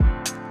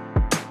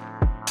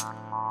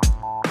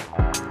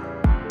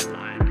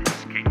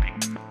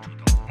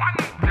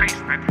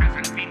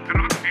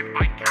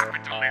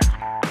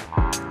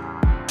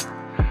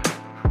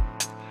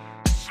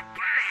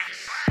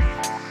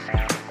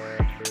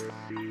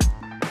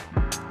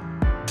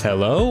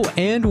Hello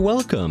and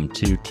welcome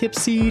to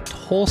Tipsy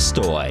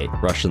Tolstoy,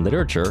 Russian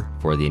literature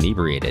for the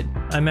inebriated.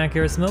 I'm Matt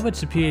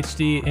Gerasimovich, a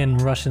PhD in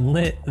Russian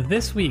Lit.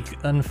 This week,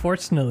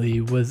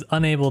 unfortunately, was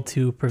unable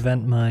to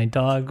prevent my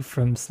dog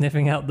from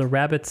sniffing out the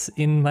rabbits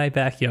in my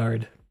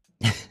backyard.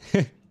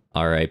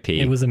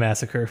 R.I.P. It was a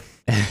massacre.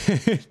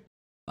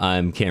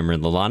 I'm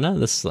Cameron Lalana.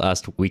 This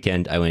last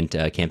weekend, I went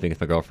camping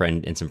with my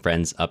girlfriend and some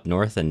friends up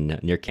north and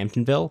near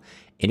Camptonville,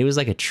 and it was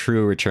like a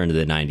true return to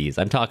the 90s.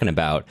 I'm talking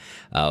about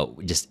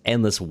just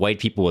endless white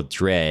people with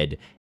dread,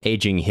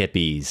 aging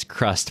hippies,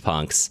 crust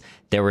punks.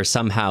 There were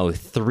somehow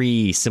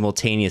 3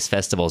 simultaneous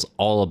festivals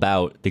all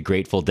about the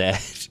Grateful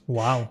Dead.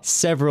 Wow.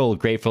 Several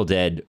Grateful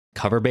Dead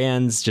cover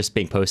bands just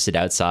being posted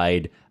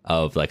outside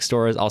of like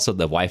stores. Also,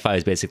 the Wi-Fi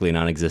is basically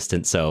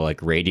non-existent, so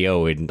like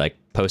radio and like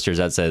posters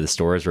outside of the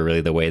stores were really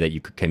the way that you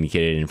could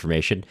communicate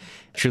information.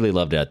 Truly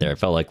loved it out there. It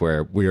felt like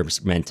where we were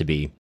meant to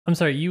be. I'm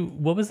sorry,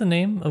 what was the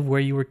name of where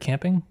you were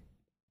camping?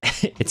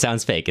 It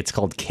sounds fake. It's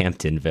called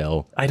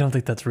Camptonville. I don't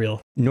think that's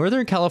real.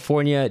 Northern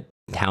California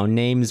town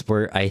names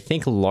were, I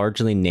think,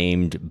 largely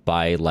named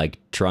by like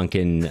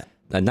drunken,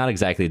 not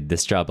exactly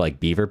this job, like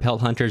beaver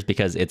pelt hunters,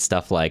 because it's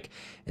stuff like,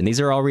 and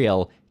these are all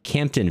real,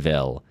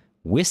 Camptonville,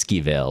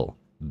 Whiskeyville,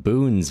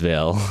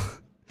 Boonesville,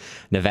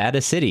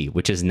 Nevada City,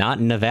 which is not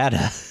in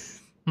Nevada.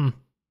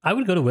 I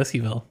would go to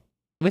Whiskeyville.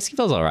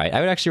 Whiskeyville's all right. I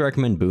would actually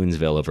recommend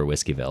Boonesville over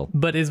Whiskeyville.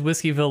 But is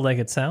Whiskeyville like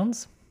it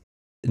sounds?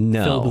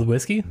 No. Filled with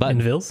whiskey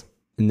and vills?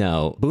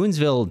 No.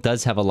 Boonesville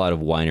does have a lot of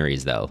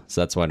wineries, though,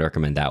 so that's why I'd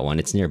recommend that one.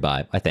 It's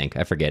nearby, I think.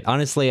 I forget.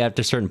 Honestly,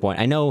 after a certain point,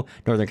 I know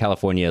Northern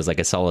California is like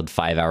a solid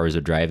 5 hours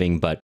of driving,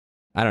 but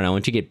I don't know.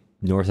 Once you get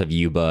north of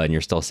Yuba and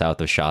you're still south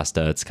of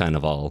Shasta, it's kind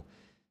of all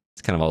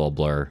a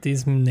blur.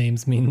 These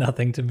names mean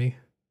nothing to me.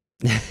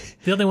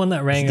 The only one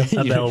that rang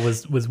a bell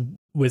was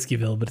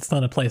Whiskeyville, but it's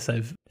not a place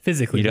I've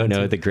physically You don't been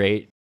know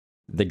to.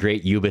 the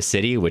great Yuba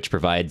City, which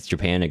provides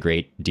Japan a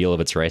great deal of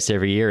its rice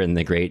every year, and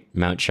the great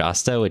Mount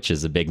Shasta, which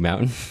is a big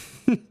mountain?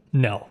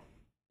 No.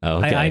 Oh,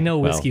 okay. I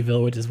know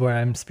Whiskeyville, which is where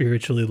I'm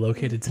spiritually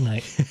located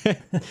tonight.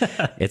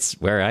 It's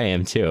where I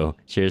am, too.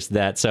 Cheers to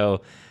that.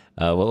 So,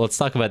 let's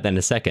talk about that in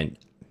a second.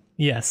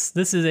 Yes,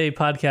 this is a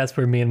podcast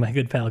where me and my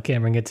good pal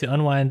Cameron get to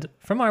unwind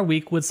from our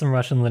week with some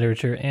Russian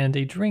literature and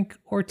a drink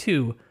or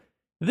two.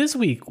 This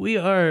week, we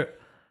are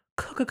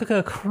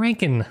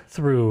cranking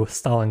through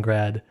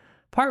Stalingrad,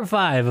 part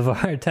 5 of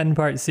our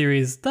 10-part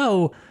series,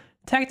 though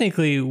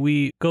technically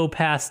we go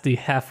past the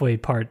halfway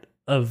part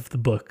of the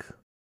book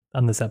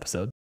on this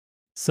episode.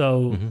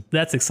 So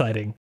that's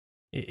exciting.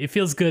 It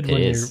feels good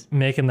when you're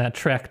making that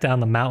trek down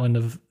the mountain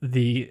of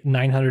the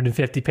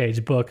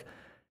 950-page book,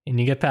 and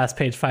you get past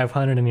page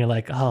 500 and you're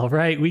like, all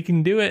right, we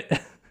can do it.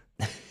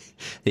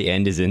 The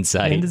end is in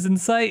sight. The end is in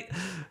sight,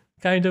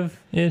 kind of,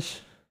 ish.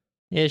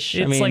 Ish.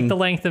 It's like the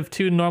length of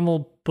 2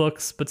 normal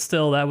books, but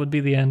still, that would be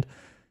the end.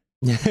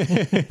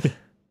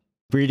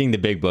 Reading the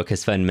big book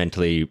has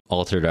fundamentally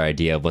altered our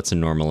idea of what's a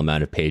normal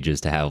amount of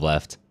pages to have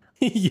left.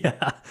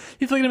 Yeah.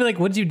 People are going to be like,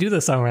 what did you do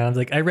this song around? I was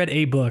like, I read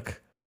a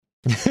book.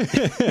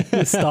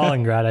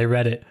 Stalingrad, I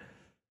read it.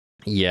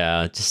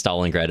 Yeah, just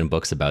Stalingrad and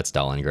books about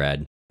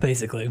Stalingrad.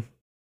 Basically.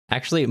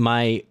 Actually,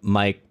 my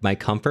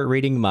comfort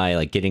reading, my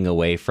like getting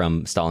away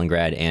from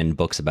Stalingrad and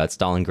books about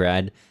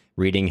Stalingrad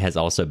reading has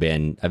also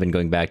been, I've been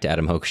going back to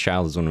Adam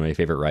Hochschild, who's one of my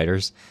favorite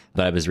writers,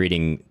 but I was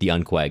reading The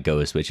Unquiet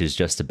Ghost, which is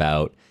just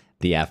about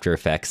the after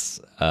effects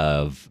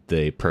of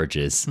the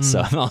purges. So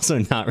I'm also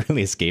not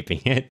really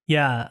escaping it.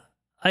 Yeah.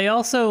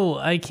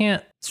 I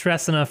can't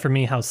stress enough for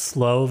me how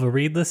slow of a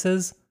read this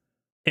is.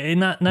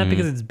 Not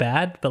because it's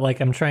bad, but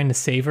like I'm trying to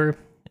savor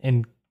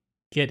and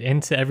get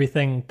into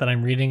everything that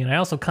I'm reading. And I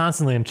also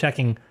constantly am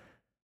checking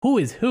who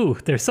is who.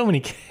 There's so many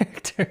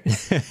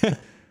characters.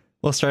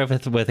 We'll start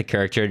with a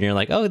character and you're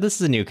like, oh,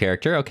 this is a new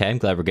character. Okay, I'm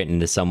glad we're getting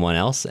into someone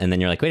else. And then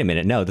you're like, wait a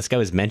minute. No, this guy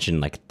was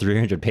mentioned like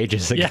 300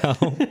 pages ago.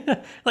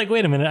 Yeah. Like,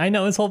 wait a minute. I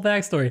know his whole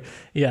backstory.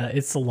 Yeah,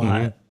 it's a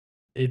lot.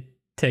 It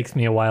takes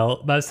me a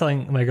while. But I was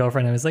telling my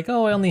girlfriend, I was like,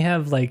 oh, I only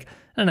have like,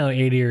 I don't know,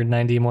 80 or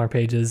 90 more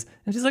pages.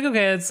 And she's like,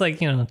 okay, it's like,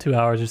 2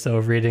 hours or so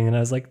of reading. And I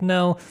was like,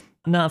 no,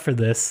 not for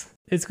this.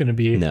 It's going to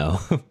be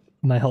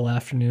my whole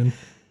afternoon.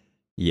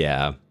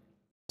 Yeah.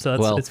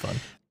 So it's fun.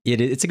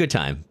 It's a good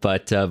time.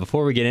 But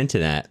before we get into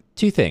that,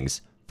 2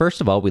 things. First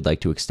of all, we'd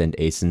like to extend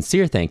a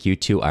sincere thank you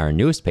to our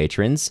newest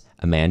patrons,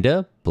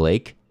 Amanda,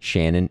 Blake,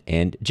 Shannon,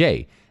 and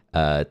Jay.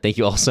 Thank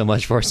you all so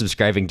much for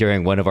subscribing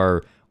during one of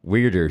our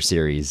weirder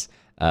series.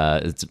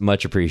 It's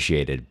much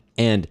appreciated.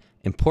 And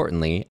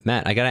importantly,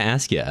 Matt, I got to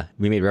ask you,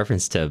 we made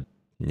reference to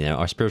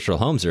our spiritual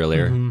homes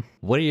earlier.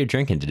 What are you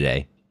drinking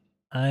today?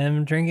 I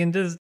am drinking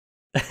just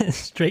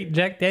straight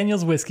Jack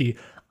Daniel's whiskey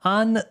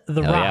on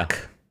the rock.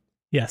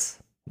 Yeah. Yes.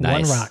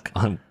 Nice. One rock.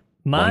 On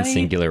one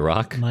singular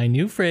rock. My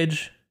new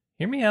fridge.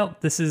 Hear me out.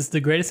 This is the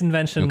greatest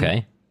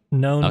invention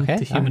known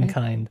to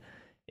humankind.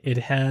 It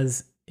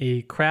has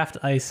a craft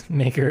ice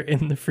maker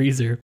in the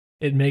freezer.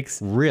 It makes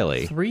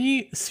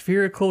 3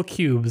 spherical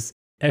cubes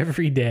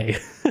every day.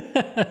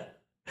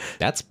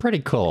 That's pretty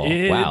cool.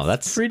 Wow,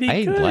 that's pretty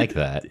good. I like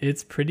that.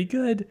 It's pretty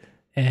good.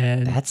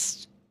 And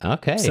that's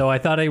Okay. So I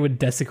thought I would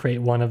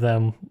desecrate one of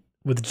them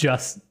with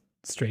just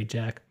straight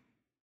Jack.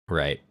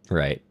 Right.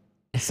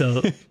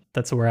 So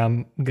that's where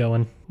I'm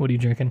going. What are you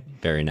drinking?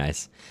 Very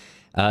nice.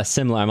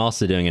 Similar, I'm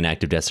also doing an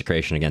active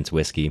desecration against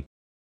whiskey.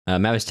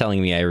 Matt was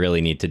telling me I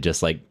really need to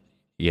just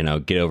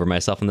get over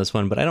myself on this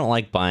one, but I don't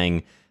like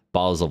buying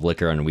bottles of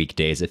liquor on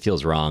weekdays. It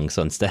feels wrong.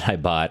 So instead I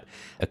bought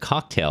a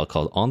cocktail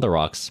called On the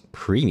Rocks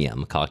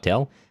Premium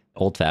Cocktail,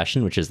 old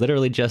fashioned, which is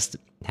literally just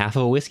half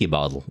of a whiskey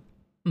bottle.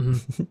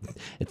 Mm-hmm.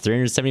 It's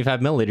 375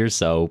 milliliters,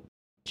 so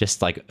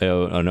just like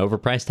an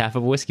overpriced half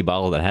of a whiskey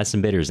bottle that has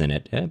some bitters in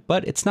it.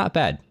 But it's not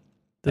bad.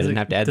 I didn't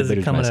have to add the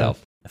bitters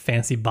myself. A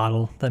fancy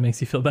bottle that makes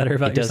you feel better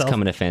about yourself? It does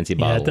come in a fancy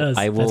bottle. Yeah, it does.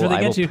 I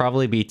will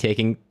probably be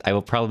taking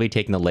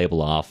the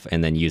label off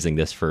and then using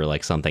this for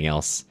like something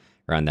else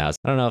around the house.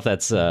 I don't know if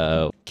that's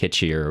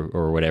kitschy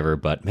or whatever,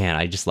 but man,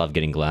 I just love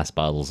getting glass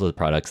bottles of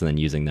products and then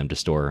using them to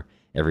store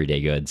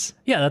everyday goods.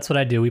 Yeah, that's what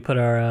I do. We put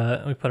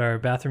our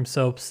bathroom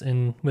soaps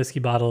in whiskey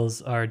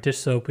bottles. Our dish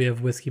soap, we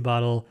have whiskey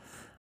bottle.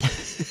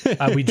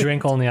 We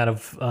drink only out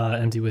of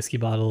empty whiskey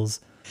bottles.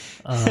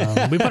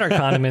 We put our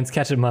condiments,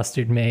 ketchup,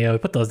 mustard, mayo. We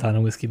put those down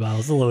in whiskey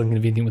bottles. It's a little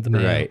inconvenient with the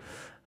mayo. Right.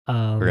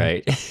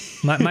 Right.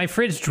 my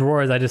fridge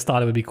drawers, I just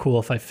thought it would be cool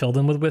if I filled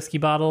them with whiskey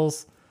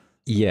bottles.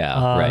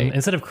 Yeah, right.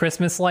 Instead of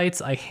Christmas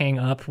lights, I hang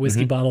up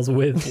whiskey bottles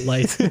with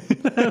lights. I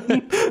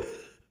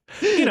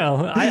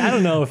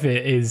don't know if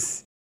it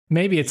is.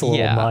 Maybe it's a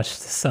little much to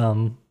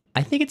some.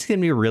 I think it's going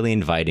to be really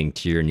inviting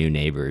to your new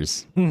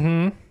neighbors.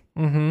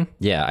 Mm-hmm. Mm-hmm.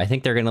 Yeah, I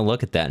think they're going to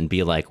look at that and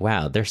be like,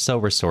 wow, they're so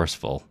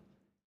resourceful.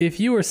 If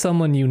you or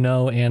someone you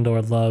know and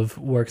or love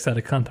works at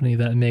a company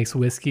that makes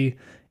whiskey,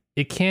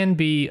 it can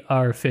be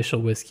our official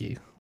whiskey.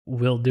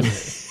 We'll do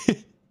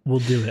it. We'll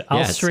do it.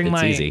 I'll string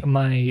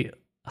my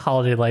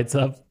holiday lights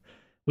up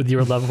with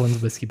your loved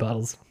one's whiskey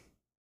bottles.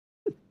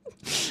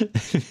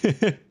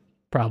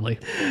 Probably.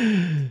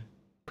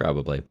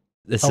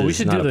 This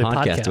is not a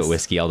podcast about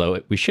whiskey,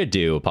 although we should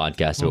do a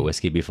podcast about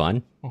whiskey. It'd be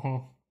fun.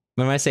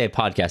 When I say a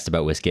podcast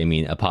about whiskey, I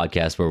mean a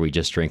podcast where we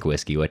just drink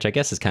whiskey, which I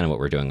guess is kind of what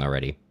we're doing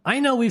already.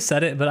 I know we've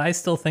said it, but I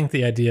still think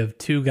the idea of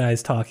two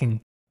guys talking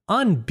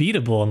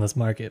unbeatable in this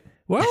market.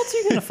 Where else are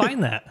you going to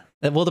find that?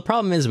 Well, the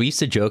problem is we used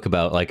to joke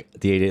about like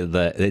the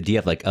idea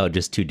of like, oh,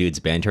 just two dudes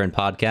bantering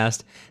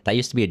podcast. That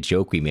used to be a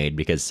joke we made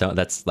because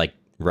that's like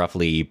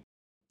roughly,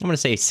 I'm going to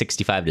say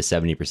 65 to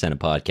 70% of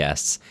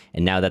podcasts.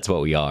 And now that's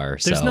what we are.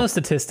 There's no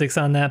statistics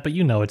on that, but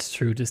it's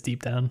true just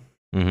deep down.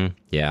 Mm-hmm.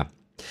 Yeah.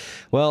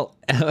 Well,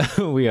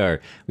 we are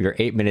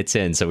 8 minutes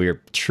in, so we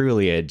are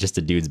truly just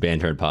a dudes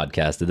bantering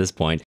podcast at this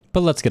point.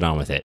 But let's get on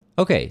with it.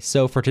 Okay,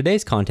 so for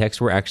today's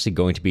context, we're actually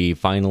going to be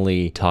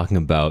finally talking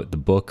about the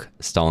book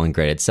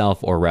Stalingrad itself,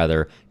 or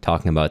rather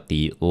talking about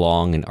the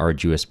long and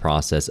arduous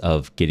process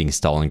of getting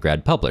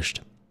Stalingrad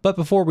published. But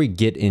before we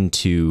get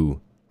into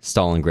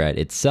Stalingrad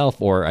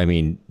itself, or I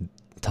mean,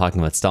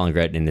 talking about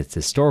Stalingrad in its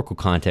historical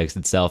context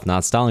itself,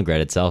 not Stalingrad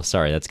itself,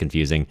 sorry, that's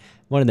confusing.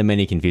 One of the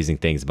many confusing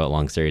things about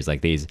long series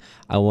like these,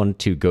 I want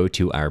to go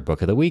to our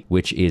book of the week,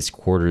 which is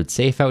Quartered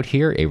Safe Out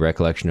Here, A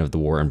Recollection of the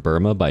War in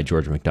Burma by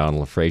George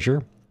MacDonald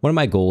Fraser. One of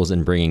my goals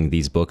in bringing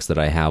these books that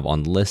I have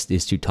on the list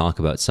is to talk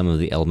about some of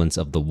the elements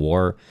of the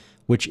war,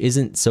 which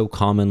isn't so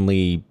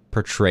commonly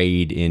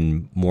portrayed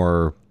in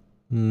more,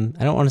 I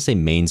don't want to say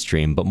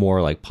mainstream, but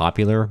more like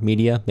popular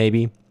media,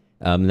 maybe.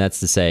 And that's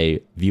to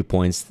say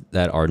viewpoints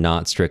that are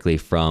not strictly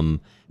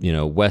from,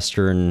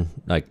 Western,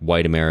 like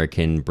white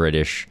American,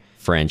 British,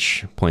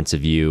 French points of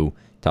view,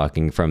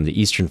 talking from the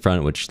Eastern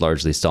Front, which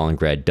largely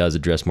Stalingrad does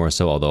address more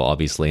so, although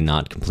obviously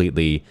not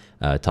completely,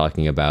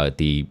 talking about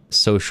the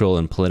social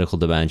and political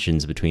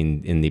dimensions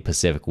in the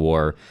Pacific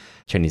War,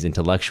 Chinese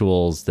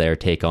intellectuals, their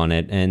take on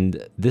it.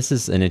 And this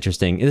is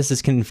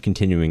kind of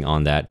continuing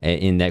on that,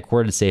 in that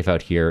Quartered Safe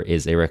Out Here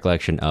is a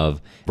recollection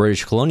of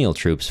British colonial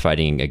troops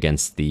fighting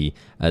against the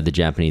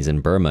Japanese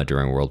in Burma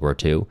during World War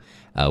II.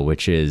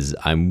 Which is,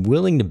 I'm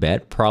willing to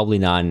bet, probably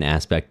not an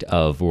aspect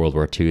of World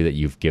War II that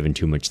you've given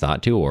too much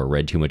thought to or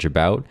read too much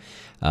about.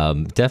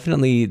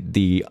 Definitely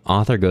the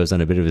author goes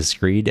on a bit of a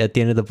screed at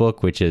the end of the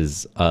book, which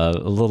is a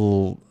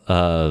little,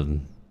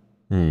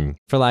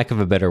 for lack of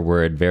a better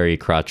word, very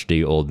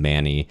crotchety old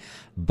manny.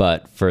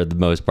 But for the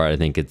most part, I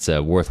think it's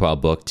a worthwhile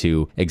book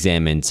to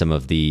examine some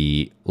of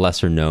the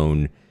lesser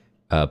known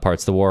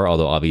parts of the war,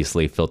 although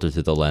obviously filtered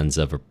through the lens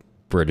of a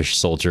British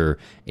soldier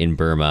in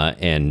Burma,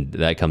 and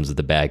that comes with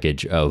the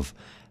baggage of,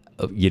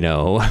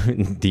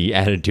 the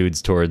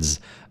attitudes towards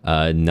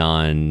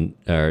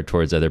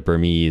towards other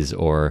Burmese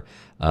or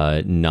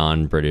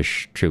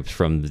non-British troops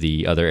from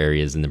the other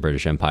areas in the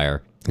British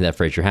Empire that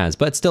Fraser has,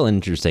 but still an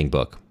interesting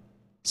book.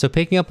 So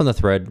picking up on the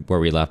thread where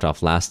we left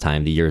off last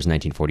time, the year is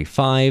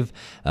 1945.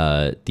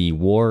 The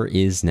war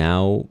is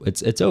now,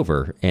 it's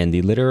over. And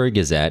the Literary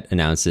Gazette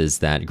announces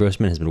that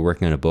Grossman has been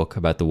working on a book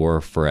about the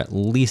war for at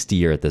least a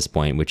year at this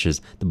point,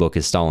 the book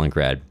is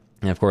Stalingrad.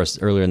 And of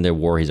course, earlier in the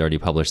war, he's already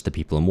published The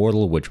People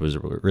Immortal, which was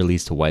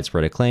released to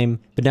widespread acclaim.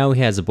 But now he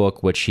has a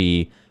book which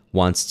he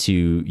wants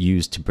to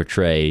use to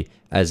portray,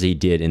 as he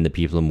did in The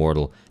People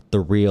Immortal, the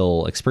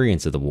real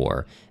experience of the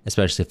war,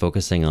 especially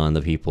focusing on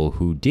the people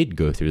who did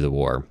go through the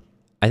war.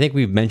 I think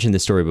we've mentioned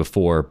this story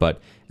before, but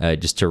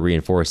just to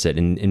reinforce it,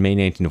 in May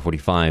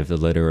 1945, the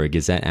Literary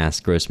Gazette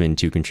asked Grossman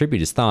to contribute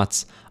his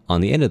thoughts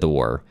on the end of the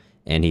war,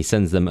 and he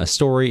sends them a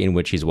story in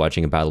which he's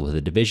watching a battle with a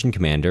division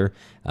commander,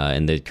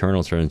 and the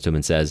colonel turns to him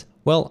and says,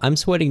 "Well, I'm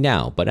sweating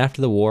now, but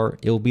after the war,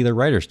 it will be the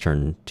writer's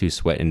turn to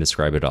sweat and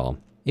describe it all."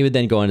 He would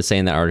then go on to say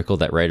in that article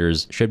that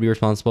writers should be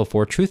responsible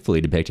for truthfully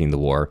depicting the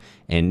war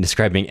and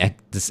describing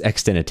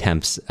extant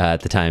attempts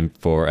at the time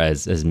for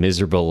as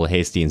miserable,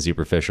 hasty, and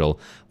superficial,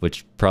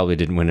 which probably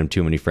didn't win him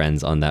too many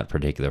friends on that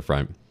particular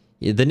front.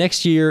 The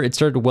next year, it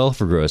started well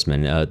for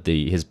Grossman.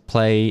 His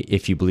play,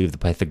 If You Believe the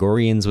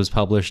Pythagoreans, was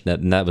published,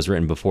 and that was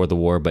written before the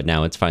war, but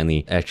now it's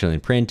finally actually in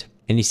print,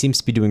 and he seems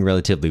to be doing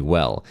relatively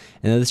well.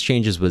 And this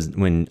changes was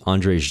when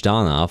Andrei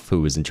Zhdanov,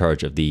 who was in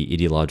charge of the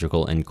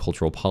ideological and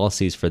cultural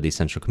policies for the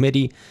Central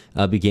Committee,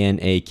 began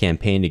a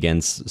campaign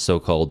against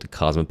so-called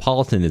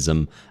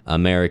cosmopolitanism,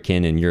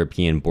 American and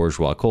European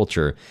bourgeois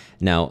culture.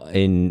 Now,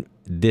 in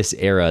this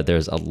era,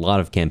 there's a lot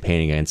of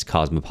campaigning against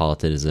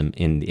cosmopolitanism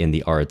in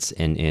the arts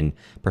and in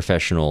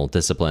professional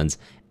disciplines.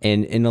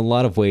 And in a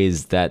lot of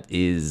ways, that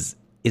is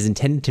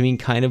intended to mean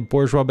kind of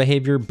bourgeois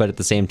behavior, but at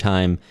the same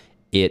time,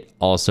 it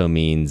also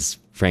means,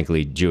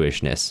 frankly,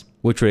 Jewishness,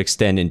 which would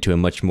extend into a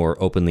much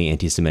more openly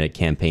anti-Semitic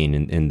campaign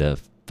in the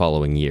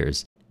following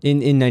years. In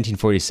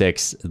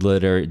 1946,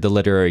 the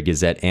Literary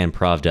Gazette and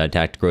Pravda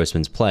attacked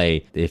Grossman's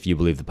play, If You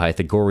Believe the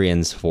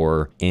Pythagoreans,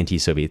 for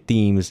anti-Soviet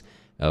themes.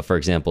 For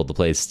example, the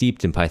play is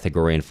steeped in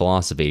Pythagorean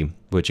philosophy,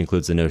 which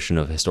includes the notion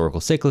of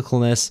historical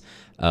cyclicalness,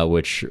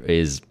 which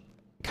is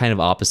kind of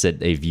opposite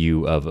a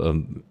view of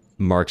a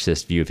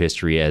Marxist view of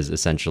history as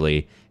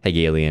essentially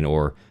Hegelian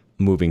or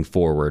moving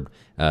forward.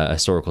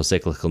 Historical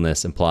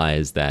cyclicalness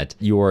implies that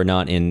you are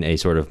not in a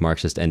sort of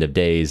Marxist end of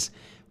days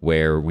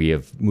where we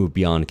have moved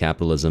beyond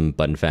capitalism,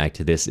 but in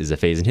fact, this is a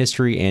phase in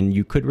history and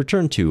you could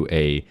return to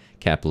a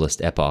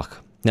capitalist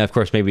epoch. Now, of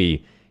course,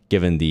 maybe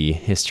given the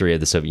history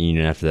of the Soviet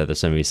Union after that, there's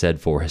something to be said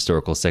for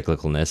historical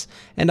cyclicalness.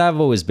 And I've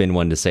always been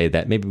one to say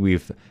that maybe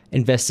we've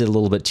invested a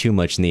little bit too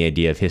much in the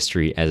idea of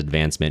history as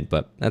advancement,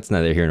 but that's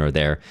neither here nor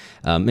there.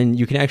 And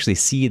you can actually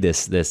see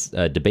this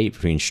debate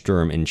between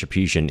Sturm and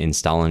Chapuzhin in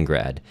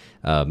Stalingrad,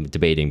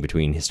 debating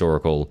between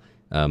historical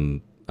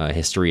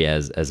history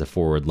as a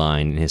forward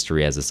line and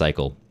history as a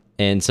cycle.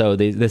 And so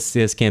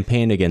this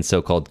campaign against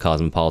so-called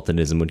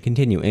cosmopolitanism would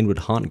continue and would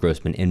haunt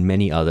Grossman and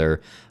many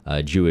other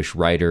Jewish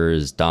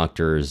writers,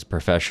 doctors,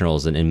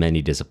 professionals, and in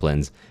many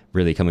disciplines,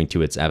 really coming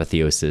to its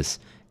apotheosis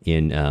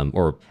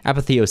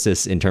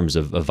apotheosis in terms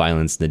of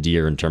violence,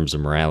 nadir in terms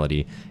of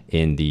morality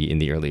in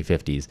the early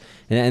 50s.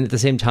 And at the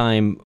same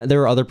time,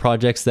 there are other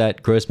projects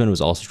that Grossman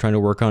was also trying to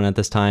work on at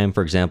this time.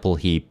 For example,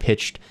 he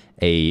pitched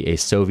a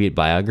Soviet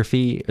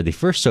biography, or the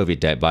first Soviet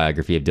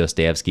biography of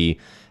Dostoevsky.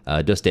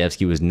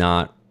 Dostoevsky was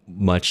not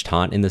much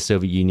taught in the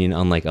Soviet Union,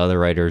 unlike other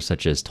writers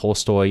such as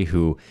Tolstoy,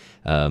 who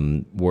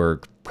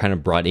were kind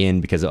of brought in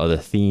because of other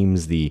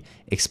themes, the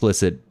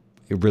explicit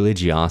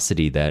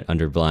religiosity that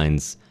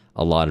underlines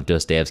a lot of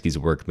Dostoevsky's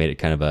work made it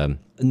kind of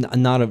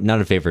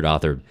not a favorite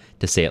author,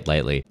 to say it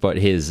lightly. But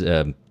his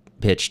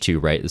pitch to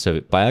write the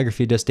Soviet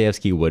biography of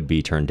Dostoevsky would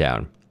be turned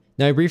down.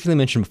 Now, I briefly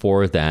mentioned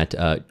before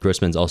that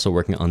Grossman's also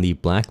working on the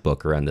Black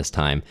Book around this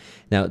time.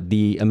 Now,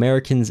 the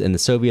Americans and the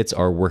Soviets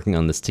are working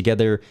on this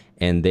together,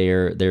 and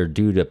they're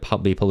due to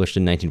be published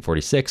in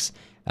 1946.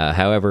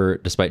 However,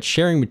 despite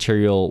sharing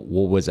material,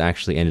 what was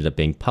actually ended up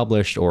being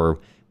published, or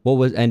what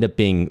was ended up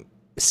being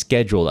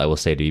scheduled, I will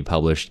say, to be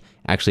published,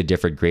 actually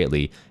differed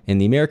greatly. In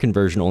the American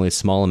version, only a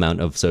small amount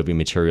of Soviet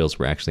materials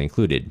were actually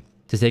included.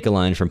 To take a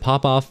line from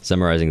Popov,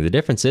 summarizing the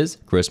differences,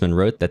 Grossman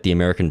wrote that the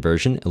American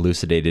version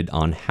elucidated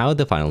on how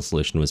the final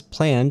solution was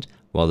planned,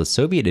 while the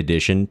Soviet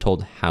edition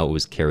told how it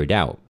was carried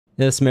out.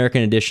 This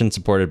American edition,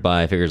 supported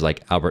by figures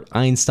like Albert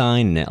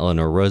Einstein and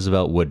Eleanor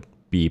Roosevelt, would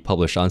be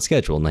published on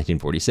schedule in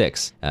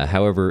 1946.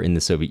 However, in the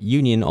Soviet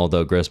Union,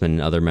 although Grossman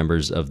and other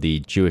members of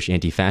the Jewish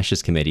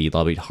Anti-Fascist Committee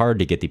lobbied hard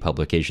to get the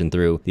publication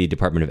through, the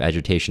Department of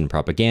Agitation and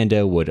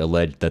Propaganda would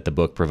allege that the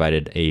book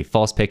provided a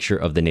false picture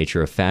of the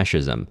nature of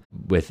fascism.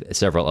 With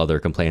several other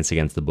complaints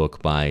against the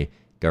book by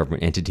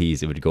government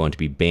entities, it would go on to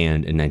be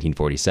banned in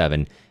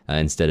 1947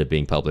 instead of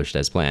being published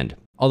as planned.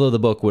 Although the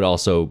book would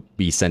also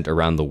be sent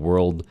around the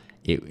world,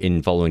 it,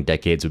 in following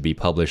decades, would be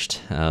published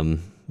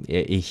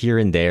here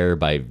and there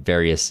by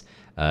various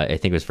I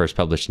think it was first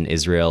published in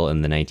Israel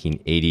in the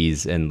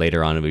 1980s, and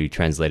later on it would be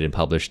translated and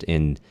published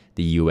in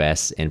the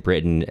US and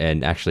Britain,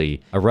 and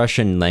actually a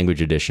Russian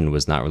language edition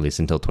was not released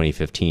until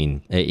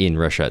 2015 in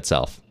Russia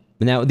itself.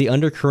 Now, the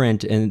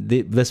undercurrent, and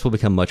this will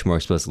become much more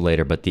explicit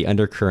later, but the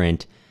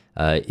undercurrent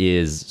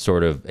is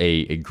sort of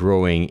a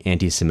growing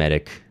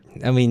anti-Semitic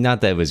I mean,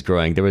 not that it was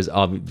growing. There was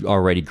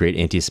already great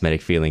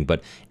anti-Semitic feeling,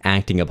 but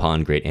acting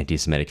upon great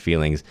anti-Semitic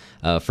feelings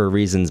for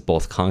reasons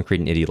both concrete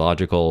and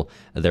ideological.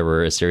 There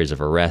were a series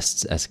of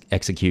arrests,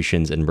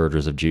 executions, and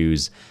murders of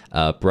Jews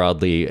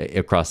broadly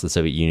across the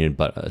Soviet Union,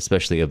 but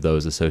especially of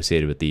those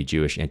associated with the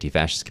Jewish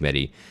Anti-Fascist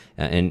Committee.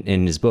 And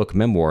in his book,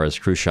 Memoirs,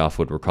 Khrushchev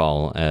would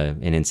recall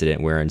an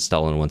incident wherein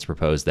Stalin once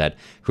proposed that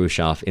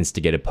Khrushchev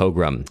instigate a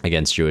pogrom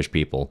against Jewish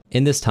people.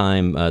 In this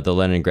time, the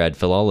Leningrad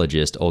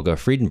philologist Olga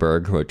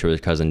Friedenberg wrote to her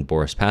cousin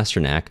Boris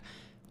Pasternak,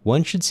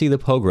 "One should see the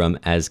pogrom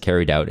as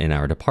carried out in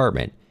our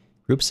department.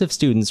 Groups of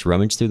students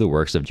rummage through the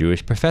works of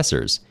Jewish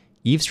professors,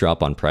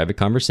 eavesdrop on private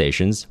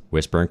conversations,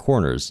 whisper in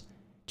corners.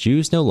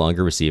 Jews no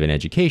longer receive an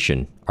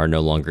education, are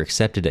no longer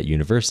accepted at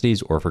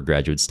universities or for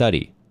graduate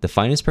study. The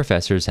finest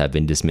professors have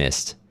been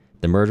dismissed.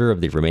 The murder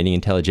of the remaining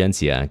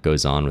intelligentsia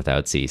goes on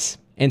without cease."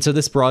 And so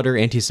this broader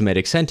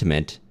anti-Semitic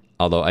sentiment,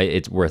 although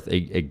it's worth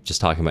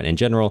just talking about in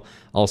general,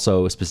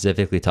 also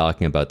specifically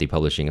talking about the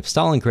publishing of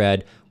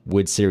Stalingrad,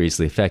 would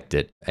seriously affect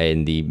it.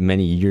 In the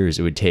many years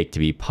it would take to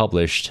be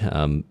published,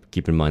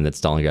 keep in mind that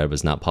Stalingrad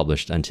was not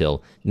published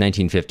until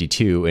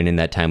 1952, and in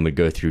that time would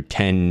go through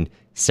 10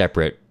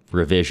 separate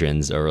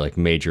revisions or like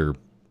major,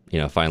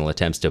 final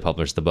attempts to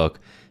publish the book.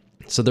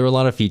 So there were a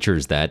lot of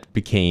features that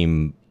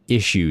became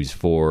issues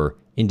for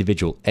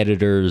individual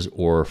editors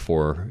or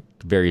for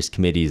various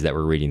committees that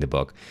were reading the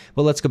book.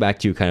 But let's go back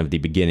to kind of the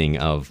beginning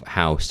of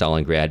how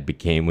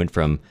Stalingrad went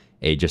from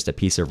just a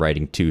piece of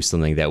writing to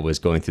something that was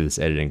going through this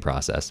editing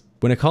process.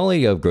 When a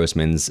colleague of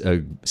Grossman's,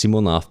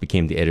 Simonov,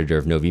 became the editor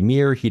of Novy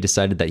Mir, he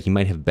decided that he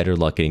might have better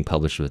luck getting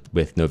published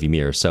with Novy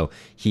Mir. So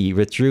he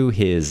withdrew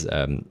his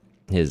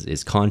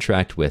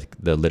contract with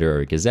the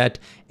Literary Gazette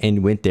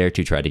and went there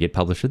to try to get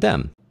published with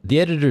them. The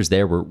editors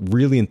there were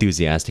really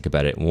enthusiastic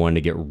about it and wanted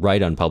to get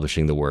right on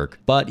publishing the work.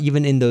 But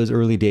even in those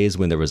early days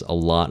when there was a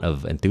lot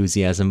of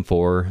enthusiasm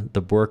for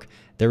the work,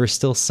 there were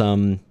still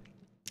some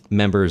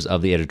members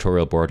of the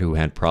editorial board who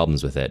had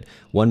problems with it.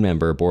 One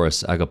member,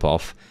 Boris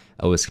Agapov,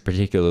 was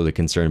particularly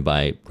concerned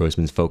by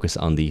Grossman's focus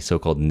on the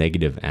so-called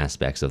negative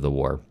aspects of the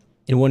war.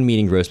 In one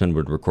meeting, Grossman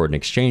would record an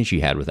exchange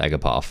he had with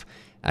Agapov.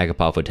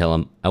 Agapov would tell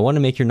him, "I want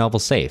to make your novel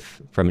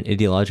safe from an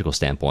ideological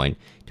standpoint,"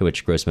 to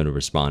which Grossman would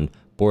respond,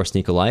 "Boris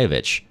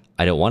Nikolaevich,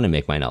 I don't want to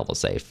make my novel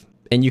safe."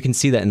 And you can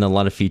see that in a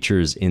lot of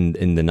features in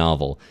the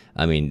novel.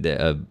 I mean,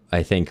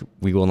 I think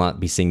we will not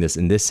be seeing this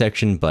in this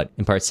section, but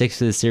in part 6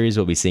 of the series,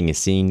 we'll be seeing a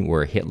scene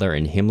where Hitler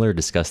and Himmler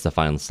discuss the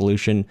final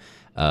solution,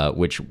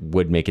 which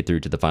would make it through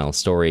to the final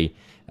story.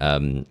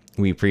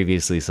 We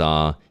previously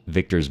saw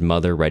Victor's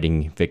mother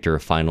writing Victor a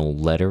final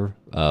letter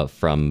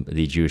from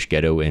the Jewish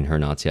ghetto in her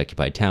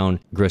Nazi-occupied town.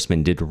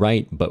 Grossman did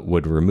write, but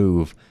would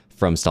remove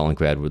from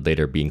Stalingrad, would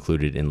later be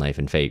included in Life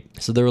and Fate.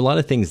 So there were a lot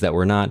of things that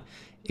were not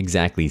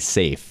exactly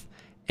safe.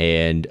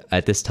 And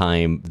at this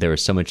time, there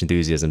was so much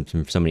enthusiasm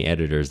from so many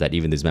editors that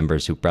even these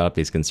members who brought up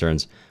these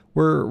concerns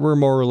were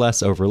more or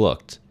less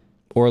overlooked,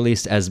 or at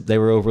least as they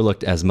were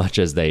overlooked as much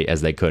as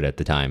they could at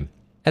the time.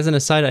 As an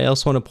aside, I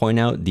also want to point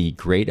out the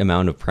great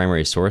amount of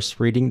primary source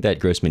reading that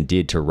Grossman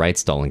did to write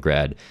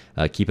Stalingrad.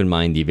 Keep in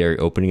mind the very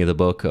opening of the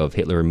book of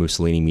Hitler and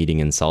Mussolini meeting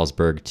in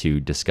Salzburg to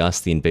discuss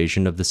the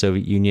invasion of the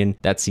Soviet Union.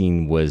 That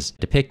scene was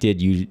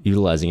depicted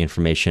utilizing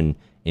information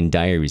in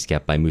diaries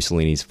kept by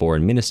Mussolini's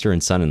foreign minister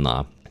and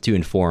son-in-law to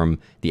inform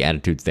the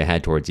attitudes they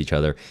had towards each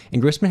other.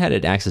 And Grossman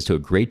had access to a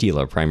great deal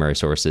of primary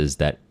sources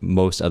that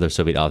most other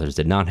Soviet authors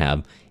did not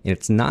have, and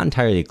it's not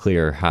entirely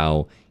clear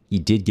how he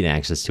did get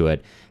access to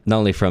it, not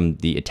only from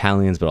the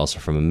Italians, but also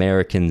from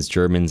Americans,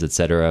 Germans,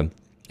 etc.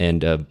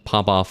 And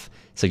Popov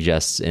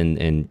suggests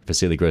in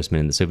Vasily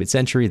Grossman in the Soviet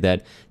Century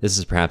that this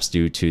is perhaps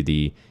due to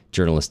the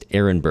journalist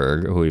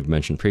Ehrenberg, who we've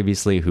mentioned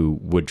previously, who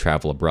would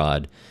travel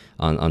abroad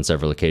on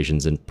several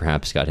occasions and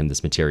perhaps got him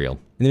this material.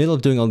 In the middle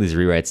of doing all these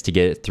rewrites to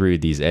get it through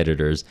these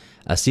editors,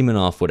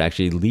 Simonov would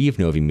actually leave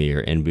Novy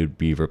Mir and would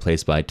be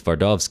replaced by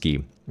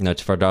Tvardovsky. Now,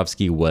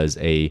 Tvardovsky was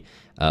a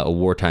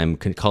wartime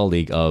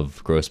colleague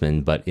of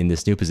Grossman, but in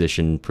this new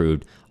position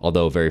proved,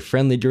 although very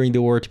friendly during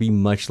the war, to be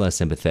much less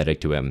sympathetic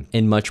to him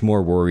and much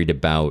more worried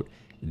about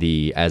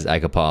as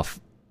Agapov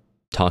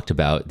talked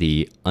about,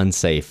 the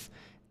unsafe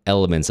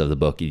elements of the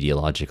book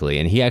ideologically,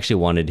 and he actually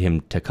wanted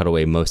him to cut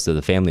away most of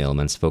the family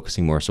elements,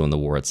 focusing more so on the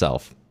war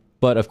itself.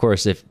 But of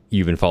course, if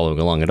you've been following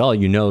along at all,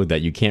 you know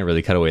that you can't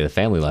really cut away the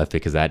family life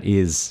because that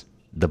is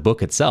the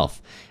book itself.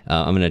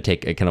 I'm going to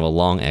take a kind of a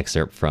long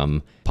excerpt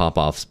from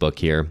Popov's book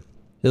here.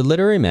 The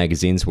literary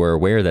magazines were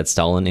aware that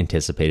Stalin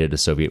anticipated a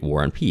Soviet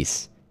war and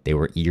peace. They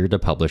were eager to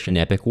publish an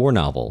epic war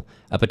novel,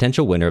 a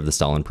potential winner of the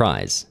Stalin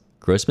Prize.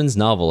 Grossman's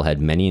novel had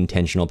many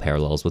intentional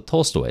parallels with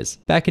Tolstoy's.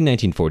 Back in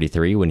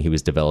 1943, when he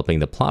was developing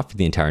the plot for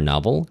the entire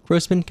novel,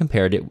 Grossman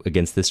compared it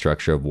against the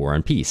structure of War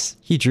and Peace.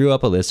 He drew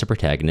up a list of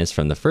protagonists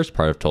from the first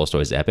part of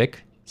Tolstoy's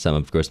epic. Some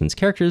of Grossman's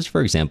characters,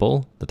 for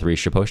example, the three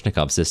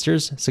Shaposhnikov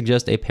sisters,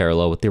 suggest a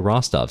parallel with the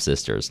Rostov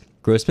sisters.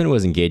 Grossman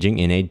was engaging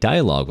in a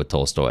dialogue with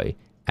Tolstoy.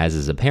 As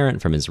is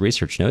apparent from his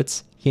research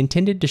notes, he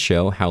intended to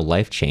show how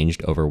life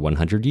changed over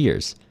 100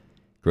 years.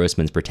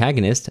 Grossman's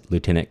protagonist,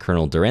 Lieutenant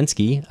Colonel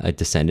Derensky, a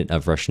descendant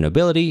of Russian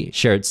nobility,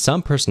 shared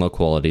some personal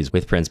qualities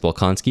with Prince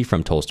Bolkonsky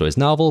from Tolstoy's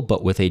novel,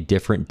 but with a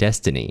different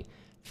destiny.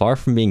 Far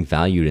from being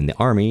valued in the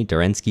army,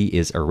 Derensky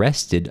is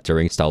arrested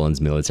during Stalin's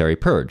military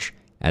purge.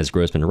 As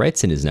Grossman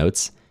writes in his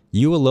notes,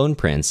 "You alone,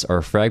 Prince, are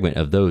a fragment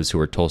of those who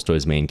were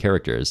Tolstoy's main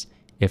characters.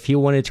 If he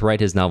wanted to write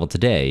his novel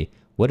today,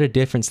 what a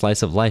different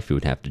slice of life he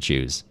would have to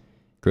choose."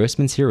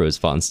 Grossman's heroes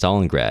fought in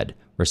Stalingrad,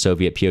 where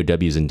Soviet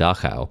POWs in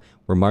Dachau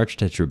were marched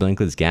to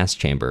Treblinka's gas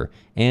chamber,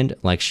 and,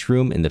 like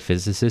Shroom and the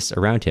physicists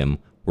around him,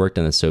 worked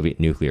on the Soviet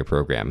nuclear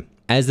program.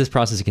 As this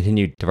process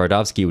continued,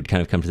 Tvardovsky would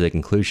kind of come to the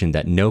conclusion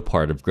that no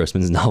part of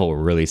Grossman's novel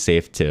were really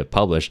safe to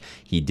publish.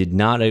 He did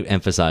not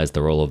emphasize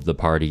the role of the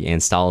party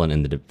and Stalin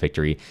in the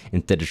victory,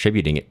 instead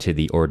attributing it to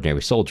the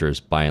ordinary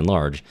soldiers by and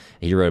large.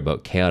 He wrote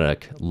about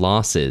chaotic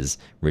losses,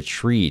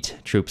 retreat,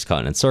 troops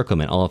caught in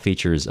encirclement, all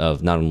features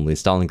of not only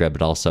Stalingrad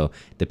but also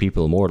the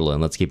people immortal.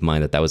 And let's keep in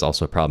mind that that was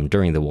also a problem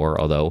during the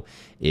war, although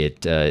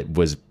it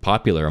was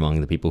popular among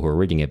the people who were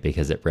reading it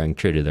because it rang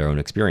true to their own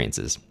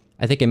experiences.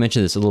 I think I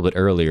mentioned this a little bit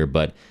earlier,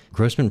 but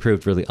Grossman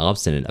proved really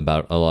obstinate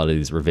about a lot of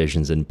these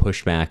revisions and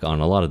pushed back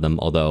on a lot of them,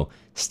 although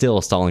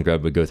still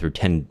Stalingrad would go through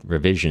 10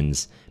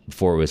 revisions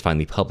before it was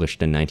finally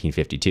published in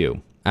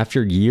 1952.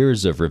 After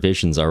years of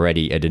revisions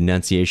already, a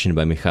denunciation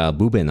by Mikhail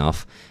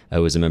Bubenov,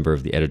 who was a member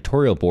of the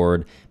editorial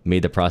board,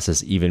 made the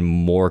process even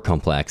more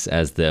complex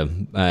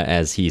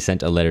as he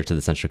sent a letter to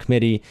the Central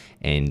Committee,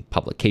 and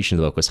publication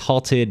of the book was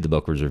halted. The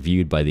book was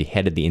reviewed by the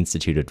head of the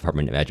Institute of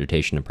Department of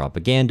Agitation and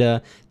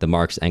Propaganda, the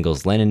Marx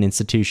Engels Lenin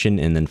Institution,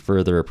 and then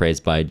further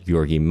appraised by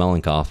Georgy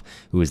Malenkov,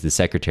 who was the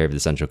secretary of the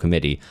Central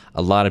Committee.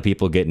 A lot of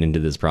people getting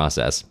into this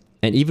process.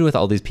 And even with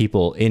all these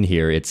people in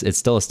here, it's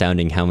still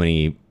astounding how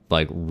many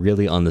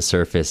really on the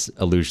surface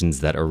allusions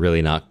that are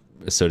really not,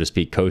 so to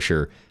speak,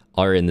 kosher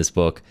are in this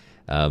book.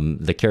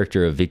 The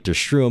character of Victor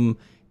Shroom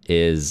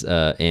is,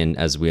 and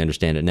as we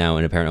understand it now,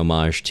 an apparent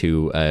homage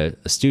to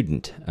a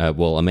student, a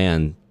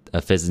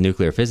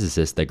nuclear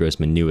physicist that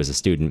Grossman knew as a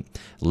student,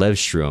 Lev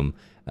Shroom,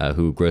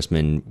 who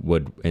Grossman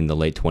would, in the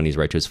late 20s,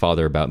 write to his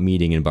father about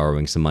meeting and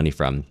borrowing some money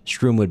from.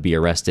 Shroom would be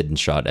arrested and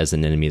shot as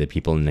an enemy of the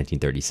people in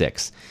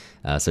 1936.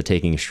 So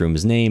taking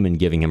Shroom's name and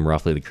giving him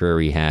roughly the career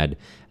he had,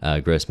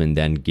 Grossman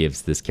then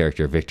gives this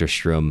character, Victor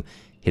Shroom,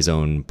 his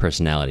own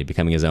personality,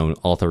 becoming his own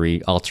alter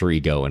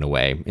ego in a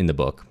way in the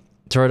book.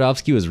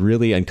 Tvardovsky was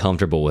really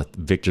uncomfortable with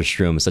Victor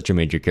Shroom, such a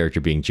major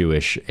character, being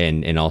Jewish,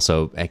 and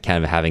also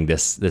kind of having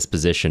this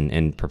position,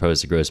 and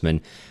proposed to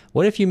Grossman,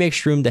 "What if you make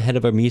Shroom the head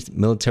of a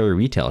military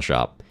retail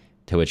shop?"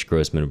 To which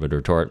Grossman would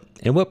retort,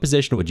 "And what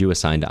position would you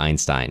assign to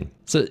Einstein?"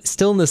 So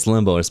still in this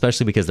limbo,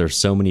 especially because there's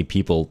so many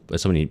people,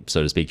 so many,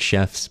 so to speak,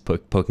 chefs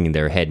poking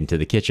their head into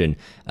the kitchen,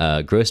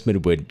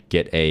 Grossman would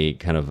get a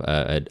kind of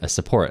a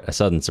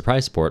sudden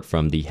surprise support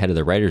from the head of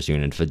the writers'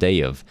 union,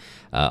 Fadeev.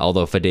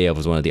 Although Fadeev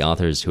was one of the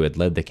authors who had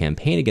led the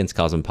campaign against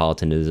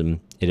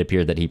cosmopolitanism, it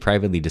appeared that he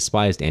privately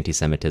despised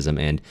anti-Semitism,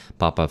 and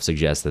Popov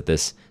suggests that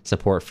this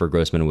support for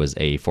Grossman was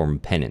a form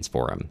of penance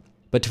for him.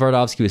 But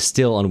Tvardovsky was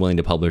still unwilling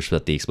to publish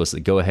without the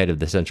explicit go-ahead of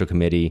the Central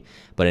Committee.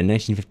 But in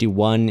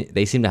 1951,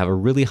 they seemed to have a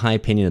really high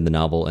opinion of the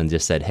novel and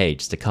just said, hey,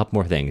 just a couple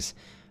more things.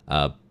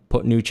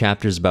 Put new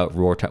chapters about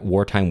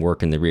wartime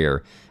work in the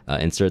rear.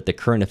 Insert the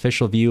current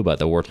official view about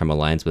the wartime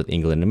alliance with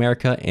England and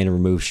America, and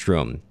remove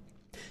Shroom.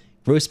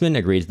 Grossman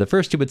agreed to the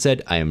first two, but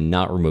said, I am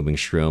not removing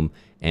Shroom.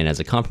 And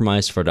as a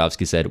compromise,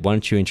 Tvardovsky said, why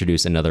don't you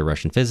introduce another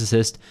Russian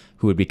physicist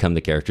who would become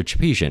the character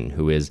Chapyzhin,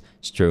 who is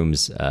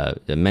Shroom's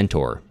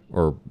mentor,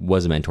 or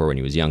was a mentor when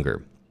he was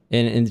younger.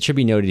 And it should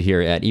be noted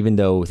here that even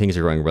though things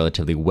are going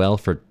relatively well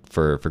for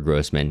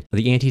Grossman,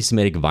 the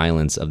anti-Semitic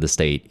violence of the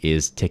state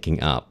is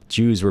ticking up.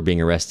 Jews were being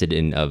arrested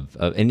in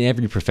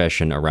every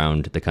profession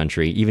around the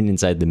country, even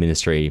inside the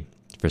Ministry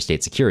for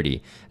State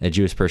Security.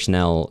 Jewish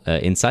personnel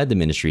inside the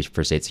Ministry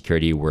for State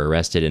Security were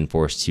arrested and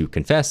forced to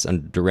confess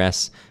under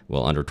duress,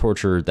 under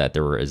torture, that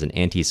there was an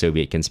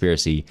anti-Soviet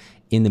conspiracy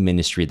in the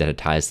ministry that had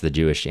ties to the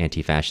Jewish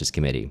Anti-Fascist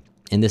Committee.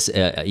 And this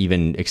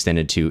even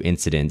extended to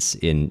incidents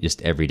in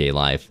just everyday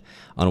life.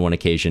 On one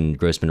occasion,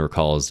 Grossman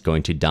recalls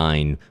going to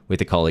dine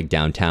with a colleague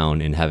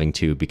downtown and having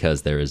to,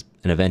 because there was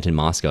an event in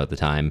Moscow at the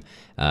time,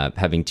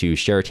 having to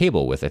share a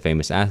table with a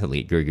famous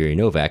athlete, Grigory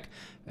Novak.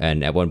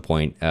 And at one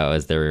point,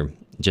 as they're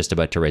just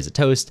about to raise a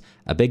toast,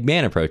 a big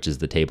man approaches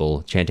the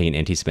table, chanting an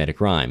anti-Semitic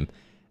rhyme.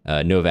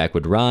 Novak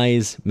would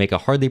rise, make a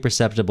hardly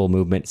perceptible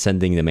movement,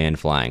 sending the man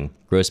flying.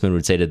 Grossman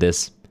would say to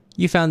this,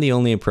 "You found the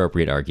only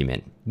appropriate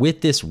argument."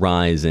 With this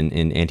rise in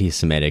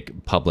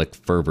anti-Semitic public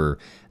fervor,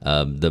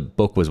 the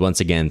book was once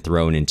again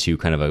thrown into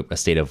kind of a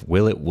state of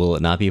will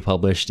it not be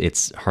published?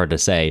 It's hard to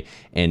say.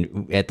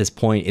 And at this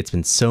point, it's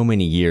been so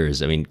many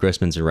years. I mean,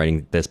 Grossman's been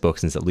writing this book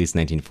since at least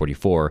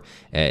 1944.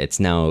 It's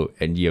now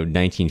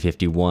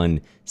 1951,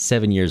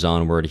 7 years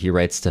onward. He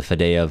writes to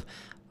Fadeev,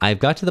 "I've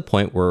got to the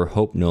point where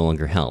hope no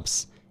longer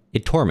helps.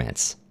 It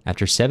torments.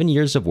 After 7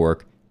 years of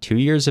work, 2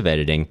 years of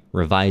editing,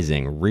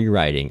 revising,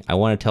 rewriting, I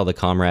want to tell the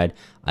comrade,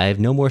 I have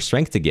no more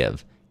strength to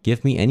give.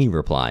 Give me any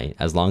reply,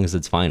 as long as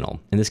it's final.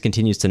 And this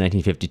continues to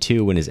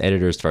 1952, when his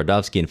editors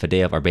Tvardovsky and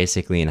Fadeev are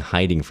basically in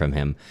hiding from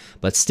him.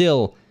 But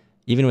still,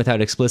 even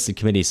without explicit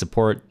committee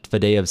support,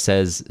 Fadeev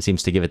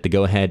seems to give it the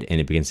go-ahead, and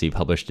it begins to be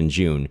published in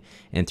June.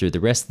 And through the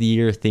rest of the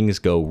year, things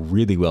go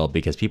really well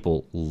because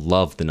people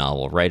love the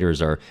novel.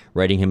 Writers are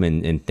writing him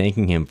and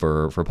thanking him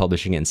for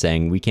publishing it and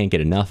saying, we can't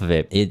get enough of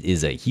it. It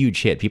is a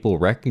huge hit. People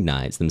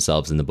recognize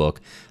themselves in the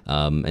book,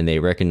 and they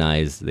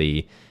recognize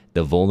the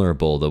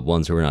vulnerable, the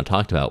ones who were not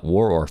talked about,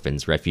 war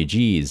orphans,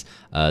 refugees,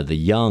 the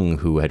young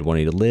who had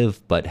wanted to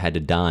live but had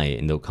to die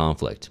in the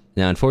conflict.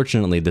 Now,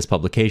 unfortunately, this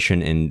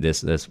publication and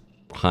this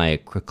high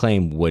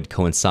acclaim would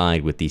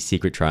coincide with the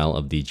secret trial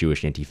of the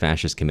Jewish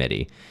Anti-Fascist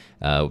Committee.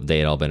 They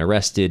had all been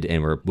arrested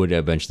and would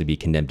eventually be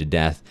condemned to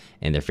death,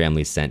 and their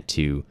families sent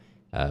to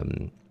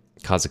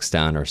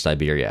Kazakhstan or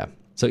Siberia.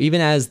 So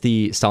even as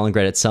the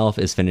Stalingrad itself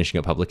is finishing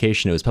up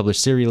publication, it was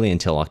published serially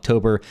until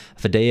October.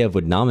 Fadeev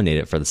would nominate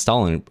it for the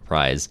Stalin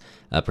Prize,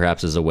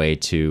 perhaps as a way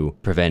to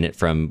prevent it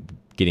from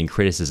getting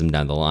criticism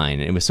down the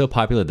line. And it was so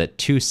popular that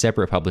 2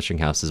 separate publishing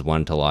houses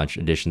wanted to launch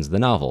editions of the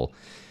novel.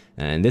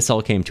 And this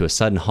all came to a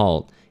sudden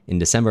halt in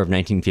December of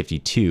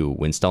 1952,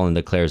 when Stalin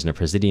declares in a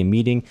Presidium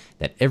meeting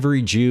that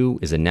every Jew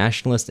is a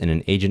nationalist and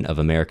an agent of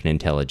American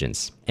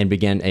intelligence, and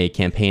began a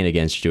campaign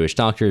against Jewish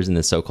doctors in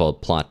the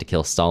so-called plot to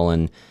kill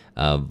Stalin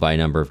by a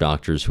number of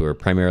doctors who are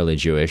primarily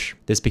Jewish.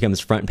 This becomes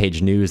front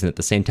page news, and at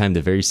the same time,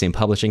 the very same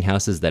publishing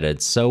houses that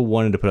had so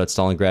wanted to put out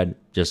Stalingrad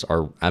just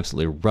are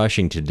absolutely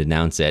rushing to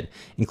denounce it,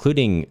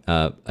 including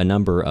a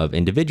number of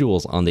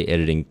individuals on the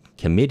editing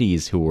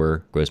committees who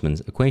were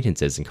Grossman's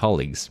acquaintances and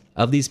colleagues.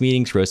 Of these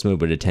meetings, Grossman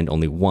would attend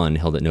only one,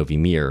 held at Novi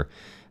Mir,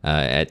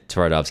 at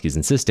Tvardovsky's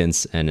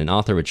insistence, and an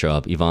author would show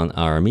up, Ivan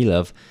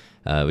Aramilov,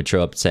 would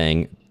show up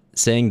saying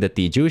that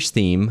the Jewish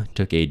theme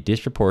took a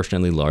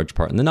disproportionately large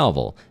part in the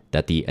novel,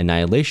 that the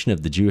annihilation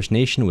of the Jewish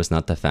nation was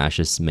not the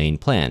fascists' main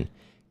plan.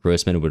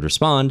 Grossman would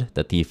respond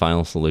that the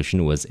final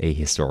solution was a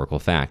historical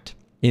fact.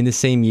 In the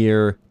same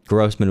year,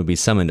 Grossman would be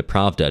summoned to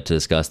Pravda to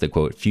discuss the,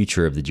 quote,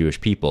 future of the Jewish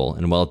people,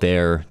 and while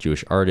there,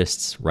 Jewish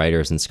artists,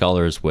 writers, and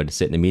scholars would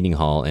sit in a meeting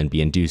hall and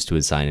be induced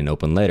to sign an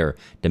open letter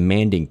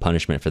demanding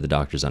punishment for the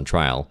doctors on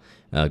trial.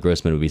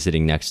 Grossman would be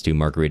sitting next to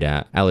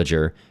Margarita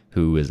Alliger,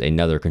 who is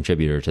another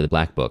contributor to the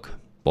Black Book.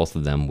 Both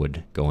of them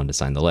would go on to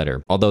sign the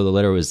letter. Although the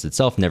letter was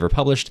itself never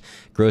published,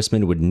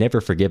 Grossman would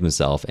never forgive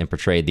himself and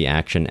portrayed the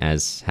action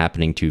as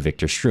happening to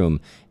Victor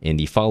Strum in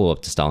the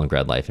follow-up to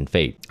Stalingrad Life and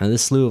Fate. And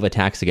this slew of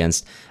attacks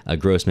against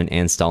Grossman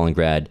and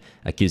Stalingrad,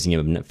 accusing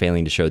him of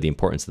failing to show the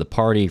importance of the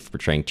party, for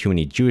portraying too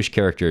many Jewish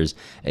characters.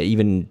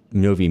 Even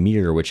Novi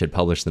Mir, which had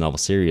published the novel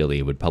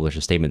serially, would publish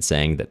a statement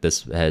saying that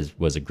this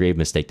was a grave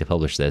mistake to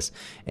publish this,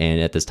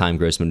 and at this time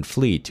Grossman would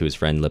flee to his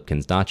friend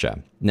Lipkin's dacha.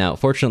 Now,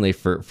 fortunately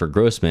for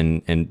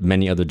Grossman and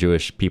many other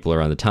Jewish people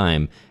around the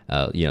time,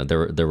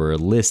 there were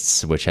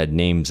lists which had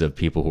names of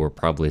people who were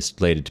probably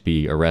slated to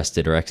be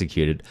arrested or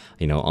executed,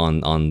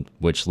 on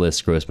which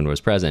list Grossman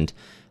was present.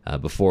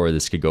 Before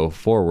this could go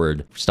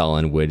forward,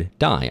 Stalin would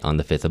die on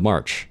the 5th of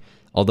March.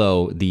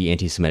 Although the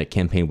anti-Semitic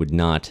campaign would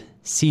not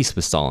cease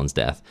with Stalin's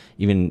death.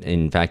 Even,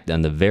 in fact,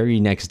 on the very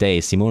next day,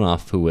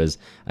 Simonov, who was,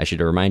 I should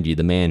remind you,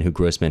 the man who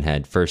Grossman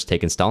had first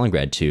taken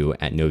Stalingrad to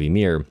at Novi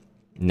Mir,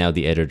 now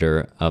the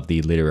editor of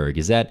the Literary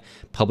Gazette,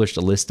 published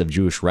a list of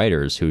Jewish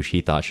writers who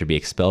he thought should be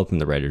expelled from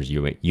the Writers'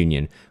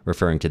 Union,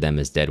 referring to them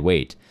as dead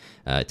weight.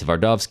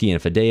 Tvardovsky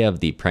and Fadeev,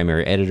 the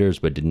primary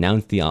editors, would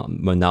denounce the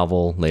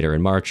novel later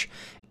in March.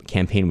 The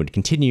campaign would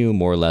continue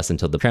more or less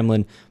until the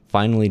Kremlin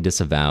finally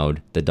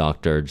disavowed the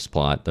doctor's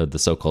plot, the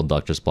so-called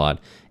doctor's plot,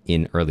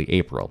 in early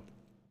April.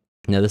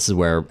 Now, this is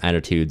where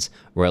attitudes,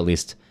 or at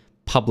least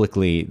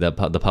publicly, the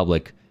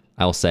public,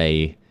 I'll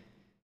say,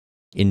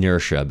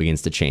 inertia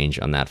begins to change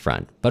on that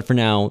front. But for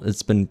now,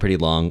 it's been pretty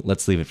long.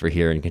 Let's leave it for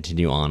here and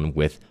continue on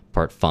with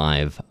part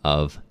 5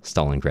 of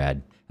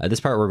Stalingrad. This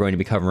part, we're going to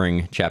be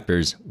covering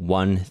chapters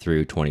 1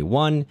 through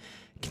 21.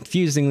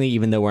 Confusingly,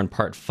 even though we're in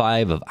part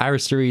 5 of our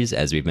series,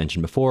 as we've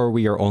mentioned before,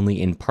 we are only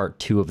in part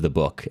 2 of the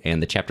book,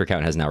 and the chapter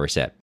count has now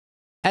reset.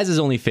 As is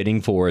only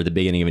fitting for the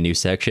beginning of a new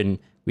section,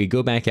 we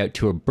go back out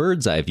to a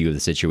bird's eye view of the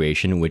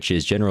situation, which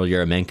is General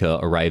Yeremenko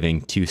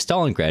arriving to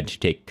Stalingrad to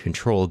take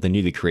control of the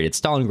newly created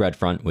Stalingrad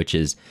front, which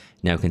is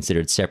now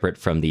considered separate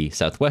from the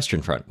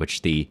Southwestern Front,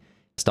 which the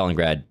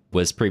Stalingrad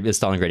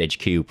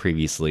HQ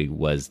previously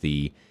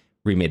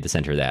remade the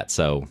center of that.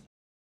 So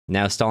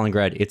now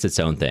Stalingrad, it's its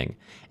own thing.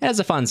 And as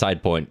a fun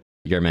side point,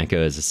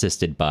 Yeremenko is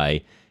assisted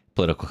by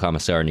political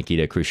commissar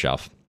Nikita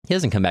Khrushchev. He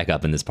doesn't come back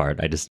up in this part.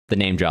 The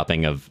name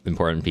dropping of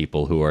important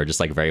people who are just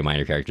like very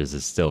minor characters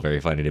is still very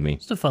funny to me.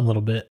 Just a fun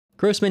little bit.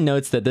 Grossman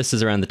notes that this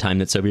is around the time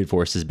that Soviet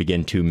forces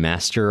begin to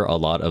master a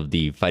lot of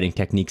the fighting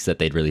techniques that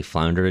they'd really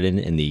floundered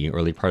in the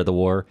early part of the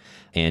war.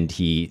 And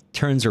he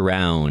turns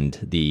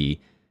around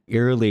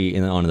early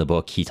on in the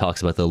book, he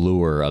talks about the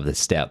lure of the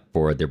steppe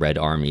for the Red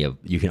Army of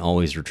you can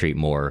always retreat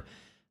more.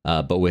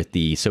 But with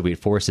the Soviet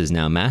forces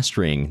now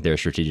mastering their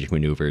strategic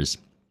maneuvers,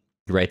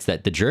 he writes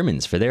that the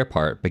Germans, for their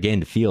part, began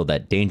to feel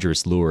that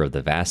dangerous lure of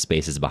the vast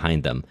spaces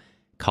behind them,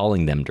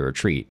 calling them to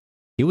retreat.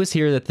 It was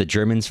here that the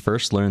Germans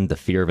first learned the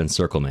fear of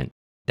encirclement,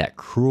 that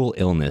cruel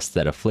illness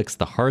that afflicts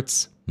the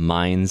hearts,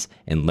 minds,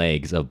 and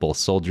legs of both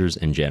soldiers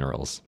and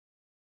generals.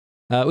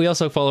 We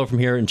also follow from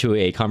here into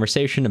a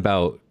conversation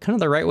about kind of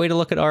the right way to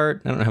look at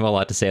art. I don't have a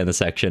lot to say on this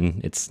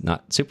section. It's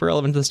not super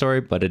relevant to the story,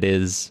 but it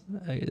is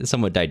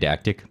somewhat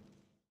didactic.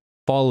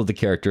 Follow the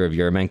character of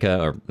Yermomenko,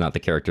 or not the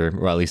character,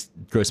 or at least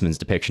Grossman's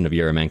depiction of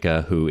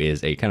Yermomenko, who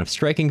is a kind of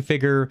striking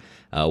figure,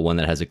 one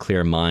that has a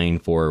clear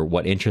mind for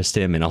what interests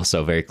him, and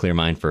also a very clear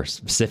mind for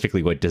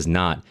specifically what does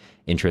not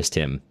interest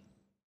him.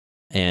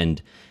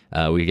 And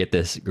we get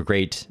this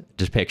great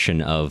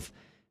depiction of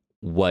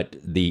what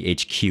the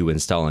HQ in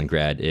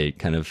Stalingrad, it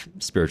kind of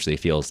spiritually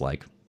feels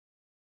like.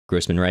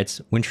 Grossman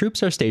writes, "When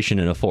troops are stationed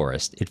in a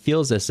forest, it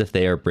feels as if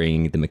they are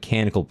bringing the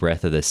mechanical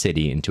breath of the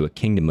city into a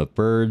kingdom of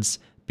birds,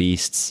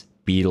 beasts,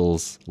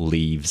 beetles,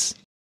 leaves,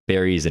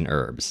 berries, and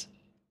herbs.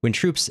 When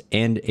troops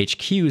and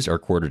HQs are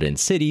quartered in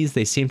cities,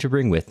 they seem to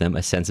bring with them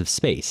a sense of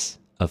space,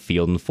 of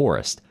field and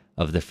forest,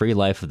 of the free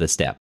life of the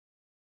steppe.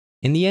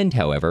 In the end,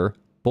 however,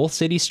 both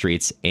city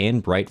streets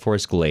and bright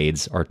forest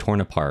glades are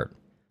torn apart.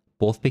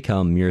 Both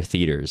become mere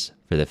theaters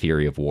for the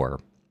fury of war."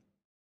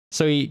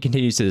 So he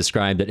continues to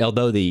describe that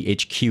although the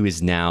HQ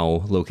is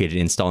now located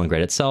in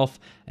Stalingrad itself,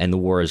 and the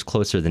war is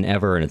closer than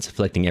ever, and it's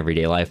afflicting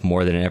everyday life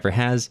more than it ever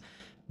has,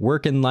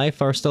 work and life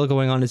are still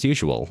going on as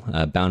usual,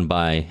 bound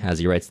by, as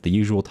he writes, the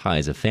usual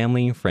ties of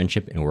family,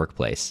 friendship, and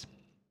workplace.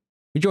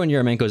 We join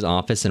Yermomenko's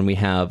office, and we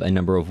have a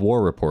number of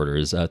war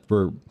reporters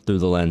through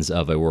the lens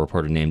of a war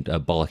reporter named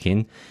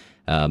Balakhin.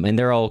 And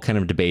they're all kind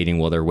of debating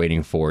while they're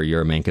waiting for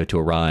Yermomenko to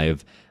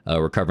arrive.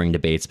 We're covering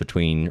debates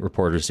between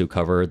reporters who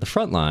cover the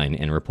front line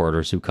and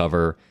reporters who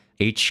cover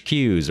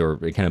HQs or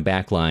kind of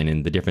backline,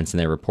 and the difference in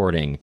their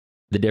reporting,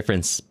 the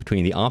difference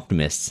between the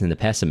optimists and the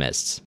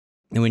pessimists.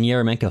 And when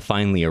Yermomenko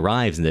finally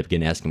arrives and they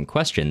begin asking him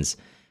questions,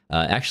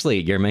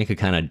 actually Yermomenko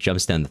kind of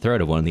jumps down the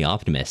throat of one of the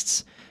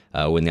optimists,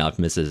 when the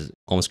optimist is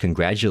almost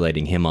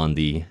congratulating him on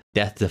the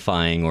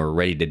death-defying or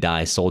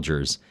ready-to-die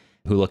soldiers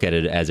who look at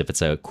it as if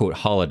it's a, quote,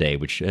 holiday,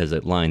 which is a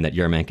line that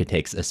Yermomenko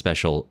takes a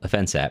special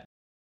offense at.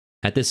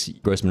 At this,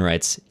 Grossman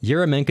writes,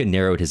 "Yermomenko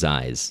narrowed his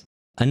eyes.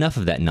 'Enough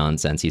of that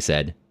nonsense,' he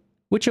said.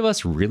 'Which of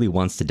us really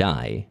wants to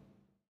die?'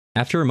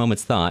 After a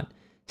moment's thought,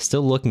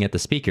 still looking at the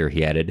speaker,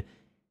 he added,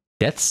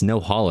 'Death's no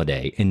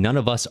holiday, and none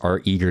of us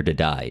are eager to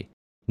die.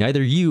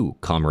 Neither you,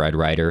 comrade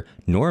Ryder,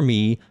 nor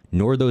me,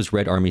 nor those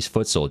Red Army's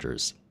foot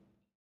soldiers.'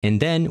 And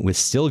then, with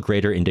still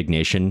greater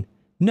indignation,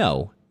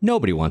 'No,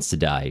 nobody wants to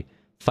die.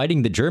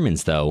 Fighting the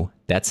Germans, though,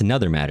 that's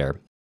another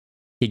matter.'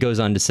 He goes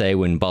on to say,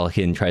 when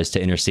Balakhin tries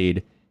to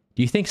intercede,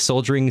 'Do you think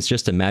soldiering is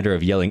just a matter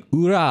of yelling,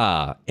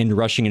 'Oorah!' and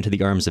rushing into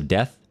the arms of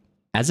death?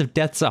 As if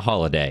death's a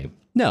holiday.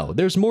 No,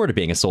 there's more to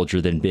being a soldier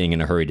than being in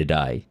a hurry to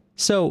die.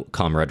 So,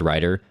 comrade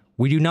Ryder,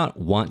 we do not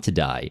want to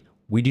die.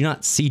 We do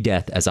not see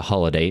death as a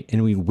holiday,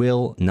 and we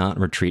will not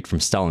retreat from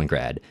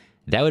Stalingrad.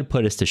 That would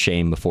put us to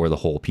shame before the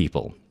whole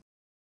people.'"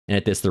 And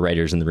at this, the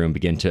writers in the room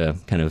begin to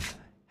kind of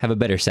have a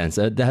better sense,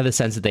 have a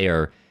sense that they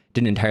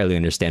didn't entirely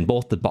understand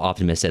both the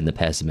optimists and the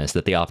pessimists,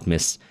 that the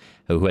optimists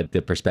who had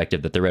the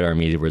perspective that the Red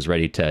Army was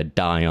ready to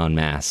die en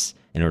masse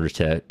in order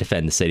to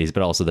defend the cities,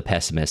 but also the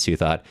pessimists who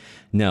thought,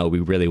 no, we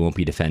really won't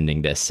be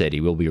defending this city,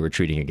 we'll be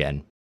retreating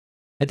again.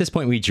 At this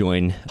point, we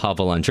join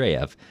Pavel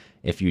Andreev.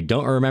 If you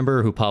don't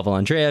remember who Pavel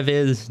Andreev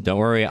is, don't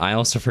worry, I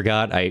also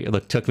forgot.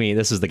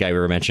 This is the guy we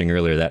were mentioning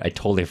earlier that I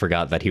totally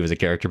forgot that he was a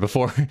character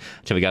before,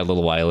 until we got a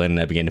little while in and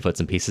I began to put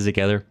some pieces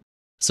together.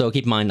 So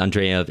keep in mind,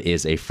 Andreev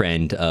is a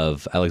friend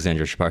of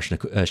Alexandra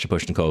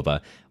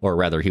Shaposhnikova, or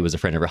rather, he was a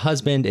friend of her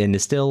husband, and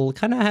is still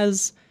kind of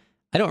has,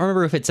 I don't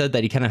remember if it said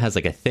that he kind of has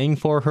like a thing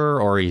for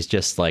her, or he's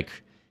just like,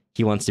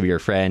 he wants to be her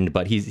friend,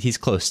 but he's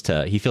close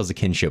to, he feels a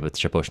kinship with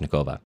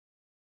Shaposhnikova.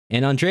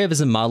 And Andreev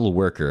is a model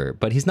worker,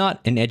 but he's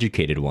not an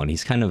educated one. He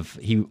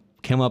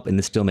came up in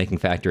the steelmaking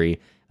factory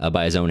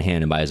by his own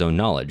hand and by his own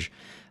knowledge.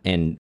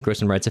 And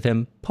Grossman writes of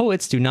him,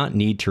 "Poets do not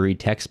need to read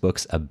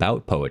textbooks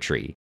about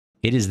poetry.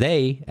 It is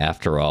they,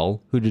 after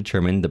all, who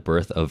determine the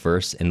birth of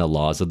verse and the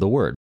laws of the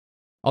word."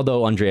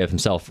 Although Andreev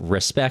himself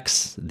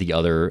respects the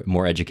other,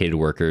 more educated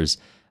workers,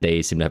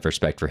 they seem to have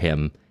respect for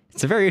him.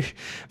 It's a very,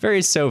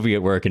 very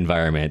Soviet work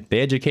environment. The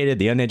educated,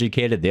 the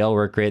uneducated, they all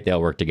work great, they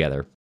all work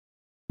together.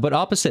 But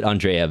opposite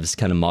Andreev's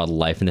kind of model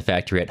life in the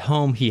factory, at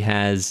home he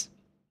has,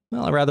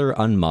 well, a rather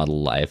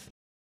unmodeled life.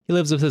 He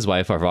lives with his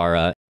wife,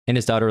 Varvara, and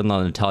his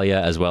daughter-in-law, Natalia,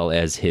 as well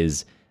as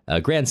his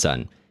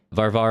grandson.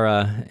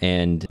 Varvara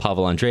and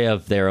Pavel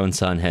Andreev, their own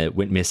son,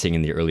 went missing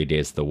in the early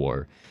days of the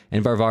war.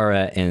 And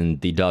Varvara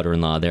and the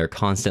daughter-in-law, they're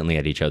constantly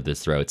at each other's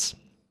throats.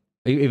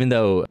 Even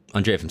though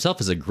Andreev himself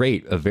is a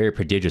very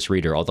prodigious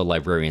reader, all the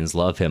librarians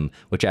love him,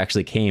 which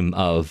actually came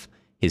of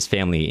his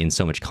family in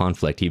so much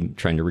conflict. He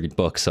trying to read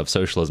books of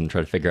socialism,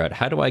 try to figure out,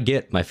 how do I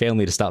get my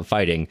family to stop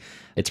fighting?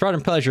 It's brought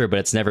him pleasure, but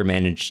he's never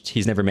managed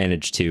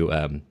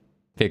to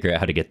figure out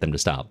how to get them to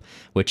stop,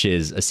 which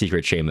is a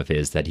secret shame of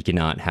his, that he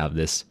cannot have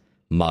this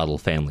model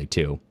family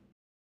too.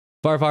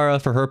 Varvara,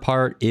 for her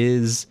part,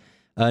 is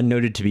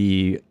noted to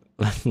be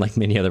like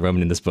many other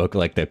women in this book,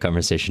 like the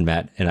conversation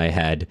Matt and I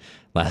had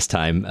last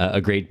time,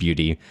 a great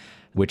beauty,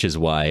 which is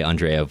why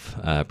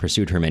Andreev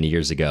pursued her many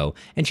years ago.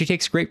 And she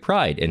takes great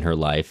pride in her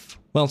life.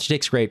 Well, she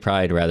takes great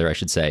pride, rather, I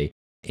should say,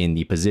 in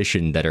the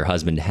position that her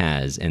husband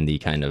has and the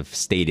kind of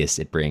status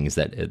it brings,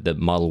 that the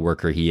model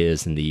worker he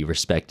is and the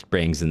respect it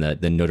brings and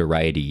the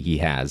notoriety he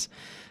has.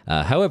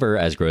 However,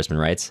 as Grossman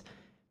writes,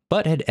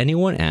 but had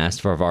anyone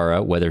asked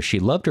Varvara whether she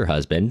loved her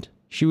husband,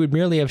 she would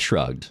merely have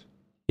shrugged.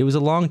 It was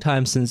a long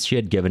time since she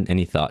had given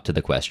any thought to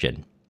the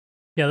question.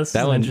 Yeah, this is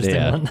an interesting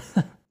one.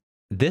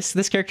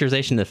 This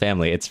characterization of the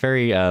family, it's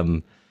very,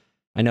 I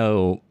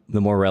know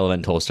the more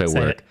relevant Tolstoy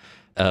work,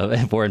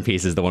 War and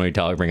Peace is the one we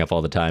bring up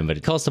all the time, but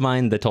it calls to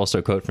mind the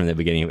Tolstoy quote from the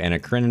beginning of Anna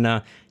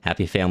Karenina: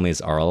 happy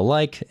families are all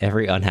alike.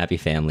 Every unhappy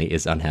family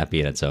is unhappy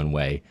in its own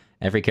way.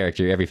 Every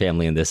character, every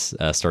family in this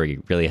story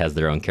really has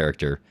their own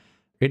character.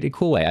 In a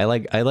cool way.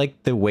 I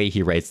like the way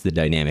he writes the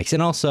dynamics.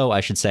 And also, I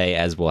should say,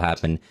 as will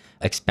happen,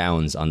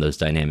 expounds on those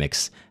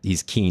dynamics.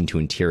 He's keen to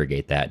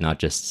interrogate that, not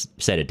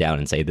just set it down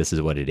and say, this is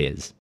what it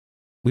is.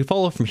 We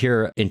follow from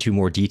here into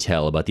more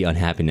detail about the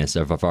unhappiness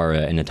of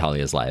Varvara and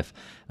Natalia's life.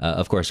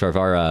 Of course,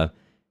 Varvara,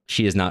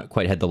 she has not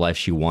quite had the life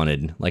she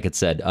wanted. Like it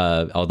said,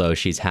 although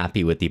she's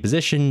happy with the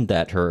position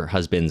that her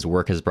husband's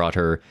work has brought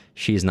her,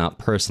 she's not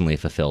personally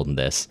fulfilled in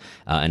this.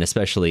 And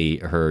especially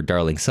her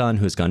darling son,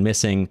 who's gone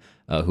missing,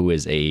 who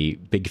is a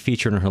big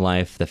feature in her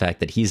life. The fact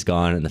that he's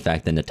gone, and the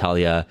fact that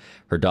Natalia,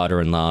 her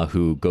daughter-in-law,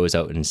 who goes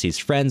out and sees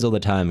friends all the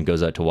time and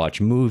goes out to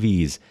watch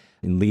movies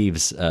and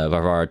leaves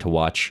Varvara to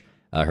watch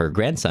her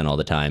grandson all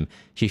the time,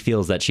 she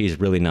feels that she's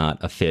really not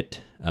a fit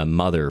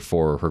mother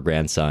for her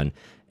grandson,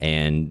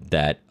 and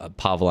that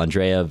Pavel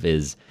Andreev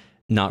is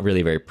not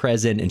really very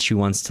present, and she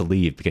wants to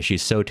leave because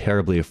she's so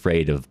terribly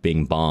afraid of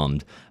being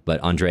bombed.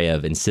 But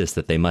Andreev insists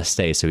that they must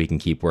stay so he can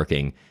keep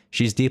working.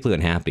 She's deeply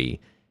unhappy.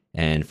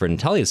 And for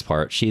Natalia's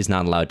part, she's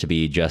not allowed to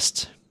be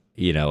just,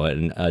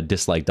 a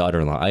disliked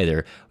daughter-in-law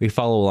either. We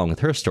follow along with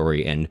her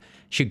story, and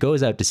she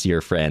goes out to see her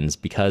friends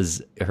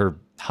because her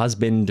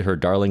husband, her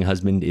darling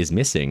husband, is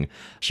missing.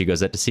 She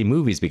goes out to see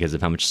movies because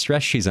of how much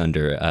stress she's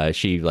under.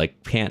 She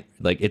can't,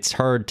 it's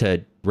hard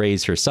to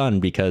raise her son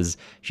because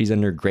she's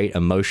under great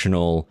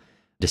emotional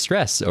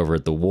distress over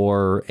the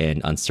war and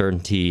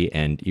uncertainty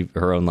and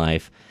her own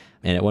life.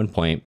 And at one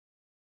point,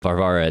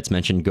 Varvara, it's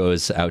mentioned,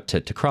 goes out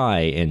to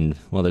cry, and,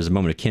 well, there's a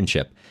moment of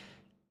kinship.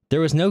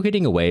 There was no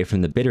getting away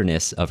from the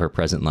bitterness of her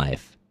present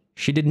life.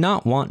 She did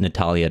not want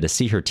Natalia to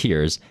see her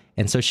tears,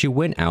 and so she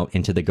went out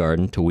into the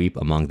garden to weep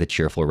among the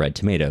cheerful red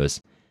tomatoes.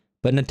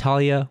 But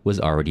Natalia was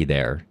already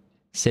there,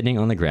 sitting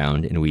on the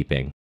ground and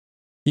weeping.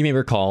 You may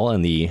recall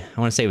in I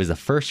want to say it was the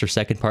first or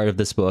second part of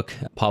this book,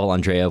 Pavel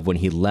Andreev, when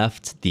he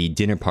left the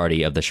dinner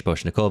party of the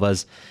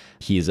Shaposhnikovas,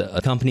 he's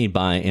accompanied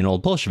by an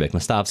old Bolshevik,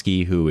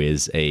 Mostovsky, who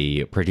is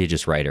a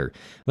prodigious writer.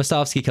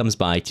 Mostovsky comes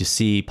by to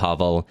see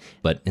Pavel,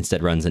 but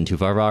instead runs into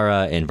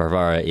Varvara, and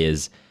Varvara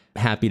is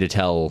happy to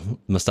tell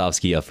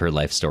Mostovsky of her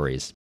life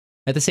stories.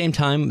 At the same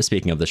time,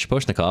 speaking of the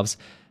Shaposhnikovs,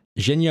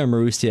 Zhenya and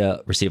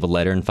Marussia receive a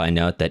letter and find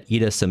out that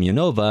Ida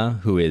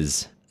Semyonova, who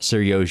is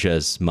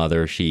Seryozha's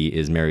mother,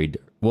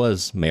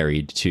 was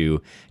married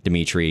to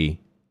Dmitry,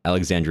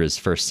 Alexandra's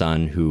first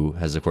son, who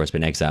has, of course,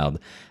 been exiled.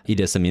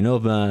 Ida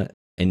Semyonova,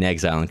 in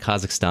exile in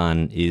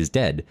Kazakhstan, is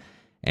dead.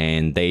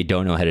 And they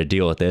don't know how to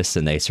deal with this,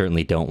 and they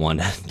certainly don't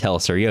want to tell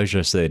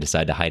Seryozha, so they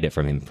decide to hide it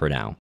from him for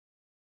now.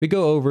 We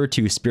go over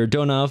to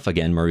Spiridonov,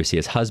 again,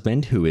 Marussia's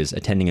husband, who is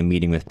attending a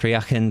meeting with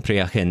Pryakhin.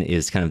 Pryakhin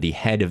is kind of the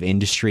head of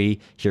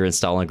industry here in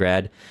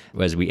Stalingrad.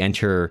 As we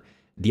enter,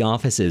 the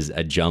office is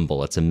a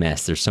jumble. It's a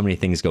mess. There's so many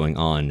things going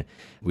on.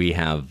 We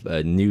have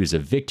news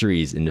of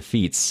victories and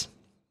defeats.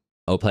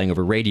 Playing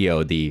over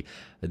radio, the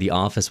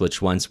office,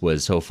 which once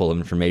was so full of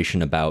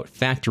information about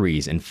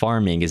factories and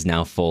farming, is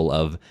now full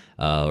of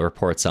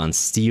reports on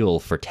steel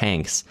for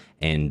tanks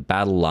and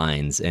battle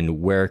lines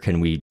and where can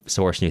we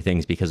source new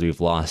things because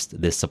we've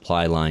lost this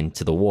supply line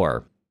to the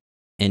war.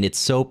 And it's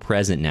so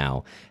present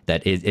now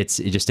that it's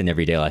just in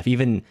everyday life.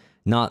 Even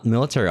not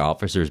military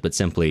officers, but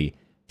simply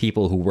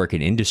people who work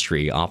in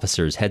industry,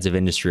 officers, heads of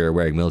industry, are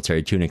wearing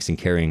military tunics and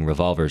carrying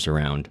revolvers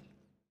around,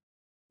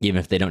 even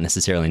if they don't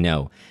necessarily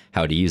know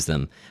how to use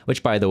them.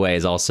 Which, by the way,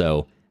 is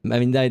also,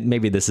 maybe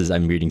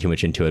I'm reading too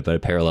much into it, but a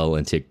parallel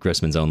into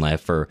Grossman's own life.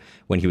 For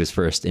when he was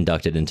first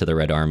inducted into the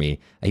Red Army,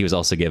 he was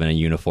also given a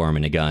uniform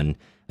and a gun.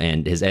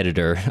 And his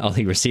editor,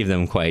 he received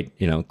them quite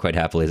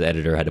happily. His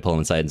editor had to pull him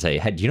aside and say,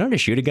 "Hey, do you know how to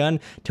shoot a gun?"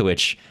 To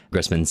which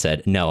Grossman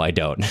said, "No, I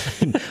don't.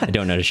 I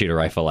don't know how to shoot a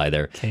rifle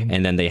either." Okay.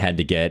 And then they had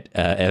to get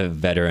a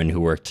veteran who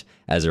worked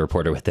as a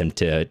reporter with him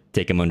to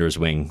take him under his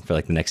wing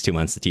for the next 2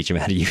 months to teach him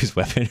how to use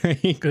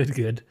weaponry.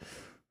 Good.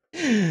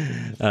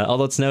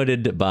 Although it's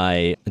noted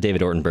by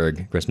David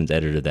Ortenberg, Grossman's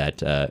editor,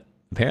 that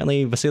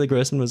apparently Vasily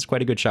Grossman was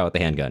quite a good shot with the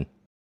handgun.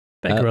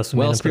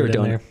 Grossman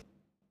Spiridonov.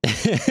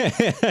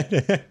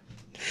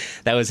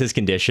 That was his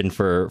condition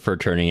for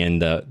turning in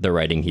the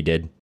writing he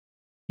did.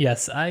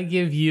 Yes, I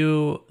give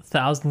you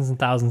thousands and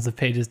thousands of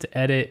pages to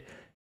edit.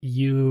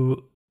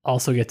 You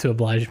also get to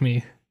oblige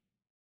me.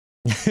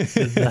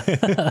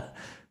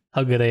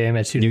 how good I am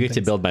at shooting You get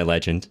to build my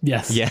legend.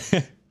 Yes. Yeah.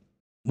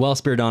 While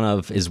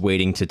Spiridonov is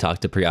waiting to talk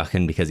to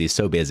Pryakin because he's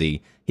so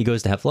busy, he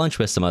goes to have lunch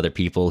with some other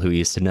people who he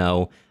used to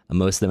know.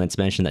 Most of them it's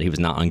mentioned that he was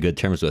not on good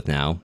terms with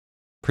now,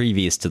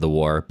 previous to the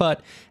war.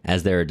 But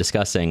as they're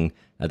discussing,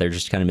 they're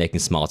just kind of making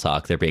small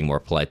talk. They're being more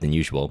polite than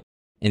usual.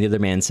 And the other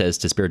man says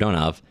to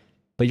Spiridonov,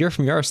 "But you're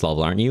from Yaroslav,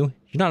 aren't you?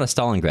 You're not a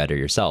Stalingrader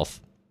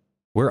yourself."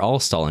 "We're all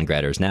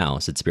Stalingraders now,"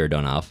 said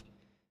Spiridonov.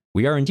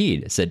 "We are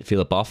indeed," said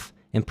Filipov,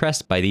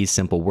 impressed by these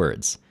simple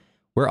words.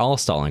 "We're all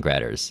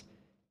Stalingraders."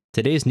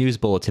 Today's news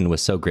bulletin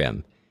was so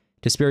grim.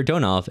 To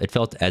Spiridonov, it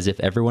felt as if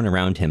everyone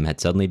around him had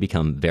suddenly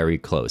become very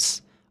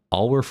close.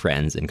 All were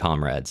friends and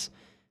comrades.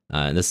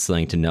 And this is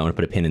something to know and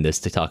put a pin in this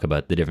to talk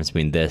about the difference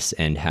between this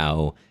and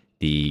how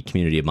the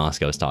community of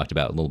Moscow is talked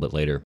about a little bit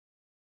later.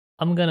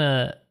 I'm going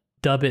to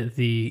dub it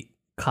the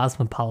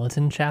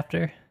Cosmopolitan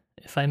chapter,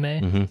 if I may.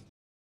 Mm-hmm.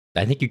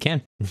 I think you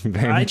can.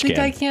 I think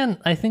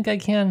I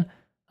can.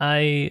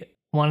 I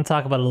want to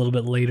talk about it a little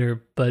bit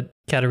later, but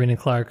Katerina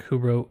Clark,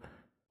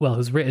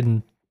 who's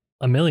written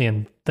a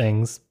million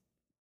things,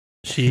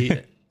 she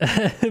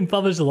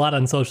published a lot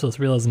on socialist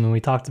realism, and we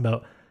talked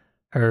about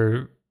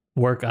her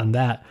work on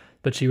that.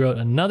 But she wrote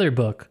another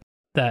book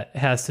that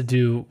has to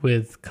do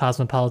with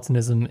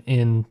cosmopolitanism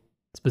in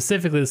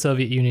specifically the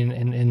Soviet Union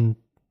and in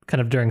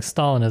kind of during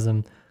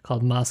Stalinism,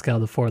 called Moscow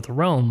the Fourth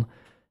Rome,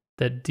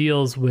 that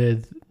deals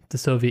with the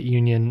Soviet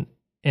Union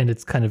and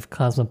its kind of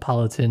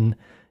cosmopolitan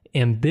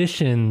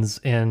ambitions.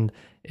 And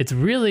it's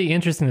really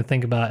interesting to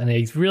think about, and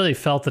I really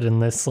felt it in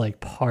this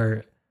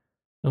part.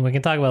 And we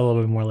can talk about it a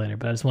little bit more later,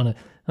 but I just want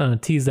to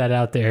tease that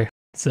out there.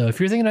 So if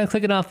you're thinking about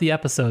clicking off the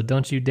episode,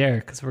 don't you dare,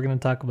 because we're going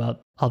to talk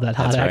about all that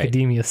hot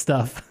academia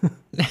stuff.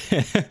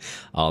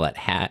 All that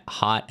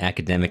hot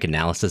academic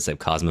analysis of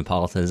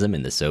cosmopolitanism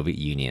in the Soviet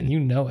Union. You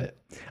know it.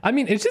 I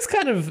mean, it's just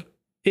kind of,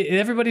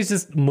 everybody's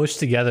just mushed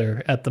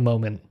together at the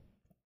moment.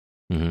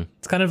 Mm-hmm.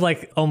 It's kind of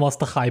like almost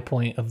the high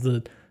point of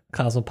the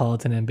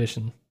cosmopolitan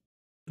ambition.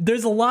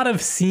 There's a lot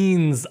of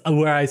scenes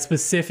where I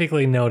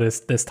specifically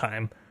noticed this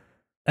time.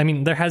 I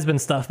mean, there has been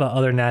stuff about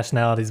other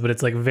nationalities, but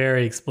it's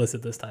very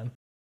explicit this time.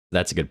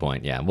 That's a good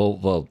point. Yeah,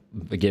 we'll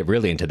get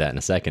really into that in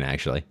a second,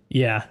 actually.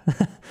 Yeah.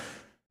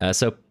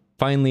 So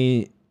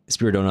finally,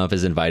 Spiridonov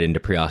is invited into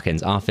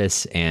Pryakin's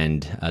office,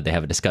 and they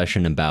have a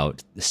discussion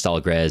about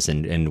Stalgrez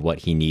and what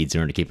he needs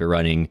in order to keep it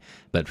running.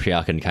 But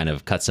Pryakin kind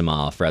of cuts him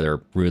off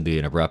rather rudely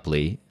and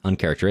abruptly,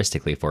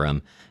 uncharacteristically for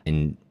him,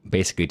 and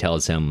basically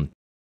tells him,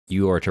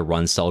 "You are to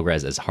run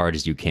Stalgrez as hard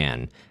as you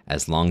can,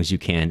 as long as you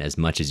can, as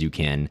much as you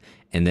can.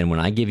 And then when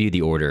I give you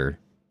the order,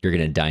 you're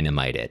going to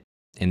dynamite it.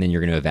 And then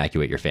you're going to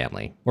evacuate your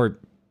family. Or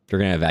you're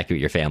going to evacuate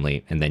your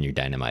family, and then you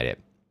dynamite it."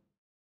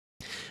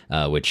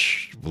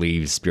 Which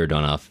leaves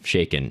Spiridonov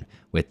shaken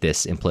with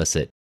this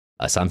implicit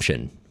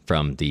assumption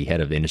from the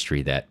head of the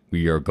industry that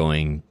we are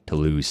going to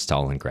lose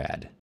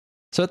Stalingrad.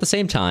 So at the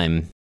same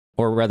time,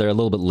 or rather a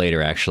little bit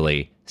later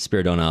actually,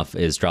 Spiridonov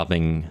is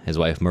dropping his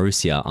wife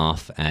Marusia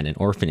off at an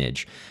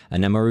orphanage.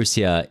 And now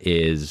Marusia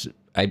is,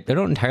 I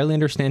don't entirely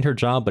understand her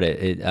job, but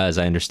as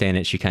I understand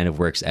it, she kind of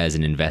works as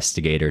an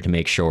investigator to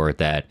make sure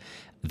that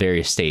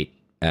various state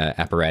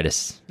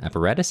apparati,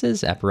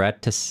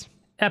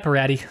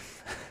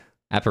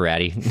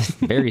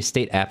 various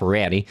state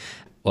apparati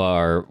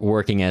are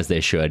working as they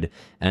should.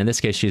 And in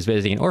this case, she's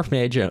visiting an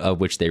orphanage, of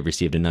which they've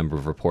received a number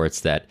of reports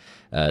that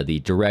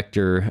the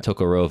director,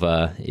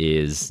 Tokarova,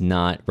 is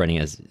not running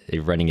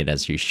it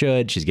as she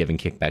should. She's giving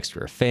kickbacks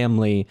to her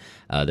family.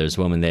 There's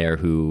a woman there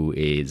who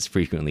is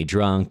frequently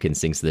drunk and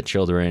sings to the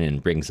children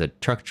and brings a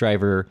truck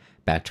driver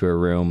back to her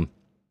room.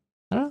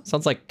 I don't know.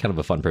 Sounds like kind of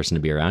a fun person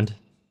to be around.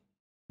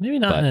 Maybe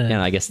not. But,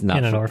 I guess not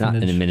in an orphanage.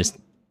 Not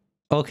an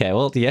Okay,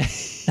 well, yeah.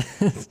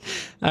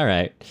 All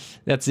right.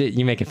 That's it.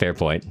 You make a fair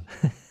point.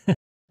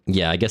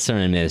 Yeah, I guess in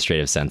an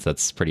administrative sense,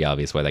 that's pretty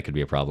obvious why that could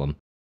be a problem.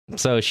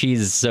 So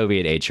she's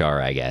Soviet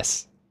HR, I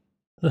guess.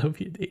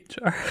 Soviet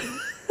HR.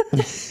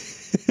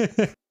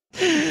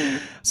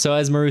 So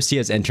as Marusia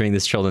is entering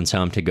this children's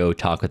home to go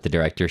talk with the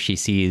director, she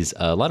sees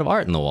a lot of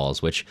art in the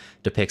walls, which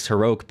depicts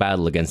heroic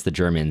battle against the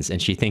Germans,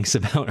 and she thinks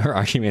about her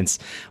arguments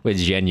with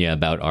Zhenya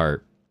about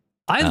art.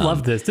 I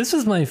love this. This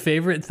was my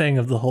favorite thing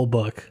of the whole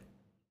book.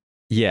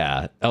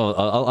 Yeah.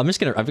 Oh, I'm just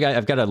gonna.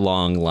 I've got a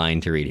long line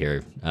to read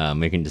here.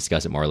 We can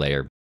discuss it more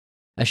later.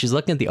 As she's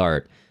looking at the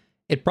art,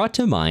 it brought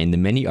to mind the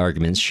many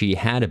arguments she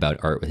had about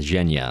art with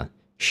Zhenya.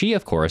 She,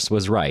 of course,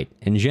 was right,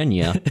 and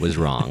Zhenya was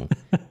wrong.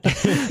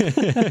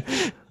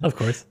 Of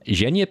course.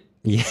 Zhenya,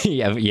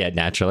 yeah,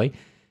 naturally.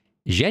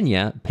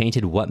 Zhenya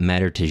painted what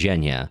mattered to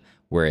Zhenya,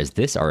 whereas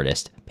this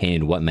artist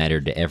painted what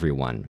mattered to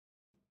everyone.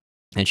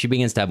 And she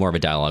begins to have more of a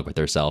dialogue with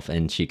herself,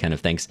 and she kind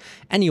of thinks,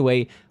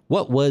 anyway,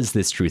 what was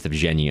this truth of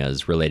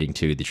Zhenya's relating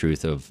to the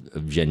truth of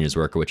Zhenya's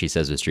work, or what she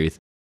says was truth?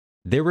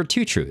 There were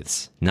two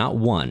truths, not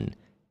one.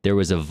 There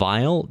was a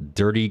vile,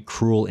 dirty,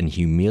 cruel, and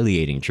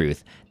humiliating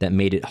truth that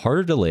made it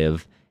harder to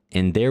live,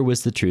 and there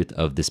was the truth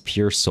of this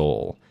pure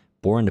soul,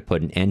 born to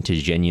put an end to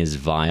Zhenya's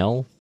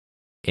vile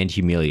and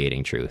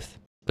humiliating truth.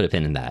 Put a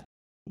pin in that.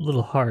 A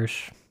little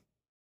harsh.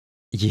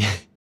 Yeah.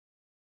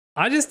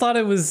 I just thought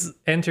it was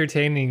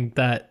entertaining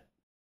that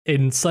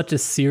in such a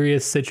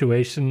serious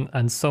situation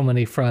on so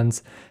many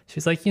fronts,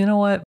 she's like, you know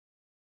what?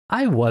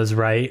 I was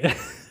right.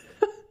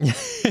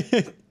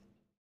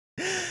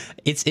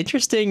 It's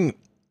interesting.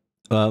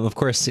 Of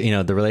course,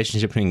 the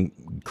relationship between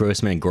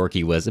Grossman and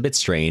Gorky was a bit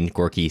strained.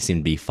 Gorky seemed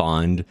to be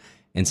fond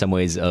in some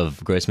ways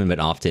of Grossman, but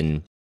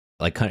often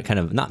like kind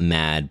of not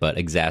mad, but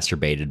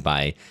exacerbated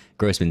by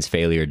Grossman's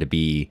failure to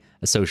be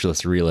a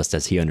socialist realist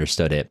as he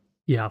understood it.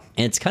 Yeah.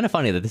 And it's kind of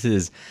funny that this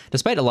is,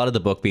 despite a lot of the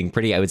book being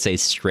pretty, I would say,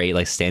 straight,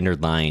 like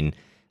standard line,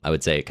 I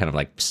would say kind of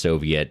like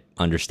Soviet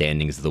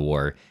understandings of the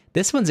war.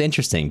 This one's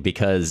interesting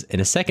because in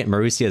a second,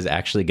 Marussia is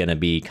actually going to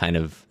be kind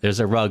of, there's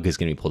a rug is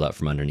going to be pulled out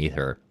from underneath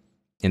her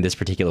in this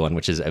particular one,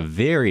 which is a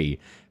very,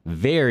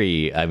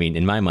 very, I mean,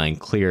 in my mind,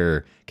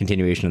 clear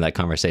continuation of that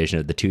conversation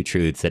of the two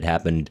truths that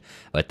happened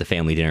at the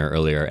family dinner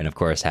earlier, and of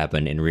course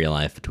happened in real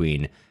life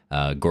between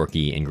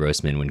Gorky and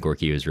Grossman when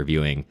Gorky was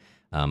reviewing.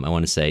 I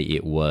want to say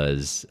it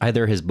was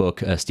either his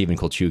book, Stephen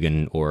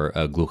Kolchugin, or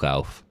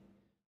Gluchauf.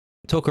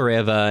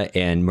 Tokareva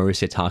and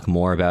Marussia talk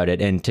more about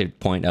it, and to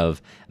point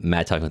of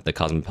Matt talking about the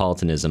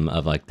cosmopolitanism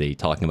of like the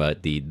talking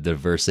about the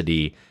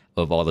diversity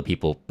of all the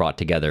people brought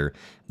together.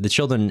 The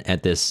children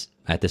at this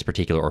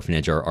particular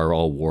orphanage are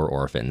all war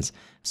orphans.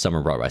 Some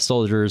are brought by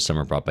soldiers, some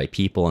are brought by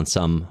people, and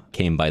some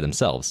came by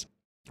themselves.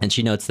 And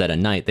she notes that at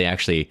night they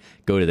actually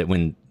go to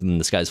when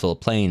the sky's full of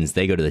planes,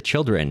 they go to the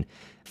children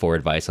for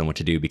advice on what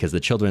to do because the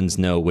children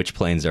know which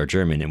planes are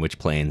German and which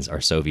planes are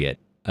Soviet.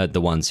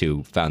 The ones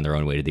who found their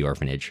own way to the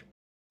orphanage.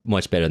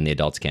 Much better than the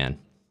adults can.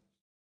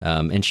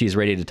 And she's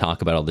ready to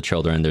talk about all the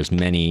children. There's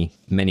many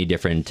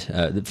different,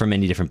 from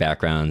many different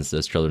backgrounds.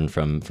 There's children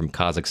from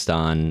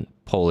Kazakhstan,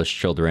 Polish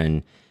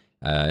children.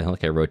 I don't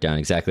think I wrote down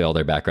exactly all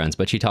their backgrounds,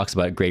 but she talks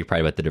about great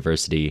pride about the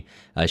diversity.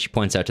 She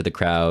points out to the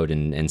crowd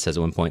and says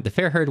at one point, the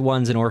fair-haired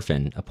one's an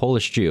orphan, a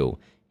Polish Jew.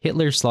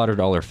 Hitler slaughtered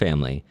all her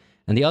family.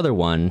 And the other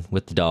one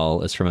with the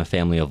doll is from a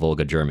family of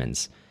Volga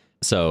Germans.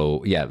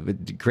 So yeah,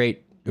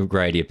 great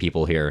variety of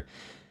people here.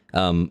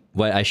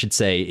 What I should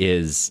say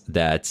is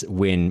that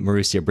when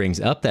Marussia brings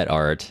up that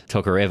art,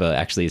 Tokareva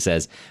actually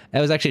says, it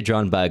was actually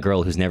drawn by a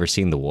girl who's never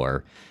seen the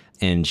war.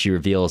 And she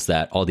reveals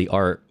that all the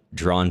art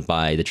drawn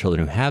by the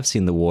children who have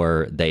seen the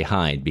war, they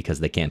hide because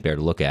they can't bear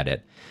to look at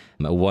it.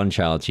 One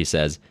child, she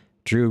says,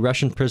 drew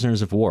Russian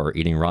prisoners of war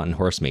eating rotten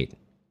horse meat.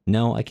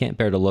 No, I can't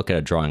bear to look at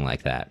a drawing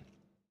like that.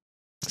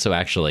 So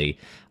actually,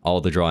 all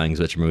the drawings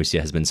which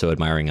Marussia has been so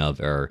admiring of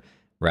are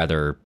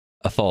rather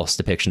a false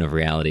depiction of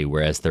reality,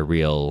 whereas the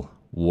real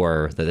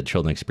war that the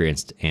children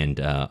experienced and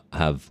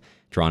have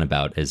drawn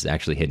about is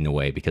actually hidden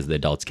away because the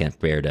adults can't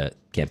bear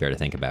to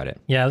think about it.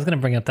 Yeah, I was going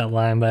to bring up that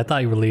line, but I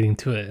thought you were leading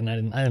to it, and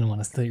I didn't want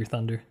to steal your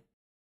thunder.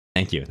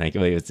 Thank you.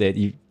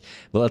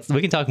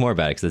 We can talk more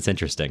about it because it's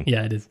interesting.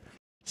 Yeah, it is.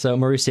 So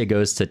Marussia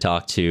goes to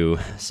talk to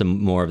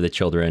some more of the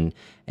children,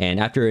 and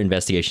after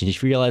investigation,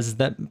 she realizes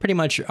that pretty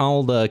much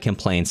all the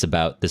complaints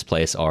about this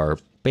place are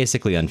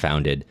basically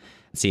unfounded.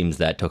 It seems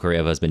that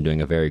Tokareva has been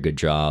doing a very good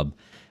job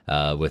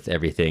with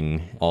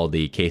everything, all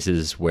the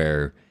cases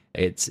where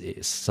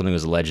something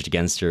was alleged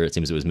against her. It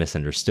seems it was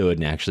misunderstood,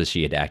 and actually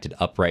she had acted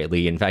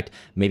uprightly. In fact,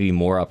 maybe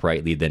more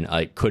uprightly than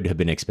I could have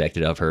been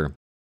expected of her,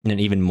 and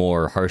even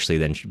more harshly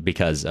than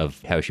because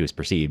of how she was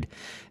perceived.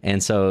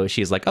 And so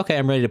she's like, okay,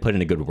 I'm ready to put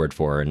in a good word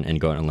for her and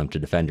go on a limb to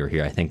defend her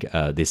here. I think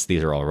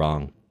these are all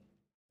wrong.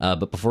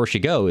 But before she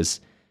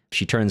goes,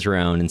 she turns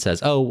around and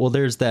says, oh, well,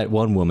 there's that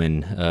one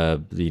woman,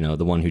 the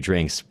one who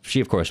drinks. She,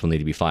 of course, will need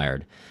to be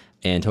fired.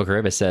 And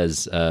Tokareva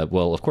says,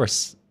 well, of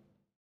course,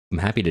 I'm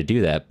happy to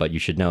do that, but you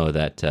should know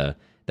that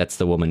that's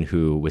the woman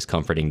who was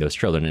comforting those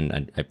children.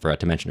 And I forgot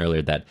to mention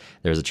earlier that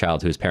there's a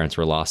child whose parents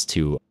were lost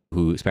to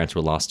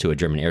a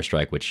German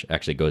airstrike, which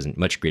actually goes in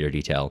much greater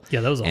detail.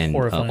 Yeah, that was a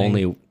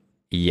horrifying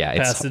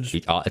passage.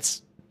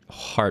 It's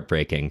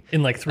heartbreaking.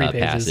 In like 3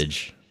 pages.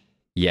 Passage.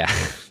 Yeah.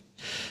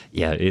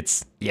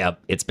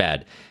 It's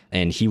bad.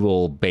 And he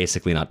will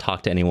basically not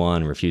talk to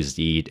anyone, refuses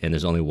to eat, and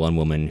there's only one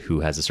woman who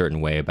has a certain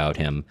way about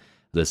him.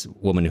 This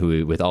woman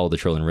who, with all the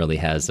children, really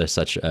has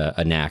such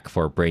a knack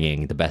for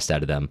bringing the best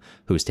out of them,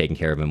 who's taking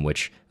care of him,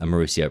 which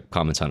Marussia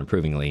comments on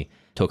approvingly.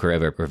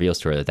 Tokareva reveals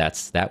to her that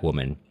that's that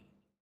woman.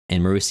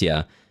 And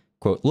Marussia,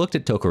 quote, looked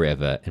at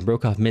Tokareva and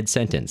broke off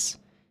mid-sentence.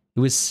 It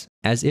was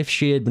as if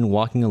she had been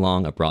walking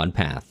along a broad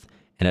path,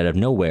 and out of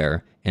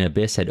nowhere, an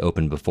abyss had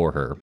opened before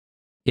her.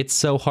 It's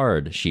so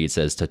hard, she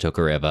says to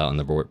Tokareva on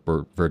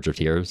the verge of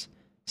tears.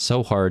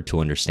 So hard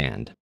to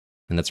understand.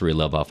 And that's where we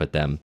love off at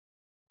them.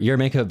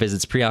 Yermenka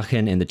visits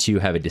Priachin, and the two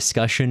have a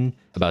discussion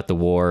about the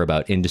war,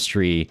 about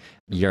industry.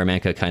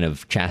 Yermenka kind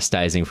of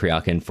chastising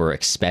Priachin for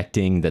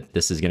expecting that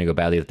this is going to go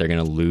badly, that they're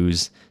going to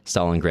lose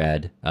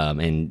Stalingrad.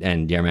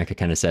 And Yermenka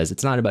kind of says,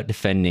 it's not about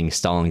defending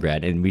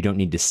Stalingrad, and we don't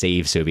need to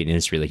save Soviet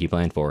industry like you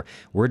planned for.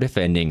 We're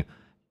defending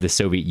the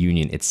Soviet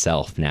Union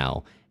itself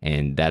now.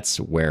 And that's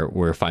where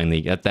we're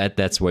finally,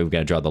 that's where we've got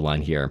to draw the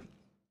line here.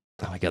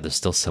 Oh my God, there's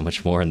still so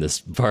much more in this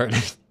part.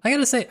 I got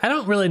to say, I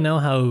don't really know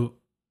how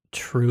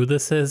true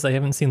this is. I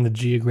haven't seen the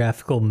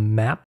geographical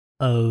map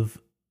of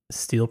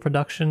steel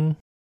production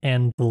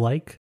and the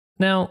like.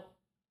 Now,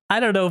 I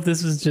don't know if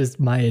this was just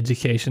my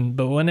education,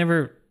 but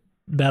whenever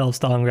Battle of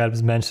Stalingrad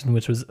was mentioned,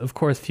 which was, of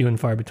course, few and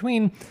far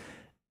between,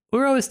 we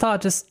were always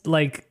taught just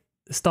like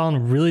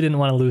Stalin really didn't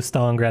want to lose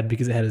Stalingrad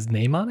because it had his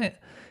name on it.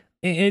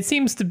 It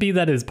seems to be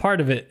that is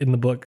part of it in the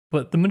book,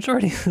 but the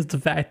majority is the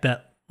fact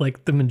that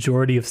like the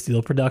majority of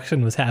steel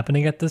production was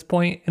happening at this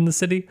point in the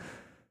city.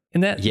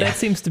 And that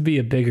seems to be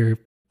a bigger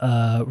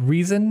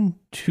reason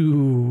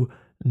to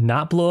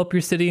not blow up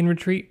your city and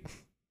retreat.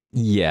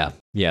 Yeah.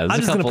 I'm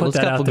just going to put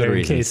that out there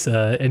in case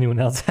anyone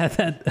else had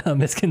that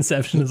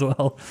misconception as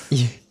well.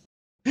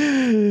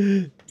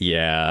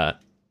 Yeah.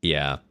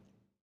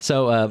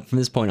 So from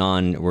this point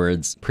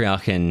onwards,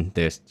 Priakhin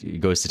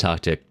goes to talk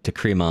to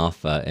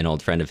Krimov, an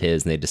old friend of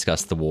his, and they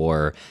discuss the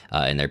war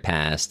and their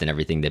past and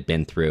everything they've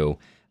been through.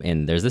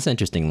 And there's this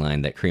interesting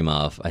line that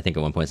Krimov, I think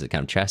at one point, is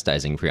kind of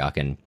chastising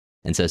Priakhin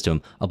and says to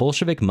him, "A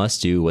Bolshevik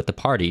must do what the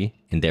party,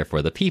 and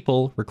therefore the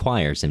people,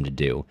 requires him to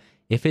do.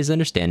 If his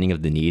understanding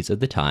of the needs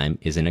of the time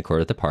is in accord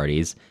with the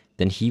party's,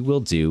 then he will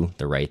do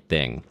the right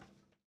thing."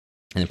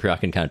 And then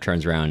Priakhin kind of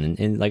turns around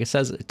and like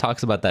it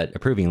talks about that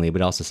approvingly,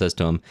 but also says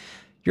to him,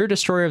 "You're a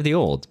destroyer of the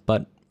old,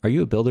 but are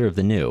you a builder of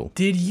the new?"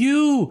 Did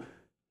you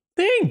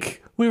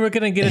think we were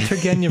going to get a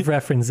Turgenev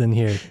reference in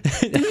here?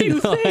 Did you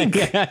think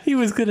he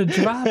was going to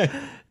drop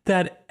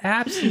that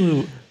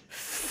absolute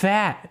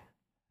fat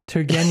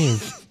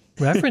Turgenev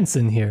reference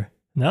in here?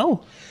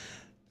 No.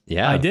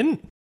 Yeah. I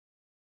didn't.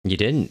 You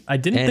didn't. I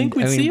didn't think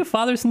we'd see a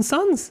fathers and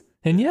sons,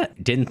 and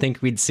yet. Didn't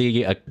think we'd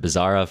see a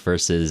Bazarov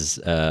versus,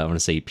 I want to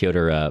say,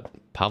 Pyotr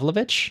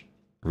Pavlovich?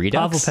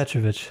 Redux? Pavel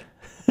Petrovich.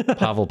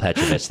 Pavel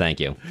Petrovich, thank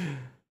you.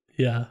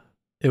 Yeah.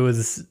 It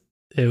was,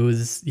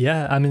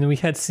 yeah. I mean, we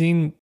had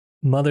seen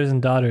mothers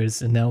and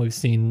daughters, and now we've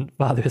seen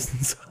fathers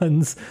and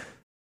sons.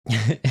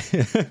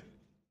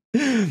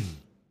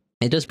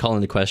 It does call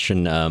into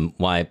question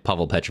why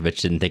Pavel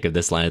Petrovich didn't think of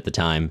this line at the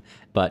time,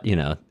 but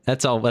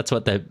that's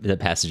what the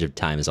passage of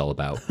time is all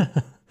about.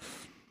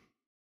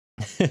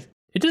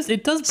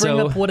 It does bring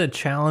up what a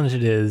challenge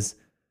it is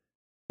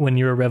when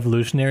you're a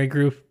revolutionary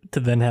group to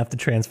then have to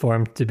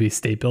transform to be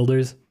state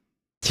builders.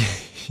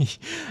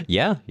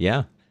 Yeah.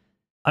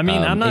 I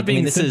mean, I'm not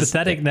being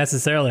sympathetic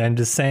necessarily. I'm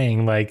just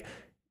saying, like,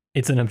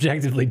 it's an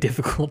objectively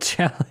difficult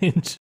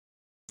challenge.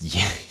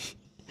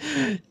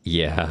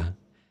 Yeah.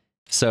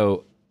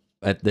 So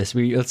at this,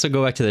 let's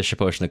go back to the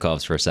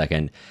Shaposhnikovs for a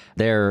second.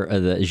 They're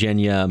the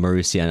Zhenya,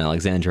 Marussia, and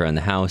Alexandra in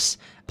the house.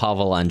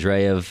 Pavel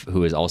Andreev,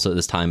 who has also at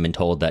this time been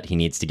told that he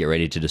needs to get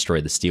ready to destroy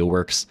the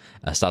steelworks,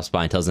 stops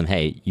by and tells them,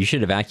 "Hey, you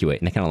should evacuate."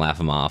 And they kind of laugh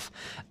him off.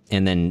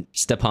 And then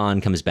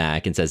Stepan comes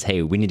back and says,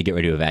 "Hey, we need to get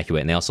ready to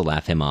evacuate." And they also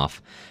laugh him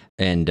off.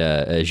 And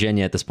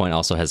Zhenya at this point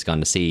also has gone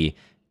to see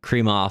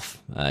Krimov.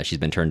 She's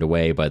been turned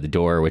away by the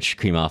door, which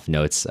Krimov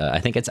notes. I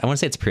want to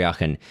say it's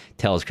Priakhin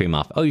tells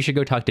Krimov, "Oh, you should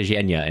go talk to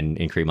Zhenya." And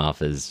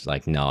Krimov is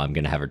like, "No, I'm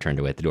going to have her turned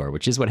away at the door,"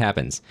 which is what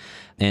happens.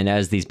 And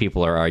as these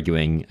people are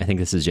arguing, I think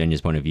this is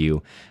Zhenya's point of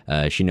view,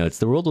 she notes,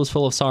 "The world was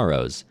full of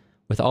sorrows.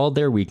 With all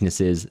their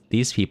weaknesses,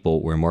 these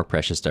people were more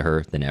precious to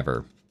her than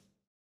ever."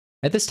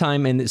 At this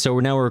time, and so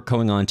we're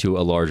going on to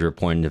a larger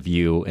point of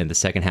view. In the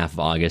second half of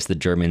August, the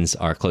Germans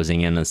are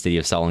closing in on the city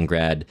of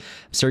Stalingrad.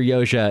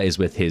 Seryozha is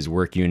with his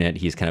work unit.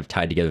 He's kind of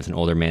tied together with an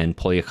older man,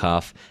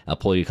 Polyakov.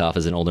 Polyakov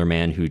is an older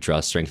man who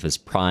draws strength of his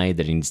pride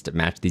that he needs to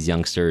match these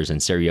youngsters,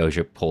 and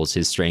Seryozha pulls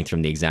his strength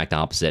from the exact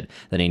opposite,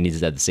 that he needs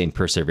to have the same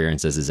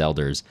perseverance as his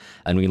elders.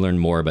 And we learn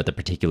more about the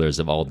particulars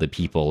of all the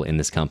people in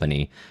this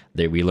company.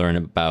 We learn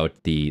about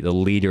the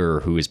leader,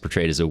 who is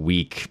portrayed as a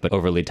weak but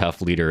overly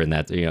tough leader, and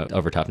that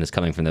over toughness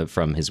coming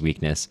from his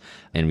weakness.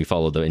 And we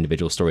follow the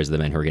individual stories of the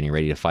men who are getting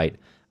ready to fight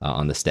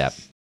on the steppe.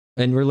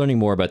 And we're learning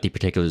more about the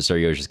particulars of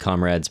Seryozha's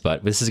comrades,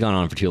 but this has gone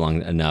on for too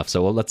long enough.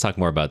 So let's talk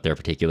more about their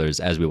particulars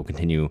as we will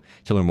continue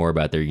to learn more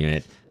about their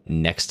unit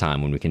next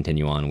time when we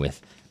continue on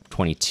with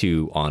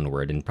 22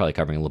 onward, and probably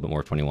covering a little bit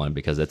more of 21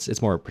 because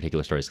it's more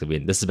particular stories.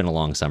 This has been a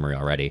long summary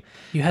already.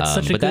 You had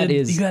such a good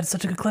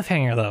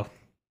cliffhanger though.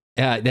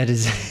 Yeah, that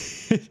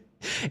is.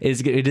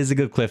 It is a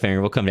good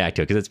cliffhanger. We'll come back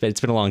to it because it's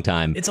been a long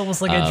time. It's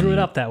almost like I drew it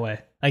up that way.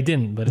 I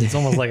didn't, but it's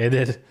almost like I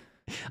did.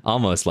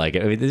 Almost like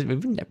it. I mean,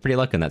 we've been pretty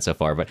lucky on that so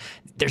far, but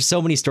there's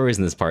so many stories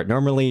in this part.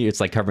 Normally,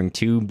 it's like covering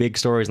two big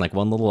stories and like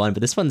one little one,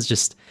 but this one's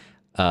just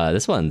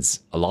this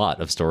one's a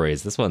lot of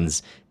stories. This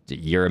one's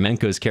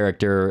Yermenko's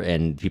character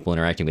and people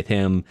interacting with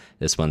him.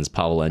 This one's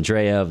Pavel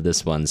Andreev.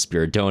 This one's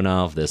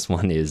Spiridonov. This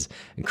one is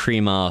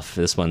Krimov.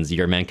 This one's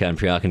Yermenko and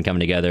Priakhin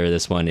coming together.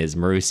 This one is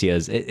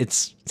Marussia's.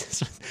 It's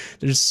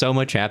there's so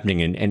much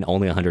happening in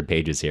only 100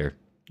 pages here.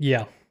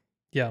 Yeah.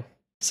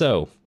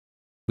 So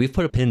we've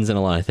put pins in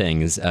a lot of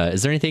things.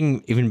 Is there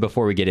anything, even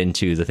before we get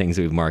into the things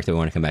that we've marked, that we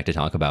want to come back to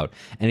talk about?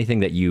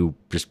 Anything that you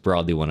just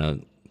broadly want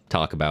to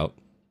talk about?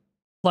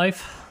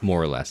 Life.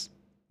 More or less.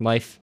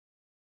 Life.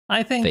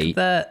 I think fate.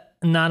 That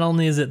not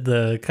only is it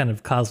the kind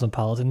of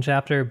cosmopolitan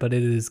chapter, but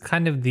it is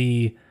kind of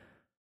I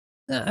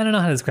don't know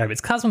how to describe it.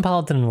 It's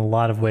cosmopolitan in a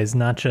lot of ways,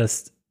 not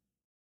just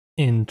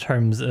in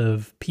terms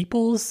of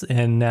peoples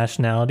and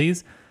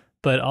nationalities,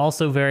 but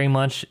also very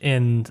much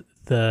in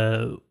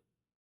the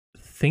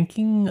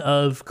thinking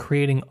of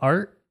creating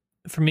art,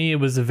 for me, it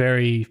was a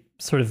very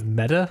sort of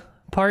meta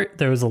part.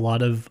 There was a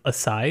lot of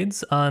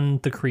asides on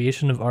the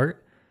creation of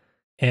art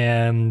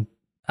and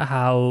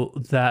how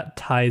that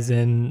ties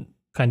in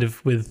kind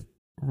of with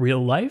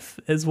real life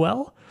as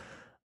well.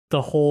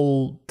 The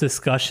whole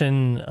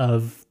discussion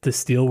of the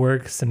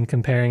steelworks and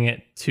comparing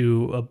it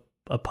to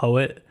a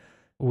poet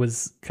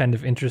was kind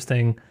of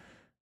interesting.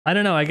 I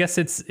don't know. I guess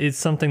it's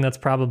something that's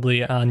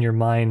probably on your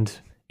mind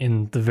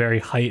in the very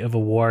height of a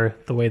war,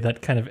 the way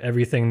that kind of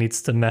everything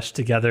needs to mesh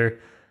together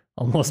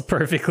almost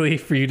perfectly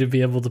for you to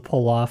be able to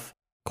pull off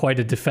quite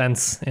a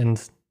defense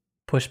and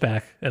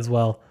pushback as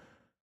well.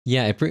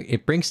 Yeah,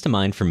 it brings to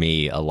mind for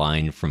me a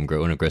line from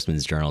one of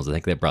Grossman's journals. I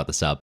think they brought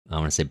this up, I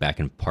want to say back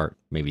in part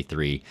maybe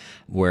 3,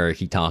 where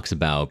he talks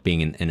about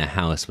being in a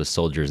house with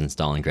soldiers in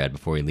Stalingrad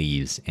before he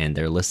leaves, and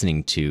they're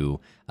listening to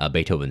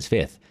Beethoven's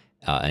Fifth.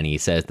 And he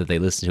says that they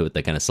listen to it with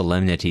the kind of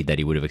solemnity that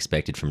he would have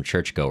expected from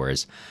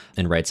churchgoers,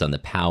 and writes on the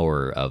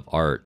power of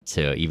art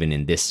to, even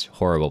in this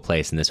horrible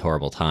place, in this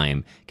horrible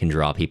time, can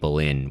draw people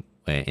in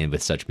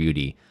with such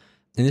beauty.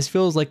 And this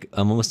feels like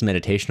almost a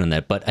meditation on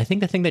that. But I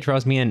think the thing that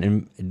draws me in,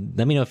 and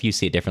let me know if you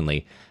see it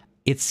differently,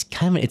 it's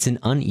an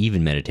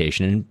uneven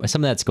meditation. And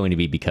some of that's going to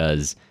be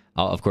because,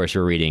 of course,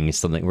 we're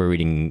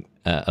reading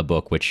a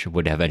book which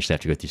would eventually have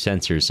to go through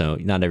censors. So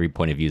not every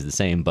point of view is the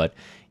same. But,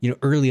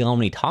 early on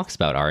when he talks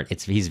about art,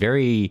 he's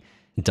very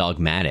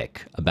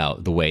dogmatic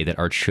about the way that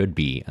art should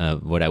be,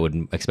 what I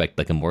would expect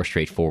like a more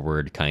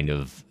straightforward kind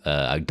of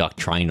a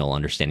doctrinal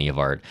understanding of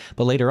art.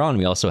 But later on,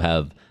 we also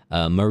have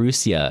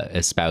Marussia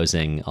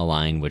espousing a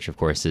line which, of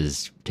course,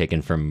 is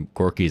taken from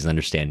Gorky's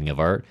understanding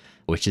of art,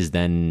 which is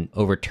then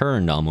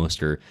overturned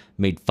almost, or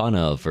made fun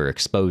of, or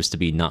exposed to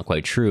be not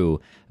quite true,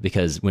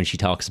 because when she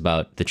talks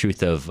about the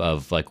truth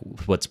of like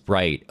what's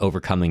bright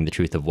overcoming the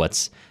truth of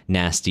what's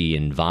nasty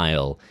and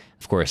vile,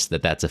 of course,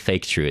 that's a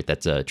fake truth.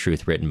 That's a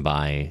truth written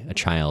by a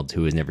child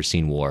who has never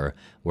seen war,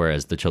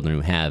 whereas the children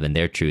who have, and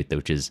their truth,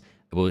 which is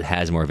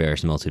has more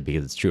verisimilitude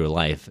because it's true to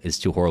life, is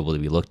too horrible to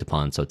be looked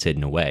upon, so it's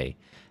hidden away.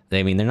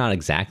 I mean, they're not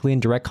exactly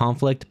in direct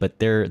conflict, but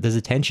there's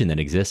a tension that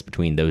exists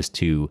between those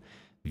two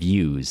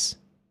views.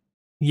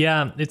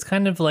 Yeah, it's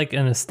kind of like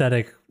an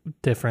aesthetic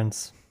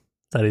difference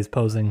that he's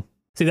posing.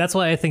 See, that's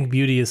why I think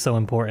beauty is so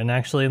important,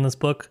 actually, in this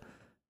book.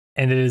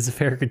 And it is a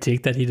fair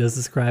critique that he does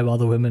describe all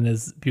the women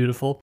as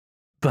beautiful.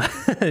 But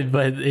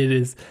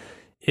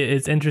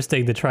it's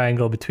interesting the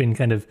triangle between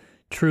kind of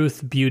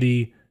truth,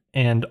 beauty,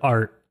 and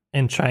art,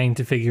 and trying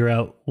to figure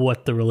out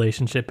what the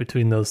relationship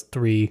between those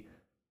three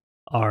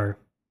are.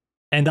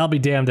 And I'll be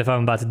damned if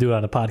I'm about to do it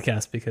on a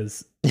podcast,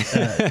 because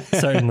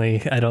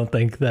certainly I don't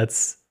think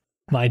that's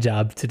my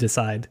job to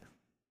decide.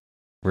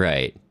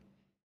 Right.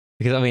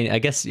 Because, I mean, I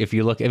guess if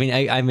you look, I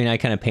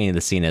kind of painted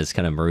the scene as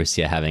kind of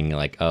Marussia having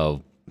like,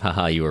 oh,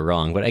 haha, you were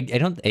wrong. But I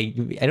don't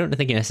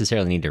think you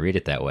necessarily need to read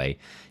it that way.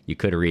 You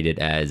could read it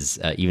as,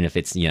 even if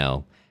it's,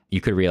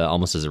 you could read it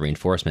almost as a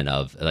reinforcement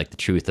of like the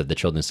truth of the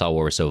children saw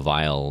war was so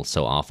vile,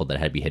 so awful that it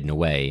had to be hidden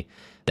away.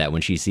 That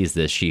when she sees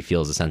this, she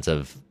feels a sense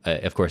of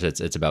course,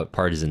 it's about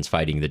partisans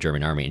fighting the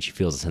German army, and she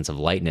feels a sense of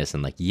lightness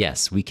and like,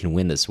 yes, we can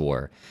win this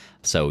war.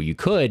 So you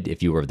could,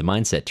 if you were of the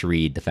mindset to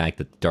read the fact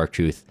that the dark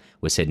truth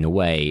was hidden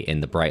away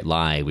and the bright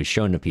lie was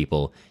shown to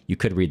people, you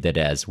could read that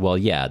as, well,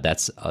 yeah,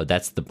 that's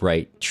the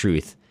bright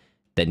truth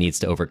that needs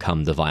to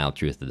overcome the vile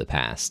truth of the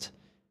past,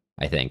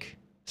 I think.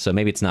 So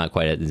maybe it doesn't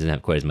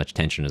have quite as much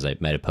tension as I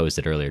might have posed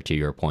it earlier to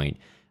your point.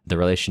 The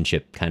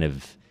relationship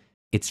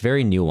it's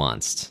very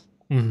nuanced.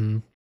 Mm-hmm.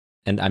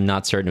 And I'm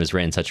not certain it was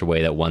written in such a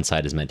way that one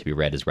side is meant to be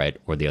read as right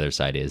or the other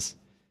side is.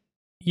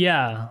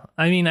 Yeah.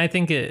 I mean, I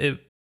think it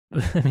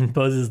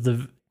poses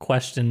the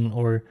question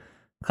or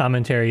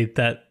commentary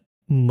that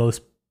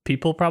most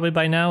people probably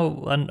by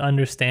now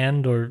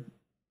understand or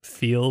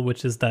feel,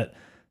 which is that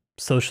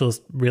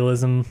socialist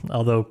realism,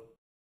 although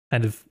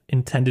kind of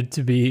intended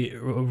to be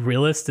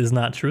realist, is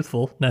not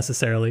truthful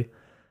necessarily.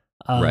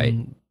 Right.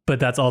 But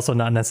that's also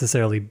not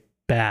necessarily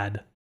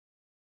bad.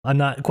 I'm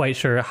not quite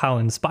sure how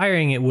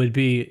inspiring it would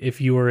be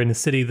if you were in a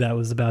city that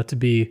was about to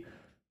be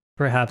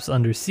perhaps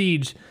under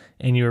siege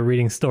and you were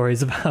reading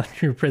stories about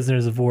your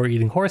prisoners of war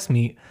eating horse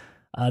meat.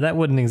 That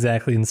wouldn't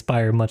exactly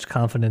inspire much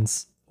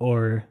confidence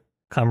or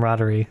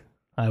camaraderie,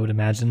 I would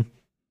imagine.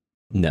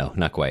 No,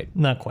 not quite.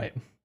 Not quite.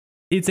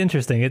 It's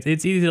interesting. It's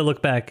easy to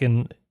look back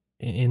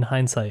in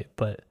hindsight,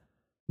 but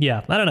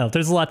yeah, I don't know.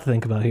 There's a lot to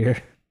think about here.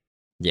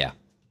 Yeah.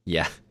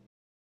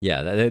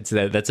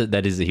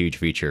 That is a huge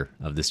feature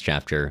of this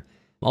chapter.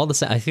 All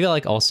the I feel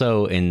like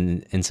also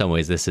in some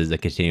ways this is a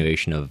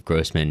continuation of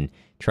Grossman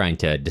trying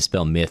to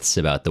dispel myths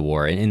about the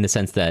war, and in the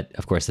sense that,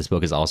 of course, this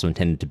book is also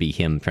intended to be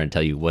him trying to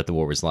tell you what the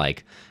war was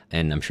like,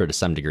 and I'm sure to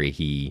some degree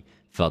he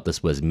felt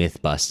this was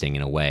myth busting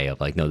in a way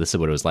of like, no, this is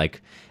what it was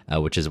like,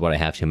 which is what I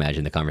have to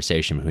imagine the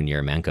conversation between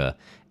Yermolka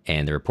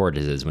and the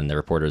reporters is, when the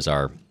reporters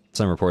are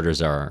Some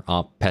reporters are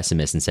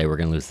pessimists and say we're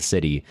going to lose the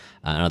city.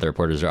 And other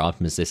reporters are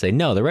optimists. They say,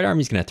 no, the Red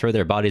Army's going to throw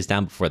their bodies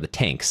down before the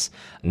tanks,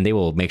 and they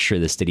will make sure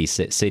the city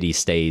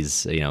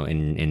stays,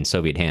 in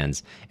Soviet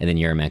hands. And then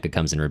Yermaka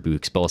comes and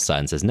rebukes both sides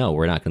and says, no,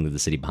 we're not going to leave the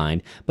city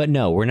behind. But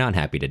no, we're not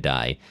happy to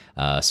die.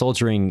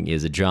 Soldiering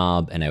is a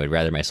job, and I would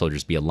rather my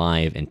soldiers be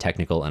alive and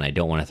technical, and I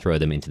don't want to throw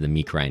them into the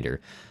meat grinder.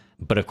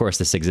 But of course,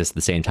 this exists at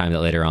the same time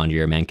that later on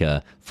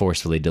Yermaka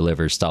forcefully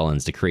delivers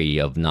Stalin's decree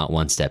of not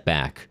one step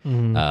back,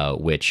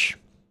 which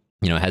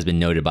has been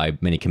noted by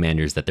many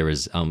commanders that there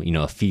was,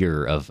 a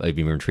fear of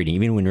even retreating.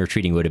 Even when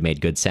retreating would have made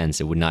good sense,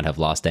 it would not have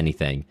lost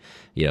anything.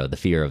 The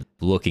fear of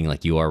looking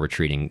like you are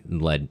retreating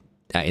led,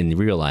 in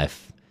real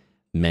life,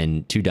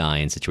 men to die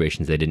in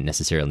situations they didn't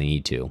necessarily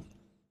need to.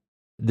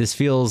 This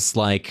feels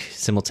like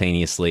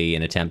simultaneously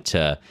an attempt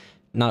to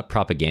not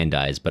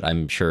propagandize, but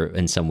I'm sure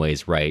in some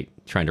ways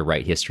trying to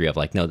write history of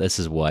like, no, this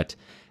is what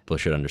people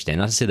should understand.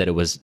 Not to say that it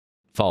was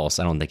false.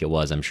 I don't think it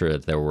was. I'm sure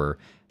that there were,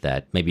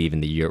 that maybe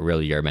even the real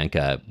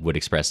Yermaka would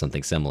express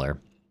something similar.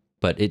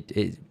 But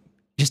it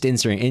just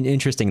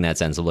interesting in that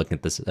sense of looking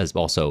at this as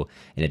also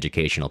an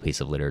educational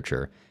piece of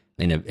literature,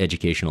 in an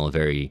educational,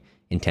 very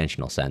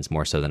intentional sense,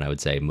 more so than I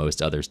would say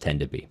most others tend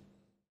to be.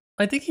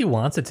 I think he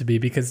wants it to be,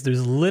 because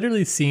there's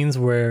literally scenes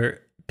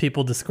where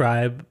people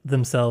describe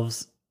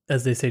themselves,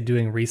 as they say,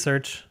 doing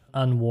research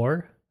on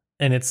war,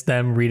 and it's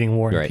them reading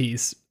War and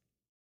Peace.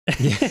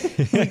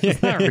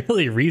 It's not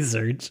really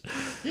research.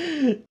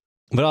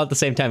 But at the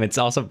same time, it's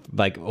also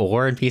like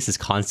War and Peace is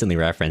constantly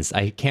referenced.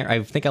 I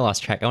think I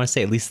lost track. I want to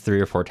say at least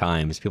 3 or 4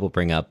 times people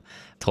bring up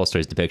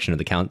Tolstoy's depiction of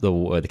the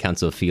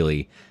Council of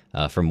Fili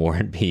from War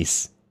and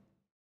Peace.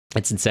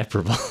 It's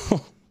inseparable.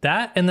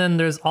 That, and then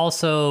there's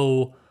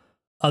also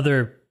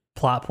other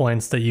plot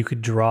points that you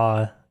could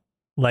draw,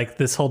 like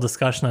this whole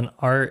discussion on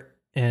art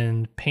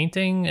and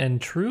painting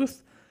and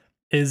truth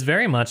is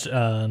very much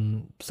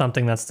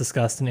something that's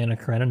discussed in Anna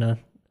Karenina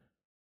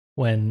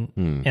when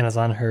Anna's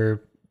on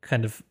her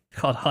kind of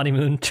called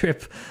honeymoon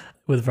trip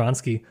with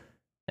Vronsky,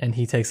 and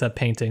he takes up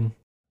painting.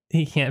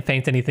 He can't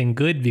paint anything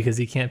good because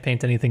he can't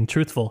paint anything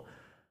truthful.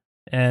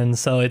 And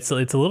so it's a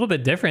little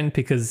bit different,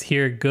 because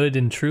here good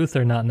and truth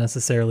are not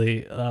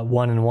necessarily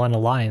one and one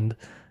aligned,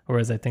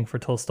 whereas I think for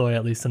Tolstoy,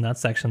 at least in that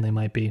section, they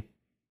might be.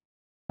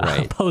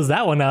 Right. I'll pose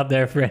that one out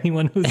there for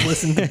anyone who's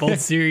listened to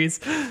both series.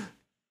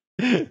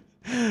 Okay.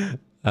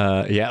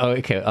 All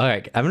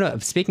right.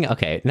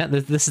 Okay. Now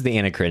this is the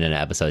Anna Karenina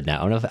episode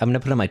now. I'm gonna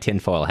put on my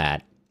tinfoil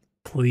hat.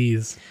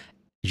 Please.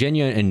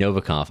 Zhenya and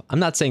Novikov. I'm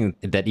not saying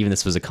that even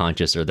this was a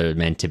conscious or they're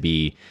meant to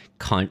be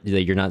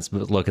that you're not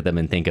supposed to look at them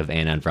and think of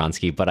Anna and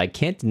Vronsky, but I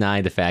can't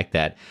deny the fact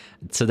that,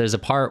 so there's a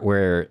part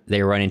where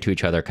they run into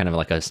each other kind of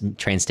like a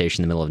train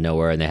station in the middle of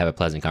nowhere, and they have a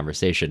pleasant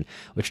conversation,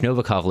 which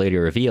Novikov later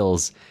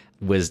reveals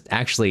was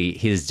actually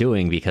his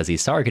doing, because he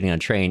saw her getting on a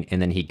train,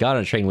 and then he got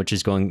on a train which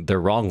is going the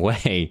wrong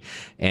way,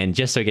 and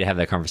just so he could have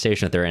that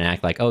conversation with her and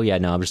act like, oh yeah,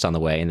 no, I'm just on the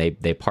way, and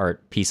they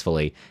part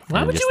peacefully.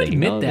 Why would you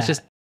admit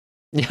that?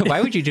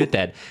 Why would you do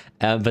that?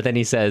 But then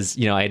he says,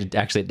 I had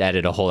actually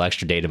added a whole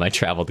extra day to my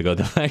travel to go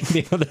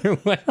the other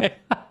way.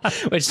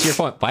 Which, to your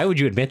point, why would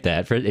you admit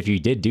that if you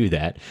did do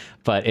that?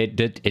 But it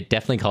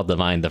definitely called to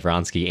mind the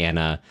Vronsky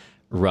Anna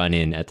run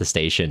in at the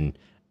station.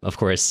 Of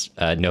course,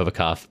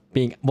 Novikov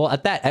being,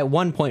 at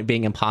one point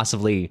being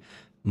impossibly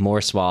more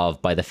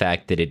suave by the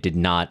fact that it did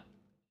not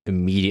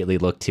immediately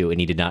look to, and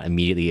he did not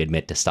immediately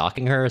admit to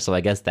stalking her. So I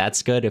guess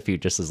that's good if you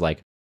just is like,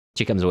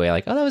 she comes away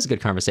like, oh, that was a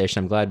good conversation.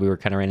 I'm glad we were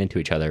kind of ran into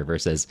each other,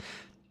 versus,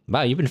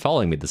 wow, you've been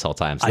following me this whole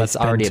time. So that's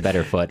already a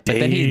better foot. But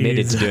then he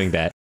admitted to doing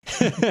that.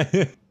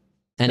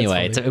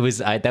 Anyway, it was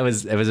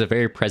a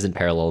very present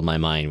parallel in my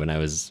mind when I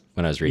was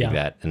reading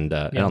that. And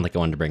I don't think I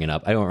wanted to bring it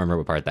up. I don't remember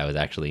what part that was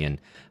actually in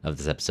of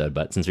this episode.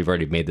 But since we've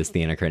already made this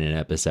the Anna Karenina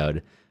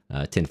episode,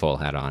 tinfoil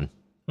hat on.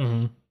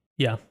 Mm-hmm.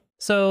 Yeah.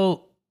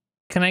 So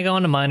can I go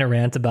on a minor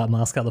rant about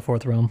Moscow, the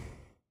Fourth Rome?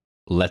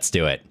 Let's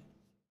do it.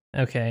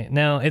 Okay,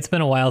 now it's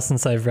been a while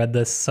since I've read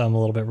this, so I'm a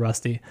little bit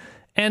rusty.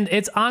 And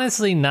it's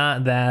honestly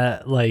not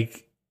that,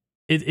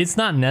 it's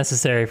not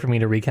necessary for me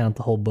to recount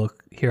the whole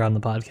book here on the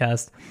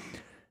podcast,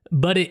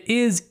 but it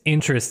is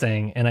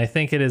interesting, and I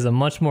think it is a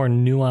much more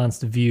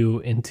nuanced view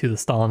into the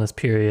Stalinist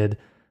period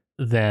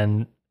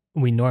than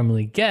we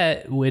normally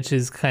get, which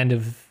is kind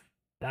of,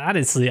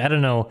 honestly, I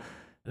don't know,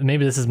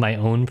 maybe this is my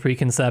own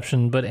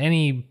preconception, but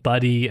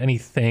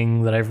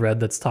anything that I've read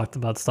that's talked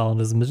about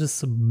Stalinism is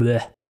just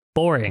bleh,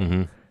 boring.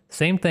 Mm-hmm.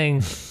 Same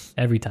thing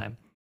every time.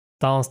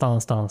 Stalin.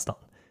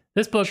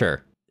 This book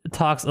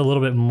talks a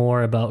little bit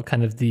more about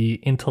kind of the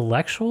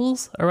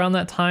intellectuals around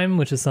that time,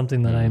 which is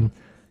something that I'm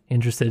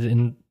interested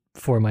in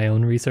for my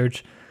own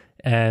research.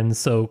 And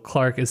so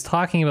Clark is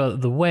talking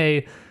about the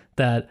way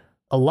that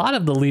a lot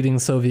of the leading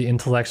Soviet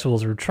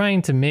intellectuals were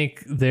trying to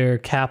make their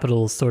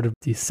capitals sort of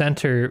the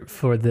center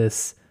for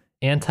this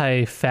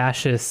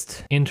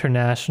anti-fascist,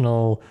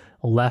 international,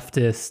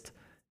 leftist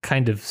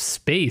kind of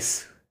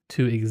space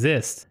to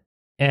exist.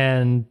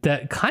 And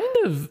that kind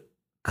of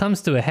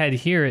comes to a head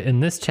here in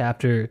this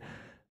chapter,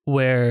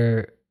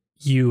 where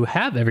you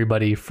have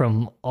everybody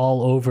from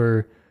all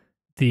over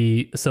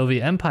the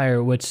Soviet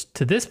Empire, which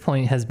to this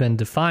point has been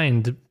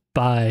defined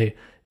by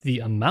the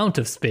amount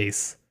of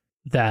space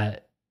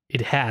that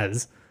it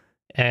has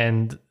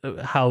and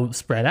how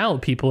spread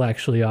out people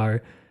actually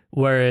are.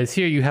 Whereas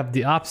here you have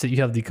the opposite.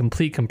 You have the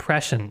complete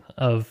compression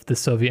of the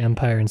Soviet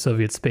Empire and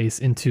Soviet space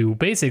into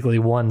basically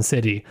one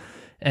city.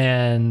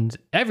 And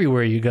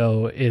everywhere you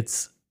go,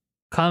 it's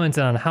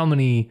commented on how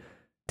many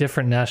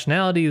different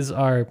nationalities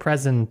are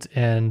present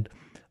and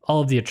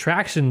all of the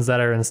attractions that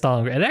are in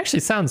Stalingrad. It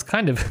actually sounds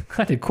kind of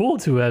cool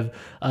to have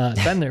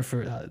been there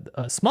for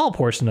a small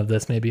portion of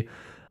this, maybe.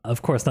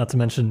 Of course, not to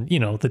mention,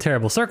 the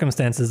terrible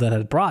circumstances that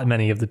had brought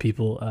many of the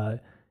people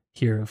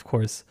here, of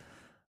course.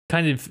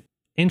 Kind of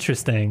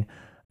interesting.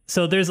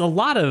 So there's a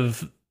lot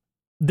of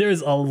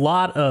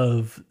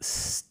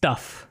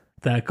stuff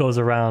that goes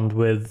around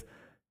with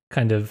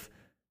kind of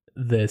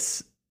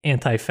this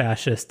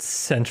anti-fascist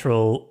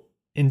central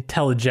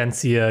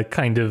intelligentsia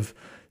kind of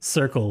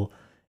circle.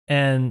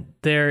 And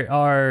there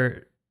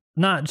are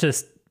not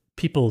just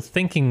people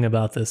thinking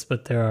about this,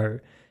 but there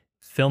are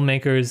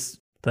filmmakers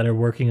that are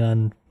working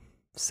on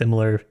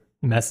similar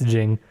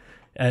messaging.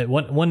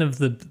 One of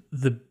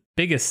the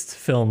biggest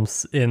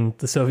films in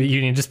the Soviet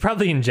Union, just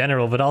probably in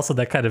general, but also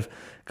that kind of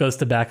goes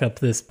to back up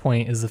this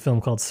point, is a film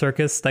called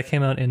Circus that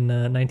came out in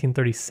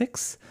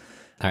 1936.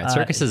 All right,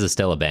 Circus is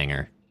still a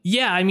banger.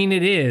 Yeah, I mean,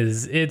 it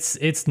is.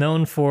 It's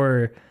known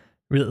for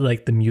really,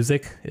 like, the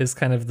music is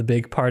kind of the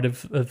big part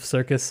of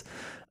Circus.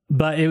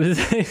 But it was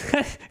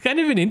kind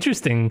of an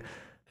interesting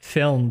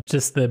film,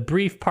 just the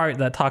brief part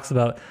that talks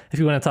about, if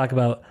you want to talk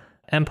about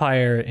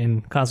empire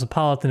and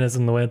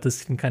cosmopolitanism, the way that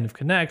this can kind of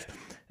connect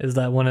is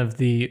that one of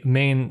the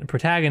main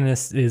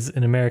protagonists is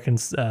an American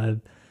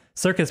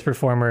circus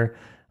performer,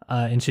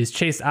 and she's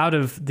chased out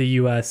of the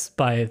U.S.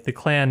 by the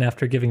Klan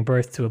after giving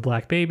birth to a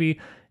black baby.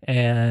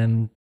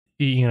 And,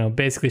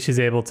 basically she's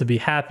able to be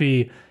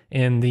happy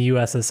in the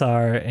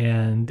USSR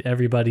and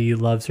everybody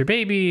loves her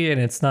baby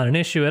and it's not an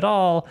issue at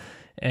all,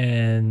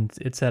 and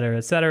et cetera,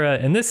 et cetera.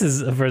 And this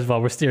is, first of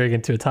all, we're steering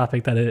into a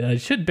topic that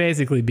it should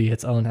basically be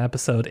its own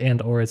episode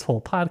and or its whole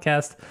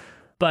podcast.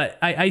 But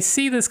I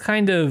see this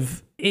kind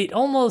of, it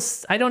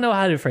almost, I don't know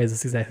how to phrase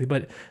this exactly,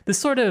 but this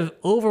sort of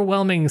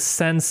overwhelming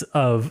sense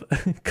of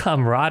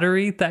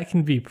camaraderie that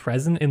can be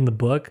present in the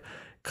book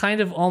kind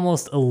of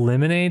almost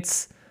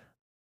eliminates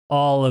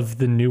all of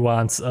the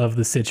nuance of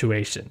the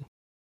situation.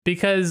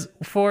 Because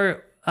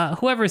for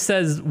whoever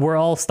says we're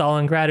all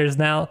Stalingraders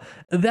now,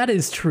 that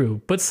is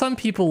true. But some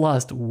people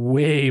lost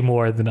way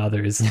more than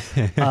others.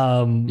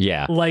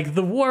 Yeah. Like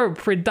the war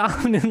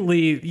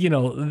predominantly,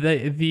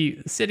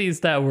 the cities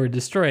that were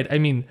destroyed. I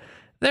mean,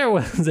 there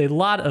was a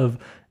lot of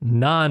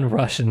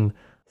non-Russian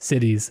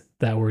cities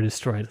that were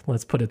destroyed.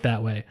 Let's put it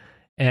that way.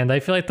 And I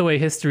feel like the way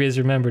history is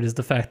remembered is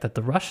the fact that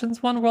the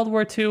Russians won World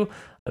War II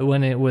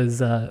when it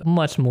was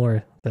much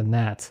more than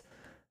that.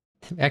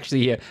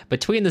 Actually, yeah,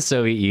 between the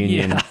Soviet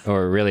Union,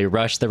 or really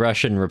the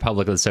Russian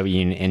Republic of the Soviet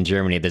Union and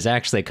Germany, there's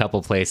actually a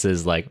couple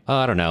places like,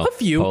 I don't know, a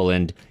few.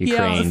 Poland,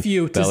 Ukraine, a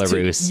few.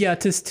 Belarus.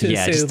 To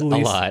say the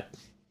least. A lot.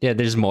 Yeah,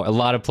 there's a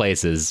lot of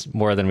places,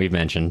 more than we've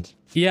mentioned.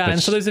 Yeah,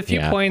 and so there's a few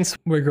points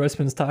where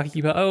Grossman's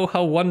talking about,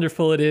 how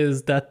wonderful it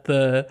is that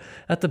the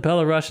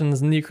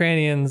Belarusians and the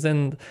Ukrainians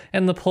and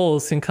the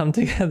Poles can come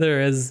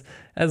together as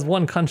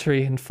one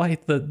country and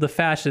fight the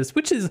fascists,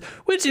 which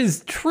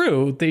is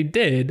true, they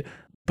did,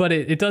 but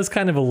it does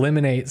kind of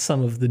eliminate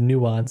some of the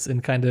nuance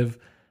and kind of,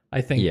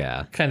 I think,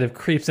 kind of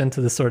creeps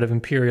into the sort of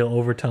imperial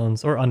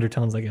overtones or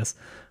undertones, I guess,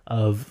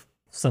 of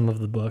some of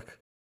the book.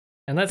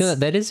 And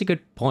that is a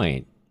good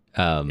point.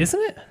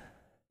 Isn't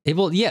it?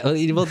 Well,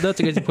 that's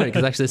a good point,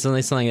 because actually it's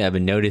only something I've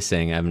been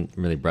noticing. I haven't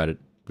really brought it.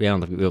 I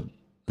don't think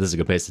this is a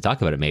good place to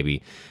talk about it,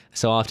 maybe.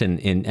 So often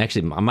in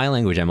actually my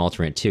language, I'm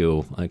altering it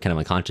too, kind of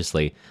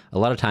unconsciously. A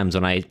lot of times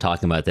when I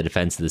talk about the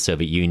defense of the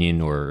Soviet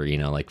Union, or,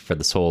 like for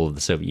the soul of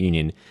the Soviet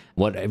Union,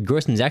 what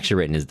Grossman's actually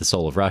written is the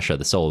soul of Russia,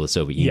 the soul of the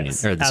Soviet Union,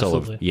 or the soul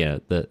of,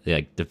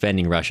 the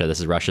defending Russia.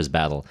 This is Russia's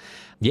battle.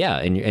 Yeah,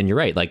 and you're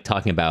right. Like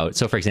talking about,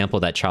 so for example,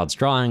 that child's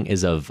drawing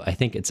is of, I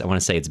want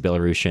to say it's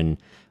Belarusian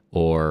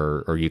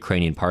or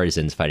Ukrainian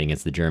partisans fighting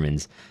against the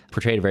Germans,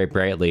 portrayed very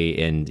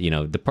brightly. And,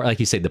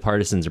 like you say, the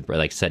partisans are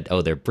like said,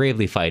 oh, they're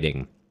bravely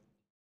fighting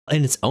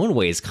in its own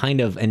ways,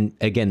 kind of. And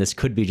again, this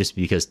could be just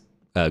because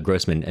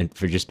Grossman, and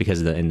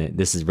because of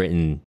this is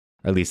written,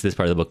 or at least this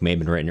part of the book may have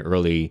been written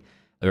early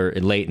or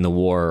late in the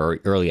war or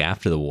early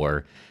after the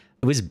war.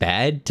 It was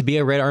bad to be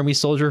a Red Army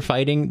soldier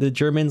fighting the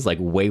Germans, like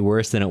way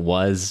worse than it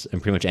was in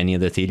pretty much any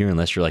other theater,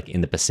 unless you're like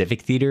in the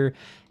Pacific theater.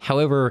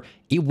 However,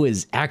 it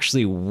was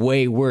actually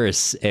way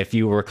worse. If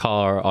you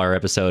recall our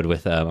episode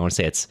with, I want to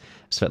say it's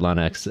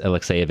Svetlana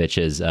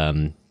Alexeyevich's,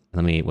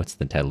 what's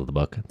the title of the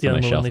book? It's on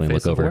my shelf. Let me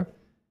look over.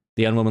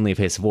 The Unwomanly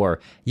Face of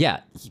War. Yeah,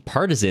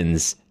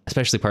 partisans,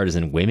 especially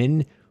partisan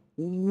women,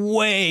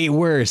 way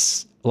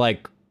worse.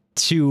 Like,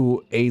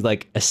 to a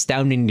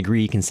astounding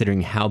degree,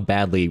 considering how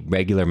badly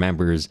regular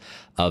members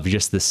of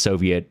just the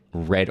Soviet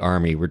Red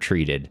Army were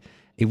treated.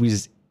 It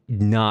was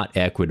not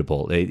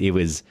equitable. It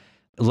was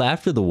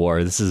after the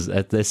war. This is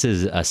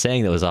a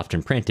saying that was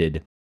often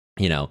printed.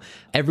 you know,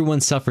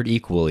 everyone suffered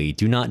equally.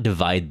 Do not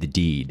divide the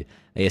deed.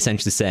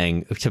 Essentially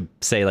saying, to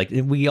say, like,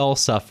 we all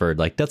suffered.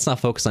 Like, let's not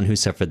focus on who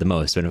suffered the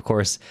most. And of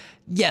course,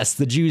 yes,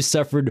 the Jews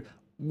suffered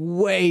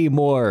way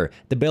more.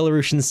 The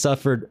Belarusians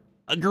suffered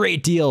a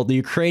great deal. The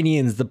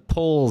Ukrainians, the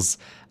Poles,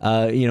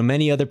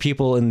 many other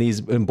people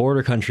in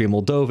border country,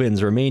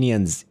 Moldovans,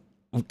 Romanians,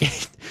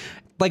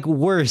 like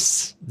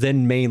worse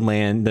than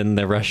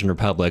the Russian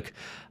Republic.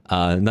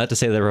 Not to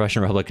say the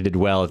Russian Republic did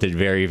well, it did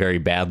very, very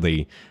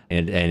badly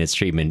in its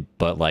treatment,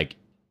 but like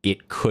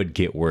it could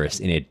get worse,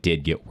 and it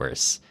did get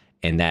worse.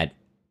 And that,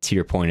 to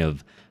your point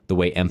of the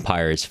way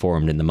empire is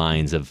formed in the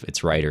minds of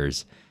its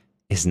writers,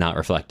 is not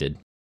reflected.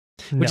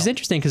 Which is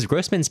interesting because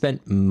Grossman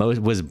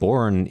was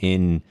born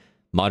in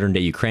modern day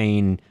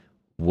Ukraine,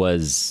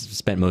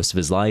 spent most of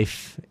his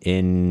life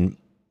in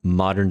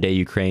modern day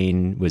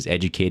Ukraine, was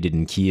educated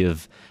in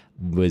Kiev,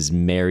 was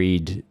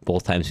married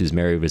both times he was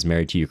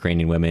married to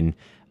Ukrainian women,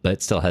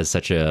 but still has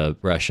such a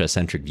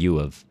Russia-centric view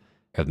of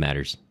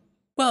matters.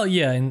 Well,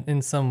 yeah,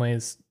 in some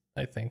ways,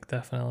 I think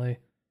definitely.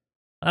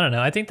 I don't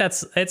know. I think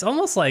it's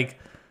almost like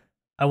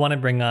I want to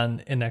bring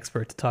on an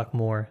expert to talk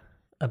more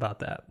about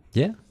that.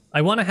 Yeah.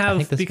 I want to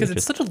have, because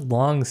it's such a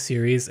long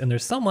series and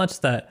there's so much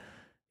that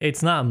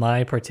it's not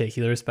my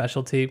particular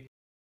specialty,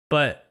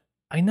 but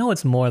I know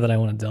it's more that I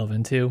want to delve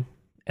into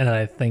and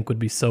I think would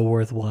be so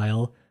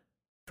worthwhile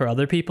for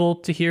other people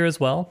to hear as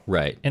well.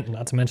 Right. And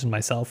not to mention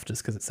myself,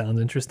 just because it sounds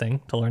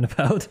interesting to learn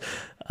about.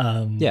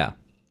 Yeah.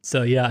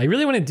 So yeah, I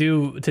really want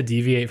to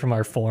deviate from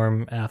our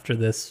form after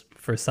this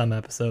for some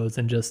episodes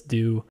and just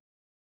do,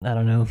 I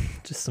don't know,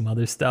 just some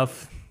other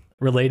stuff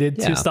related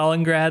to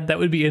Stalingrad. That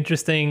would be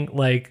interesting.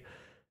 Like,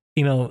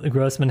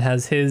 Grossman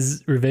has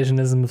his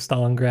revisionism of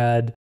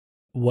Stalingrad.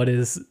 What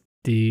is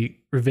the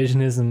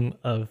revisionism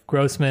of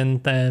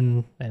Grossman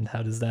then? And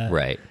how does that,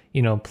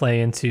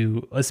 play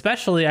into,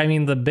 especially, I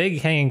mean, the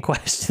big hanging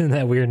question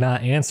that we're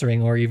not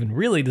answering or even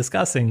really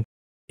discussing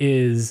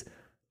is,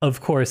 of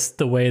course,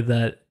 the way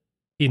that,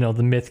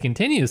 the myth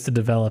continues to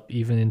develop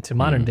even into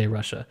modern day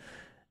Russia.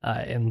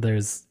 And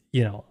there's,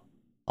 a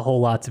whole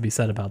lot to be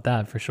said about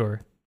that for sure.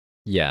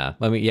 Yeah.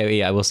 I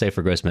mean, I will say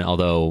for Grossman,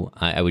 although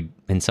I would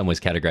in some ways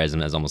categorize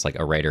him as almost like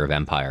a writer of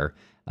empire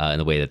in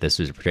the way that this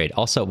was portrayed.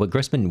 Also, what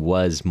Grossman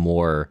was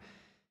more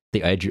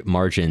the edge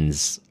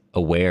margins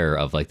aware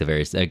of, like the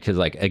various, because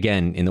like,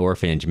 again, in the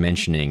orphanage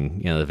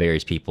mentioning, the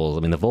various people, I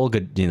mean, the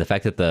Volga, the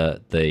fact that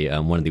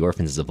the one of the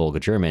orphans is a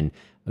Volga German,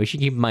 we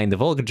should keep in mind the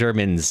Volga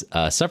Germans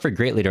suffered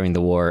greatly during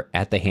the war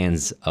at the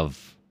hands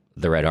of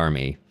the Red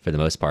Army for the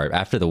most part.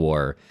 After the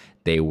war,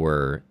 they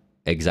were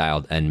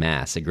exiled en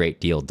masse. A great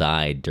deal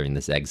died during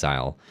this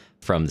exile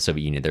from the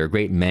Soviet Union. There are a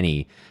great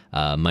many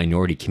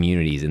minority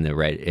communities in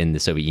the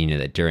Soviet Union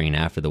that during and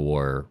after the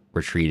war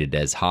were treated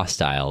as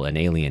hostile and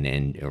alien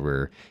and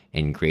were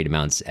in great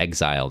amounts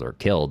exiled or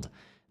killed.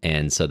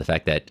 And so the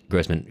fact that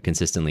Grossman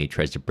consistently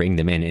tries to bring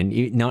them in,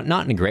 and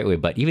not in a great way,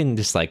 but even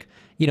just like,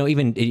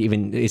 even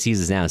it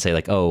sees us now and say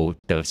like, oh,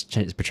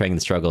 portraying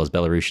the struggle as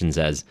Belarusians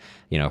as,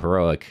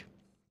 heroic,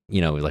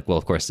 like, well,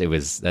 of course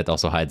that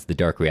also hides the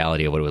dark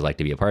reality of what it was like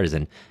to be a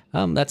partisan.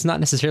 That's not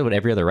necessarily what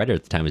every other writer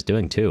at the time was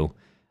doing too.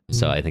 Mm-hmm.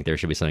 So I think there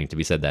should be something to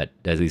be said that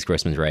at least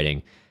Grossman's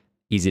writing,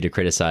 easy to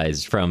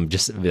criticize from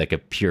just like a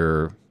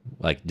pure,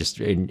 like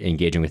just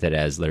engaging with it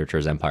as literature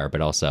as empire,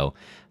 but also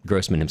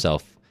Grossman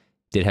himself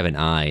did have an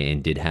eye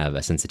and did have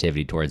a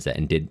sensitivity towards that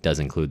and does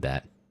include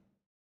that.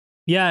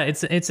 Yeah,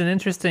 it's an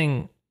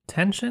interesting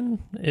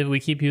tension. If we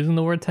keep using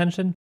the word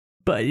tension.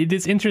 But it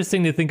is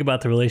interesting to think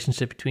about the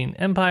relationship between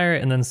empire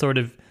and then sort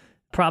of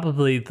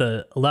probably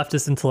the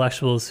leftist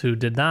intellectuals who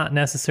did not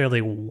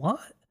necessarily want,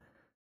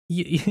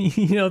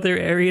 their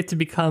area to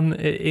become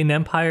an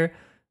empire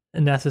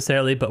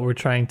necessarily, but were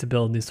trying to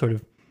build these sort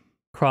of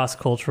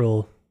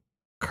cross-cultural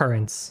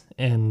currents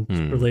and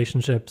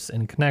relationships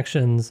and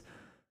connections,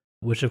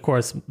 which of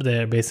course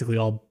they're basically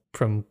all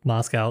from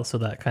Moscow, so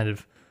that kind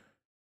of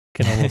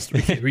can almost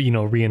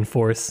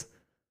reinforce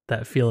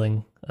that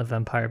feeling of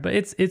empire. But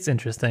it's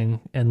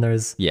interesting, and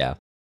there's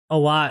a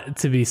lot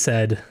to be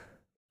said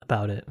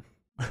about it.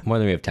 More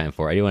than we have time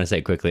for. I do want to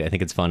say quickly, I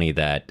think it's funny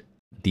that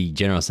the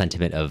general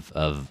sentiment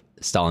of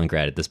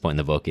Stalingrad at this point in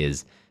the book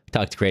is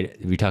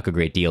we talk a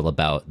great deal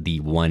about the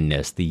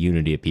oneness, the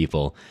unity of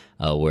people,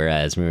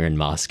 whereas when we're in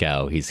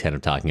Moscow, he's kind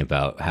of talking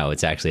about how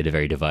it's actually a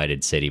very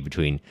divided city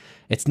between,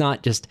 it's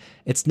not just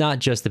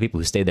the people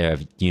who stayed there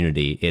have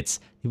unity, it's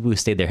people who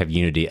stayed there have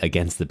unity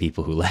against the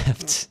people who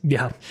left.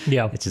 Yeah.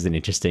 Which is an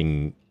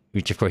interesting,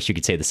 which of course you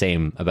could say the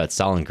same about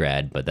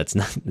Stalingrad, but that's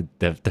not,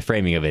 the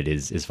framing of it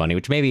is funny,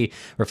 which maybe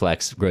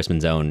reflects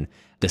Grossman's own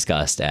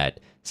disgust at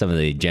some of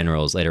the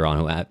generals later on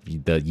who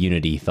the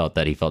unity felt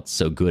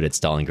so good at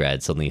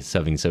Stalingrad, suddenly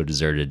having so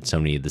deserted so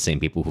many of the same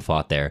people who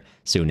fought there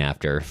soon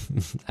after.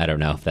 I don't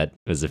know if that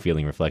was a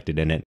feeling reflected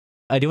in it.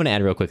 I do want to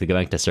add real quickly, go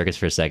back to Circus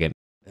for a second.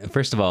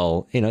 First of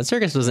all,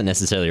 circus wasn't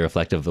necessarily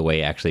reflective of the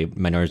way actually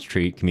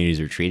minority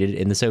communities were treated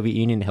in the Soviet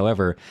Union.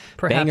 However,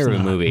 Perhaps banger of a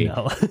not, movie.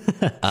 no.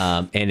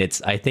 And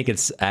I think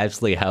it's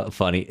absolutely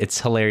funny.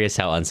 It's hilarious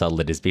how unsubtle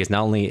it is, because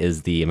not only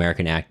is the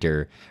American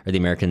actor or the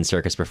American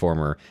circus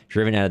performer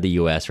driven out of the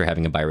U.S. for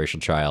having a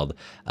biracial child,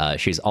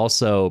 she's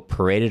also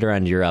paraded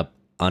around Europe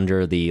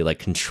under the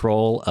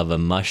control of a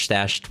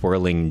mustache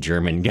twirling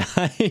German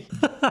guy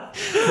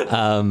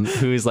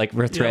who's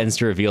threatens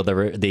to reveal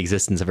the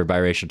existence of her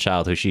biracial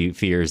child, who she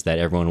fears that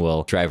everyone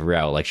will drive her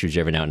out like she was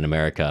driven out in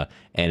America.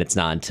 And it's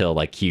not until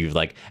he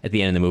at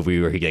the end of the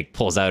movie where he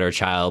pulls out her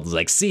child,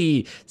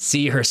 is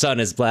see her son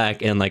is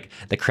black, and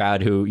the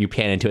crowd who you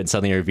pan into it and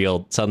suddenly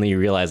you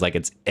realize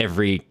it's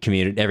every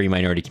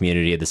minority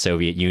community of the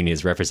Soviet Union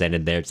is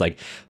represented there. It's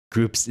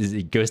groups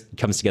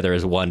comes together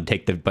as one,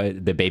 take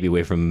the baby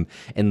away from,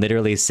 and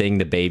literally sing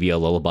the baby a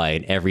lullaby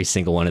in every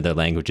single one of their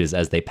languages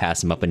as they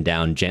pass him up and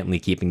down, gently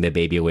keeping the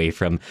baby away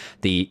from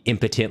the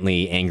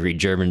impotently angry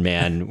German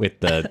man with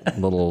the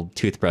little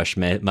toothbrush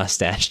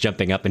mustache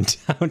jumping up and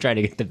down trying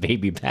to get the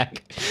baby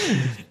back.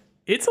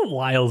 It's a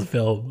wild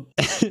film.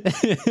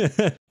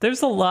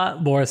 There's a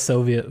lot more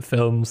Soviet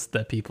films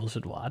that people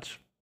should watch.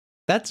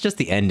 That's just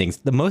the endings.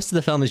 The most of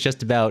the film is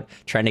just about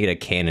trying to get a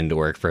cannon to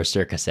work for a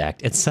circus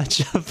act. It's such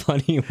a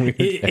funny, weird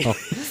film.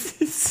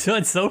 So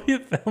a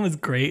Soviet film is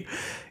great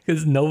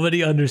because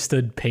nobody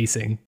understood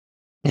pacing.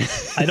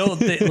 I don't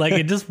think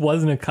it just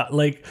wasn't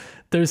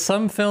there's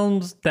some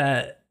films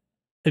that,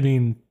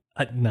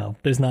 no,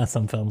 there's not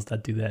some films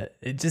that do that.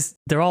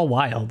 They're all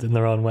wild in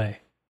their own way.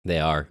 They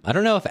are. I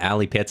don't know if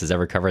Ali Pitts has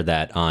ever covered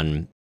that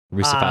on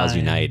Russophiles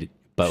Unite,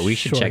 but we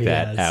should check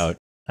that out.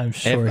 I'm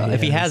sure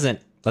if he hasn't,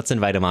 let's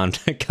invite him on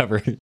to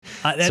cover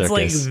that's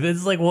circus.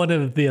 It's one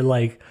of the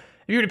if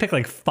you were to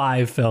pick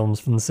 5 films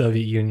from the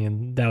Soviet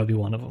Union, that would be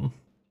one of them.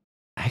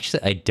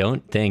 Actually, I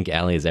don't think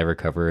Ali has ever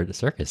covered a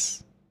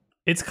circus.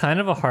 It's kind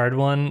of a hard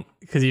one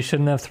because you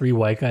shouldn't have 3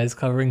 white guys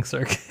covering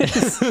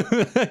circus.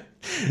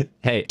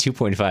 Hey,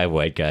 2.5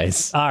 white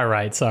guys. All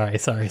right, sorry.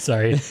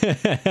 Sorry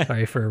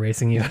for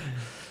erasing you.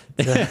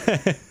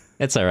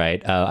 It's all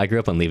right. I grew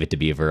up on Leave It to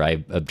Beaver.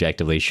 I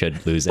objectively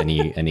should lose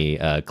any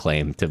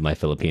claim to my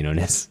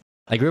Filipino-ness.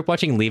 I grew up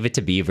watching Leave It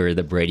to Beaver,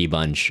 The Brady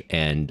Bunch,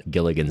 and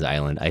Gilligan's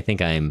Island. I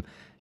think I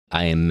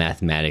am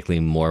mathematically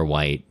more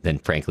white than,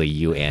 frankly,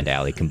 you and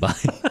Ali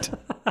combined.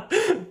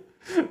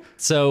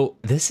 So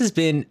this has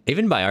been,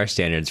 even by our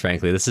standards,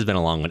 frankly, this has been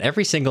a long one.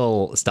 Every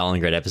single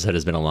Stalingrad episode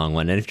has been a long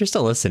one. And if you're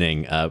still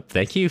listening,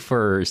 thank you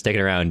for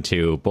sticking around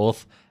to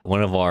both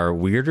one of our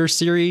weirder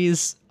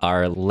series,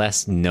 our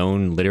less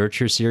known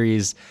literature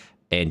series,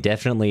 and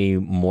definitely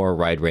more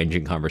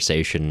wide-ranging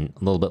conversation,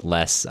 a little bit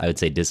less, I would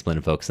say, discipline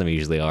and focus than we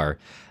usually are,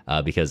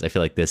 because I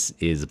feel like this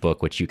is a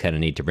book which you kind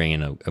of need to bring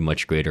in a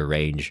much greater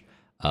range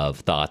of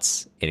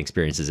thoughts and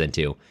experiences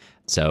into.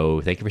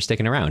 So thank you for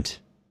sticking around.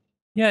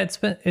 Yeah,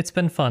 it's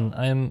been fun.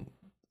 I'm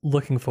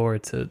looking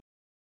forward to,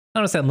 I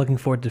don't say I'm looking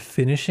forward to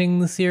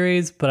finishing the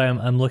series, but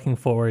I'm looking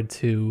forward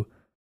to,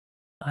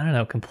 I don't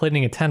know,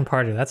 completing a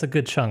 10-parter. That's a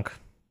good chunk.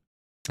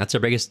 That's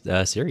our biggest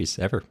series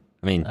ever.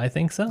 I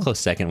think so. Close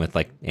second with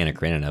Anna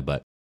Karenina,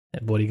 but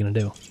what are you gonna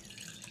do?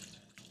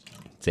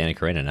 It's Anna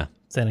Karenina.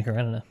 It's Anna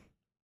Karenina.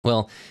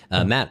 Well,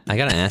 Matt, I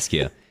gotta ask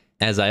you,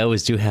 as I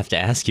always do have to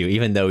ask you,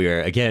 even though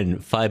we're again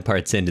 5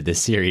 parts into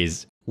this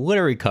series, what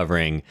are we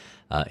covering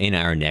in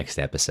our next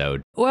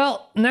episode?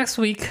 Well, next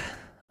week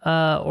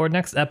or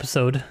next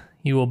episode,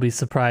 you will be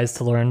surprised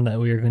to learn that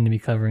we are going to be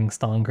covering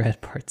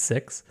Stalingrad Part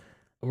 6.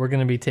 We're going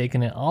to be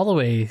taking it all the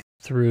way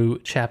through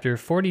chapter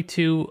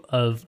 42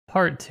 of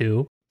Part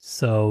 2.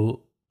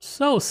 So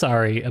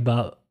sorry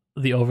about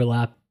the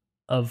overlap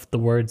of the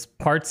words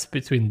parts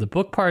between the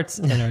book parts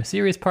and our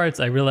series parts.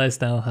 I realize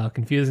now how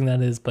confusing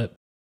that is, but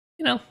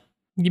you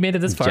made it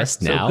this far,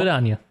 just now? So good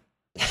on you.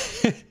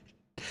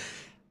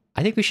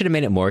 I think we should have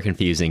made it more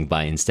confusing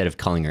by, instead of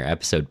calling our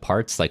episode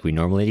parts like we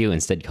normally do,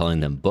 instead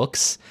calling them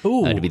books.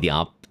 Ooh.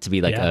 To be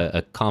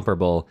a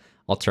comparable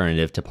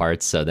alternative to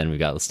parts. So then we've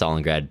got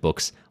Stalingrad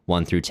books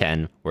 1 through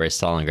 10, whereas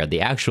Stalingrad,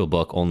 the actual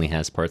book, only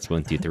has parts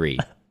 1 through 3.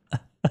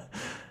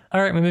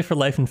 All right, maybe for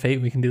Life and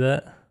Fate we can do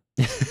that.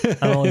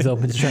 I'm always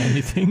open to trying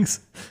new things.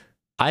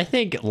 I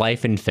think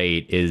Life and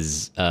Fate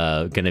is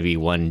going to be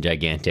one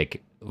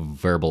gigantic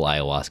verbal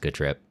ayahuasca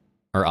trip,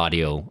 or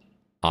audio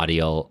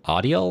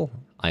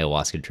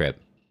ayahuasca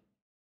trip.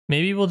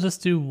 Maybe we'll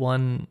just do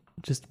one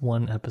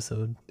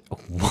episode.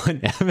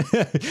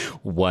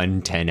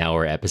 One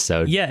 10-hour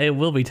episode. Yeah, it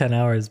will be 10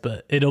 hours,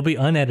 but it'll be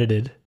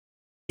unedited.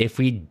 If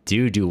we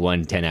do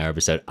one 10-hour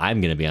episode, I'm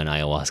going to be on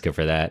ayahuasca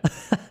for that.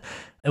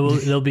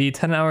 It'll be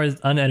 10 hours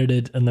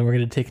unedited, and then we're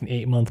going to take an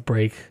 8-month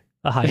break,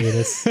 a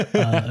hiatus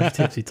of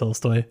Tipsy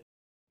Tolstoy.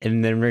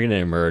 And then we're going to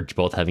emerge,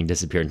 both having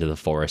disappeared into the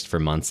forest for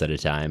months at a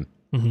time.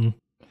 Mm-hmm.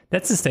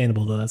 That's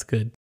sustainable, though. That's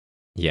good.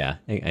 Yeah,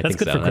 I that's think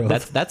good so. For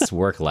growth. That's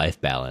work-life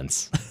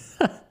balance.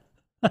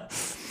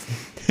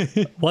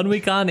 1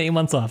 week on, 8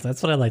 months off.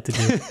 That's what I like to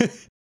do.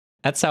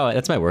 That's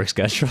my work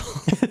schedule.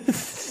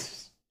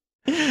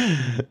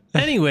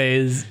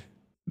 Anyways,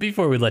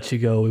 Before we let you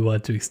go, we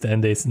want to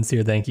extend a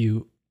sincere thank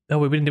you. Oh,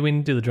 wait, we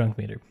didn't do the drunk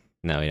meter.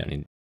 No, we don't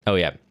need. Oh,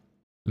 yeah.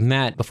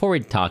 Matt, before we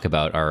talk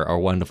about our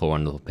wonderful,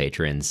 wonderful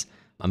patrons,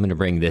 I'm going to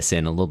bring this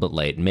in a little bit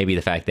late. Maybe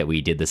the fact that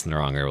we did this in the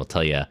wrong order will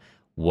tell you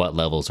what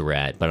levels we're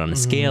at. But on a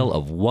scale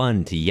of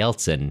 1 to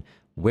Yeltsin,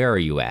 where are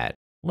you at?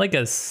 Like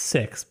a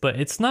 6, but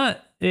it's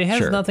not, it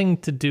has nothing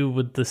to do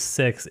with the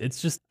 6.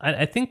 It's just,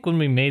 I think when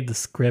we made the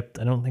script,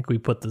 I don't think we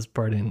put this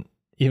part in,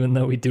 even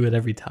though we do it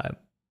every time.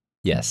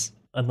 Yes.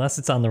 Unless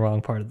it's on the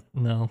wrong part.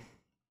 No,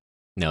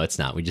 it's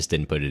not. We just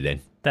didn't put it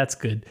in. That's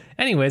good.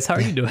 Anyways, how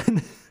are you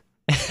doing?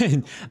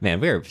 Man,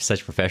 we are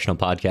such professional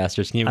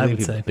podcasters. Can you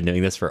believe we've been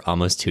doing this for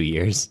almost 2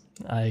 years?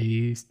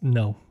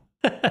 No.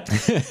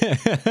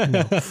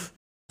 No.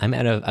 I'm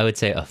at I would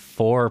say a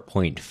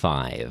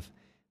 4.5.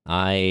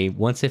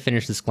 Once I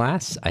finish this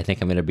class, I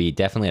think I'm going to be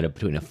definitely at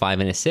between a 5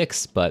 and a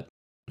 6, but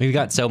we've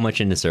got so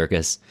much into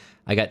circus.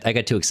 I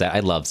got too excited.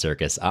 I love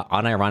circus.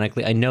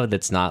 Unironically, I know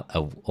that's not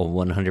a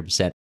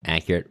 100%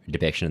 accurate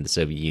depiction of the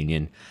Soviet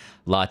Union.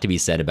 A lot to be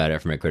said about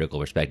it from a critical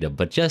perspective,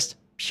 but just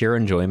pure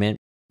enjoyment.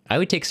 I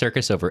would take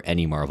circus over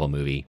any Marvel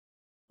movie.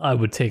 I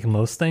would take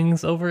most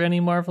things over any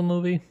Marvel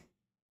movie.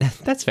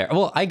 That's fair.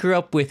 Well, I grew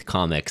up with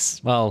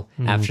comics. Well,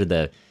 after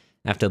the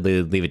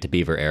Leave It to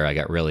Beaver era, I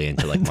got really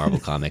into like Marvel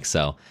comics.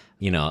 So,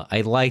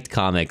 I liked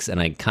comics, and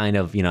I kind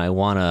of, I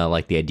want to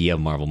like the idea of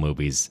Marvel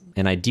movies,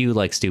 and I do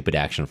like stupid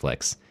action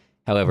flicks.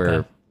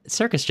 However,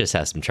 circus just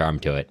has some charm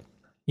to it.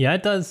 Yeah,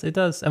 it does. It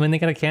does. I mean, they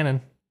got a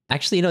cannon.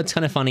 Actually, it's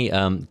kind of funny.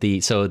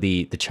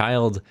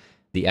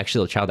 The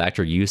actual child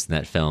actor used in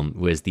that film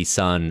was the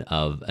son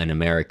of an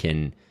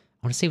American,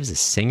 I want to say it was a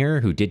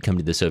singer who did come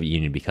to the Soviet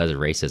Union because of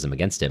racism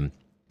against him.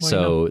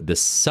 The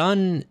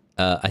son,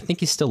 I think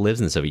he still lives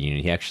in the Soviet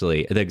Union. He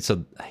actually,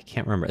 so I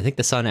can't remember. I think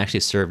the son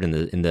actually served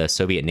in the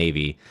Soviet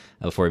Navy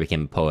before he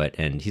became a poet,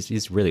 and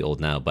he's really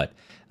old now. But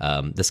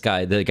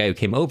the guy who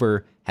came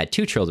over had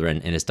 2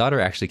 children, and his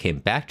daughter actually came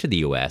back to the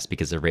U.S.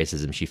 because of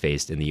racism she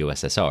faced in the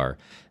USSR,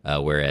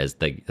 whereas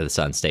the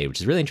son stayed, which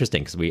is really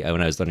interesting because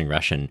when I was learning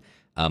Russian,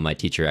 my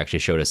teacher actually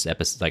showed us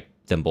episodes like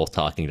them both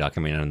talking,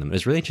 documenting on them. It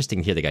was really interesting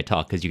to hear the guy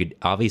talk because you could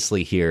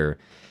obviously hear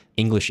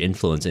English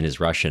influence in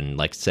his Russian,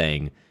 like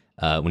saying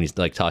when he's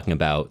like talking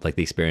about like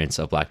the experience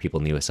of Black people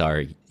in the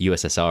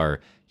USSR.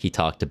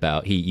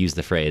 He used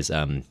the phrase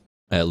 "Люди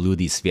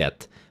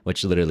Svet,"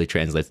 which literally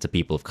translates to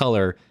people of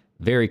color.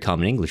 Very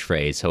common English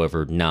phrase,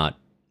 however, not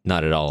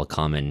at all a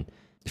common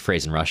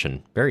phrase in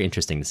Russian. Very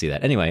interesting to see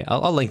that. Anyway,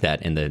 I'll link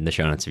that in the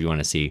show notes if you want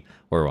to see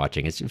what we're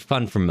watching. It's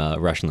fun from a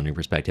Russian learning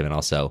perspective and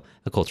also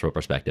a cultural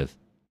perspective.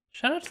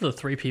 Shout out to the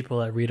 3 people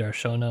that read our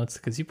show notes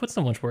because you put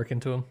so much work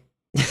into them.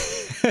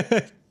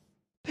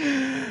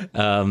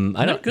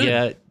 I don't. Good.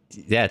 Yeah.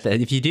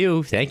 If you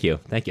do, thank you,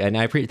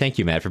 and thank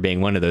you, Matt, for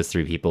being one of those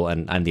 3 people,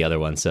 and I'm the other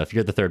one. So if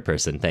you're the 3rd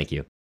person, thank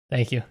you.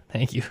 Thank you.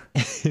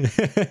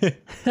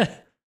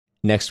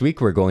 Next week,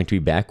 we're going to be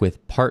back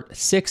with part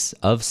 6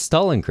 of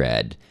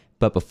Stalingrad.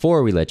 But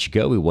before we let you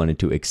go, we wanted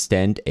to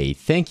extend a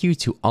thank you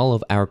to all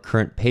of our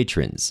current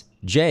patrons: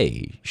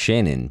 Jay,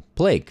 Shannon,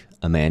 Blake,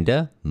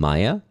 Amanda,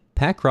 Maya,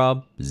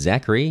 Packrob,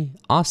 Zachary,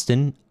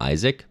 Austin,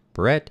 Isaac,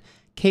 Brett,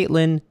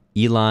 Caitlin,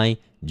 Eli,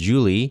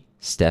 Julie,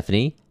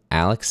 Stephanie,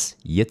 Alex,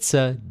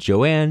 Yitza,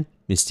 Joanne,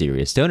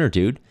 Mysterious Stoner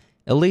Dude,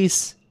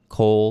 Elise,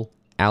 Cole,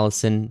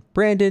 Allison,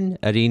 Brandon,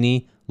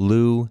 Arini,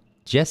 Lou,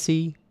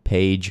 Jesse,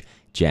 Paige,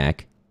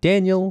 Jack,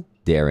 Daniel,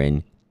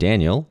 Darren,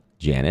 Daniel,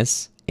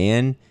 Janice,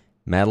 Anne,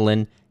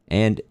 Madeline,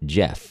 and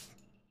Jeff.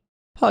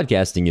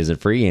 Podcasting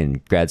isn't free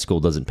and grad school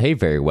doesn't pay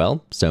very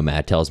well, so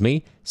Matt tells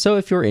me. So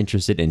if you're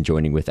interested in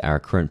joining with our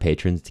current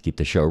patrons to keep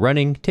the show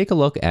running, take a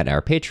look at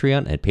our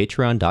Patreon at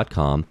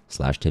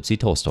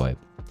patreon.com/TipsyTolstoy.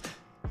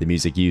 The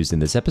music used in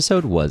this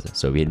episode was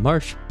Soviet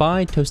March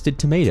by Toasted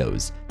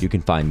Tomatoes. You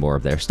can find more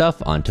of their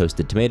stuff on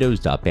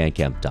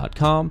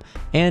toastedtomatoes.bandcamp.com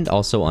and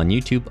also on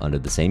YouTube under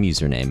the same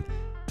username.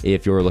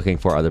 If you're looking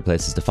for other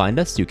places to find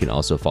us, you can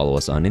also follow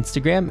us on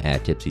Instagram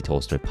at Tipsy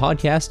Tolstoy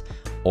Podcast,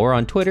 or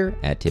on Twitter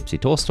at Tipsy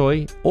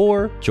Tolstoy,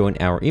 or join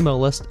our email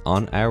list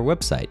on our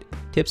website,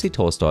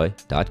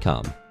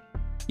 tipsytolstoy.com.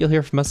 You'll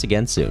hear from us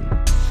again soon.